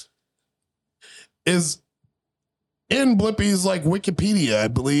this is in Blippi's like Wikipedia, I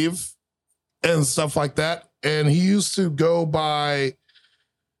believe, and stuff like that. And he used to go by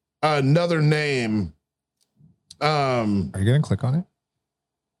another name. Are you going to click on it?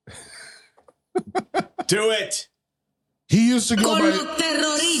 Do it. He used to go by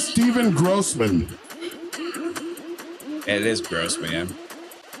Steven Grossman. It is gross, man.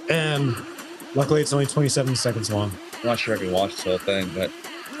 And Luckily, it's only 27 seconds long. I'm not sure I can watch this whole thing, but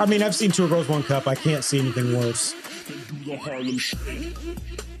I mean, I've seen Two Girls, One Cup. I can't see anything worse.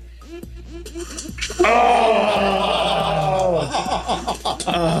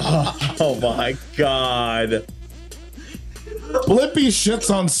 oh my God. Blippi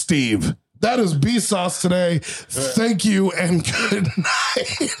shits on Steve. That is Vsauce today. Thank you and good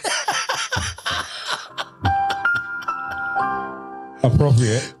night.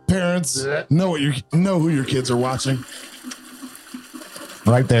 Appropriate. Parents, know who your kids are watching.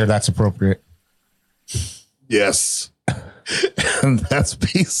 Right there, that's appropriate. Yes. And that's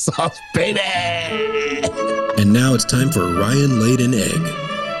Vsauce, baby. And now it's time for Ryan laid an egg.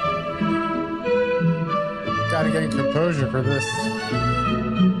 Gotta get composure for this.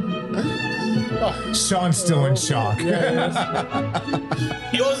 Sean's still in shock. It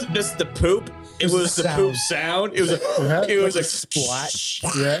wasn't just the poop. It was the poop sound. It was a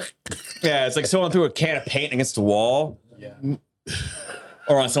splat. Yeah. Yeah, it's like someone threw a can of paint against the wall. Yeah.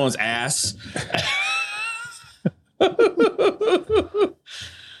 Or on someone's ass.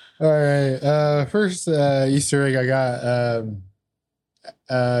 All right. First Easter egg I got.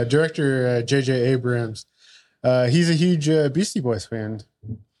 Director J.J. Abrams. He's a huge Beastie Boys fan,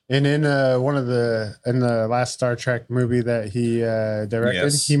 and in the last Star Trek movie that he directed,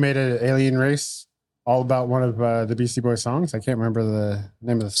 Yes. he made an alien race all about one of the Beastie Boys songs. I can't remember the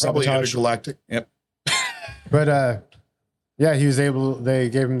name of the song. Probably Intergalactic. Yep. But yeah, he was able. They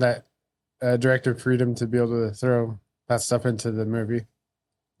gave him that directive freedom to be able to throw that stuff into the movie.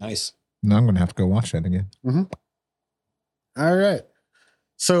 Nice. No, I'm gonna have to go watch that again. All right.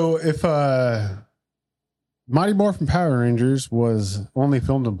 So if Mighty Morphin Power Rangers was only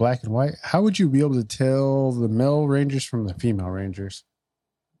filmed in black and white, how would you be able to tell the male Rangers from the female Rangers?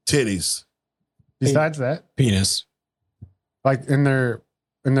 Titties. Besides that, Penis. like in their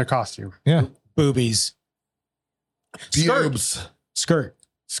costume, Yeah. Boobies. Pubes. Skirt.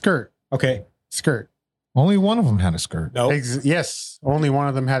 skirt, Okay. skirt. Only one of them had a skirt. No. Yes, only one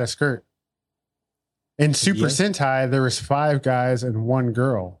of them had a skirt. In Super Yes. Sentai, there was 5 guys and 1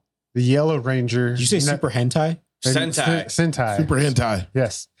 girl. The Yellow Ranger. Did you say super hentai? in Sentai. Sentai. Super hentai.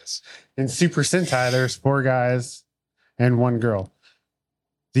 Yes. In Super Sentai, there's 4 guys and 1 girl.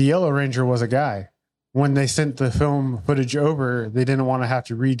 The Yellow Ranger was a guy. When they sent the film footage over, they didn't want to have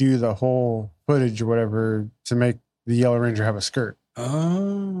to redo the whole footage or whatever to make the Yellow Ranger have a skirt.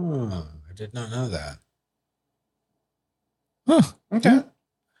 Oh, I did not know that. Okay.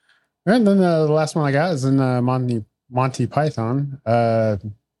 And then the last one I got is in Monty Python.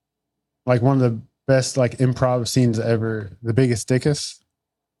 Like one of the best like improv scenes ever. The Biggest Dickus.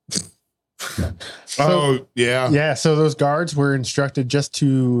 Oh, yeah. Yeah, so those guards were instructed just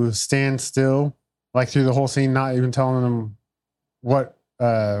to stand still, like through the whole scene, not even telling them what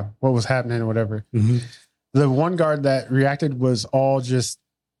was happening or whatever. Mm-hmm. The one guard that reacted was all just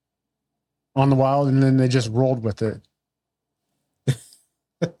on the wild, and then they just rolled with it.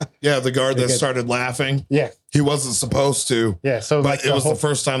 Yeah, the guard that Good. started laughing. Yeah, He wasn't supposed to, yeah. So but like it was whole, the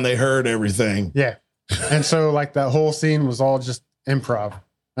first time they heard everything. yeah, and so like that whole scene was all just improv,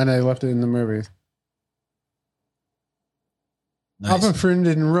 and they left it in the movie. I have a friend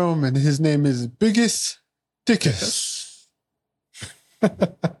in Rome, and his name is Biggest Dickus. I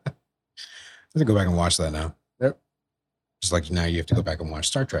have to go back and watch that now. Yep. Just like now you have to go back and watch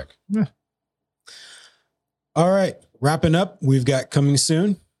Star Trek. Yeah. All right. Wrapping up, we've got coming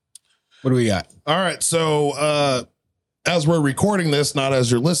soon. What do we got? All right. So, as we're recording this, not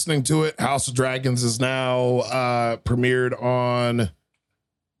as you're listening to it, House of Dragons is now premiered on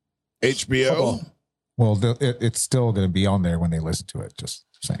HBO. Well, it's still going to be on there when they listen to it. Just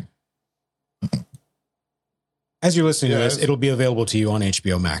saying. As you're listening to Yeah, this, it's- it'll be available to you on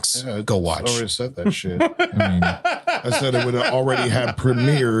HBO Max. Go watch. I already said that shit. I mean, I said it would have already had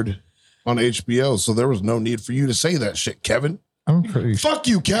premiered on HBO, so there was no need for you to say that shit, Kevin. I'm pretty sure. Fuck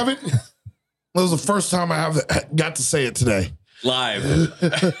you, Kevin. That was the first time I got to say it today. Live.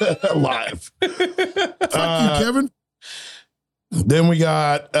 Live. Fuck you, Kevin. Then we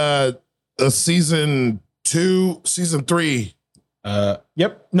got a season 3,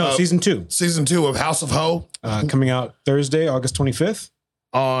 Yep. No, season 2. season 2 of House of Ho Coming out Thursday, August 25th.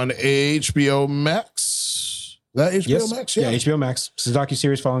 on HBO Max. Is that HBO Max? Yeah, HBO Max. It's a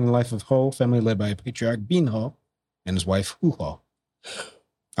docuseries following the life of Ho, family led by patriarch Bean Ho and his wife Hu Ho.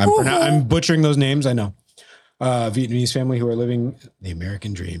 I'm butchering those names, I know. Vietnamese family who are living the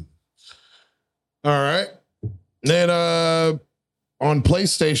American dream. All right. Then on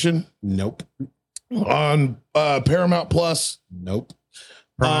PlayStation, Nope. on Paramount Plus, Nope.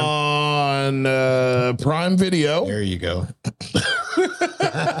 on Prime Video. There you go.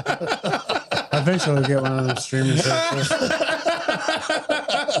 Eventually, we'll get one of those streaming services.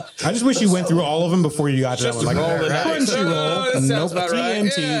 I just wish you went through all of them before you got to that one. Like roll the dice. Crunchyroll, That sounds nope. about right.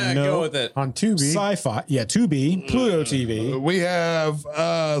 TNT, Yeah, no. go with it. On Tubi. Sci-fi, yeah. Tubi, Pluto TV. We have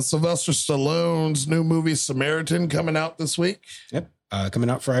Sylvester Stallone's new movie Samaritan coming out this week. Yep. Coming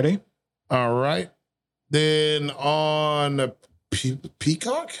out Friday. All right. Then on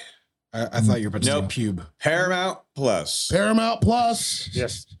Peacock, I thought you were about to Nope. say pube. Paramount Plus. Paramount Plus,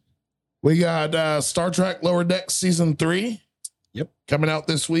 Yes. we got Star Trek Lower Decks Season 3. Yep. Coming out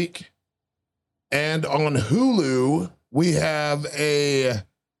this week. And on Hulu, we have a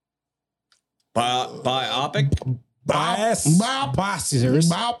Biopic. Bias series.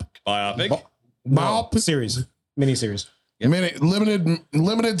 Bop. Biopic. Series. Miniseries.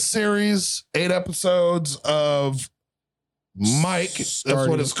 limited series, 8 episodes of Mike. That's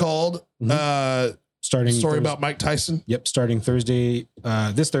what it's called. Starting Story about Mike Tyson. Yep, starting Thursday,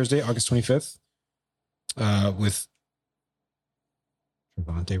 this Thursday, August 25th, with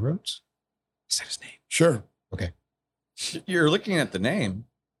Trevante Rhodes. Is that his name? Sure. Okay. You're looking at the name.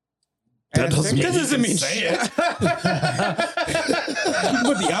 That doesn't mean say it. You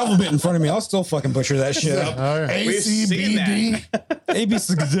put the alphabet in front of me, I'll still fucking butcher that shit up. We've seen ACBD,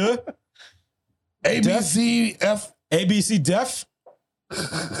 ABC ABCF. ABC Def.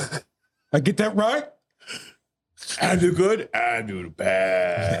 I get that right? I do good, I do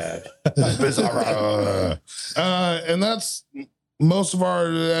bad. And that's most of our.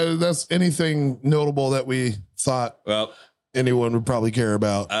 That's anything notable that we thought Well, anyone would probably care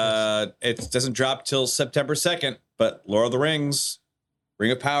about. it doesn't drop till September 2nd, but Lord of the Rings,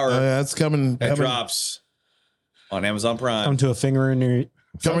 Ring of Power, That's coming. that drops on Amazon Prime. Come to a finger near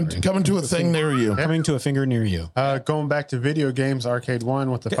Coming to a thing near you. coming to a finger near you. Going back to video games, Arcade One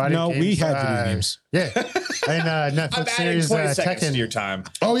with the fighting No, games. we had video games. Yeah. And I'm Netflix adding series 20 seconds to Tekken. your time.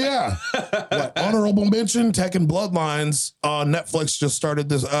 Oh yeah. Honorable mention: Tekken Bloodlines on Netflix just started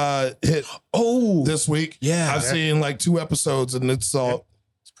this hit this week. Yeah. I've seen like 2 episodes and it's all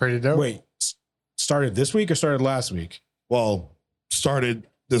It's pretty dope. Wait, started this week or started last week? started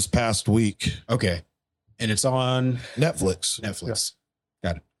this past week. Okay. And it's on Netflix. Netflix.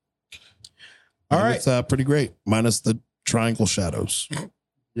 Got it. All And right. It's pretty great. Minus the triangle shadows.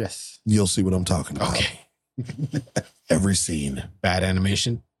 Yes. You'll see what I'm talking about. Okay. Every scene. Bad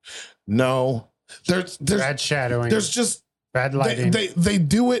animation. No. There's Bad shadowing. there's just bad lighting. they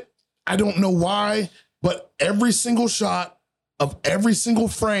do it. I don't know why, but every single shot of every single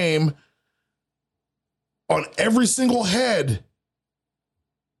frame on every single head,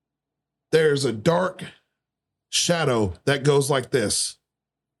 there's a dark shadow that goes like this.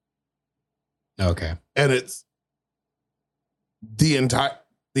 Okay. And it's the entire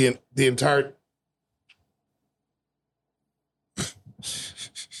it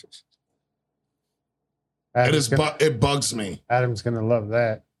bugs me. Adam's gonna love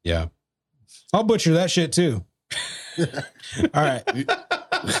that. Yeah. I'll butcher that shit too. All right.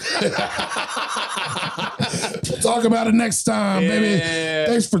 Talk about it next time, baby.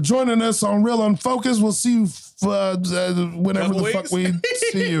 Thanks for joining us on Real Unfocused. We'll see you whenever the fuck we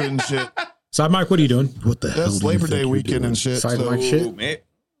see you and shit. Side Mike, what are you doing? What the hell? That's do you Labor think Day you're weekend doing? and shit. Sideline So shit. Ooh, man.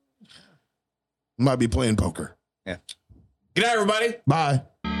 might be playing poker. Yeah. Good night, everybody. Bye.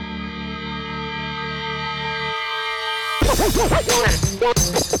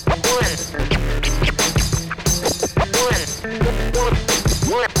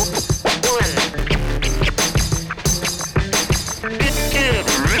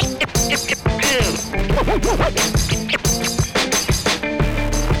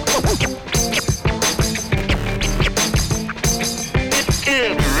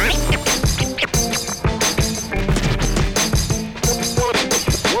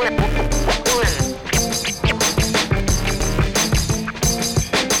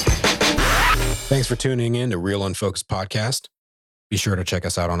 Thanks for tuning in to Real Unfocused Podcast. Be sure to check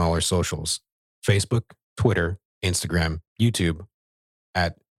us out on all our socials: Facebook, Twitter, Instagram, YouTube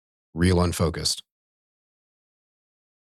at Real Unfocused.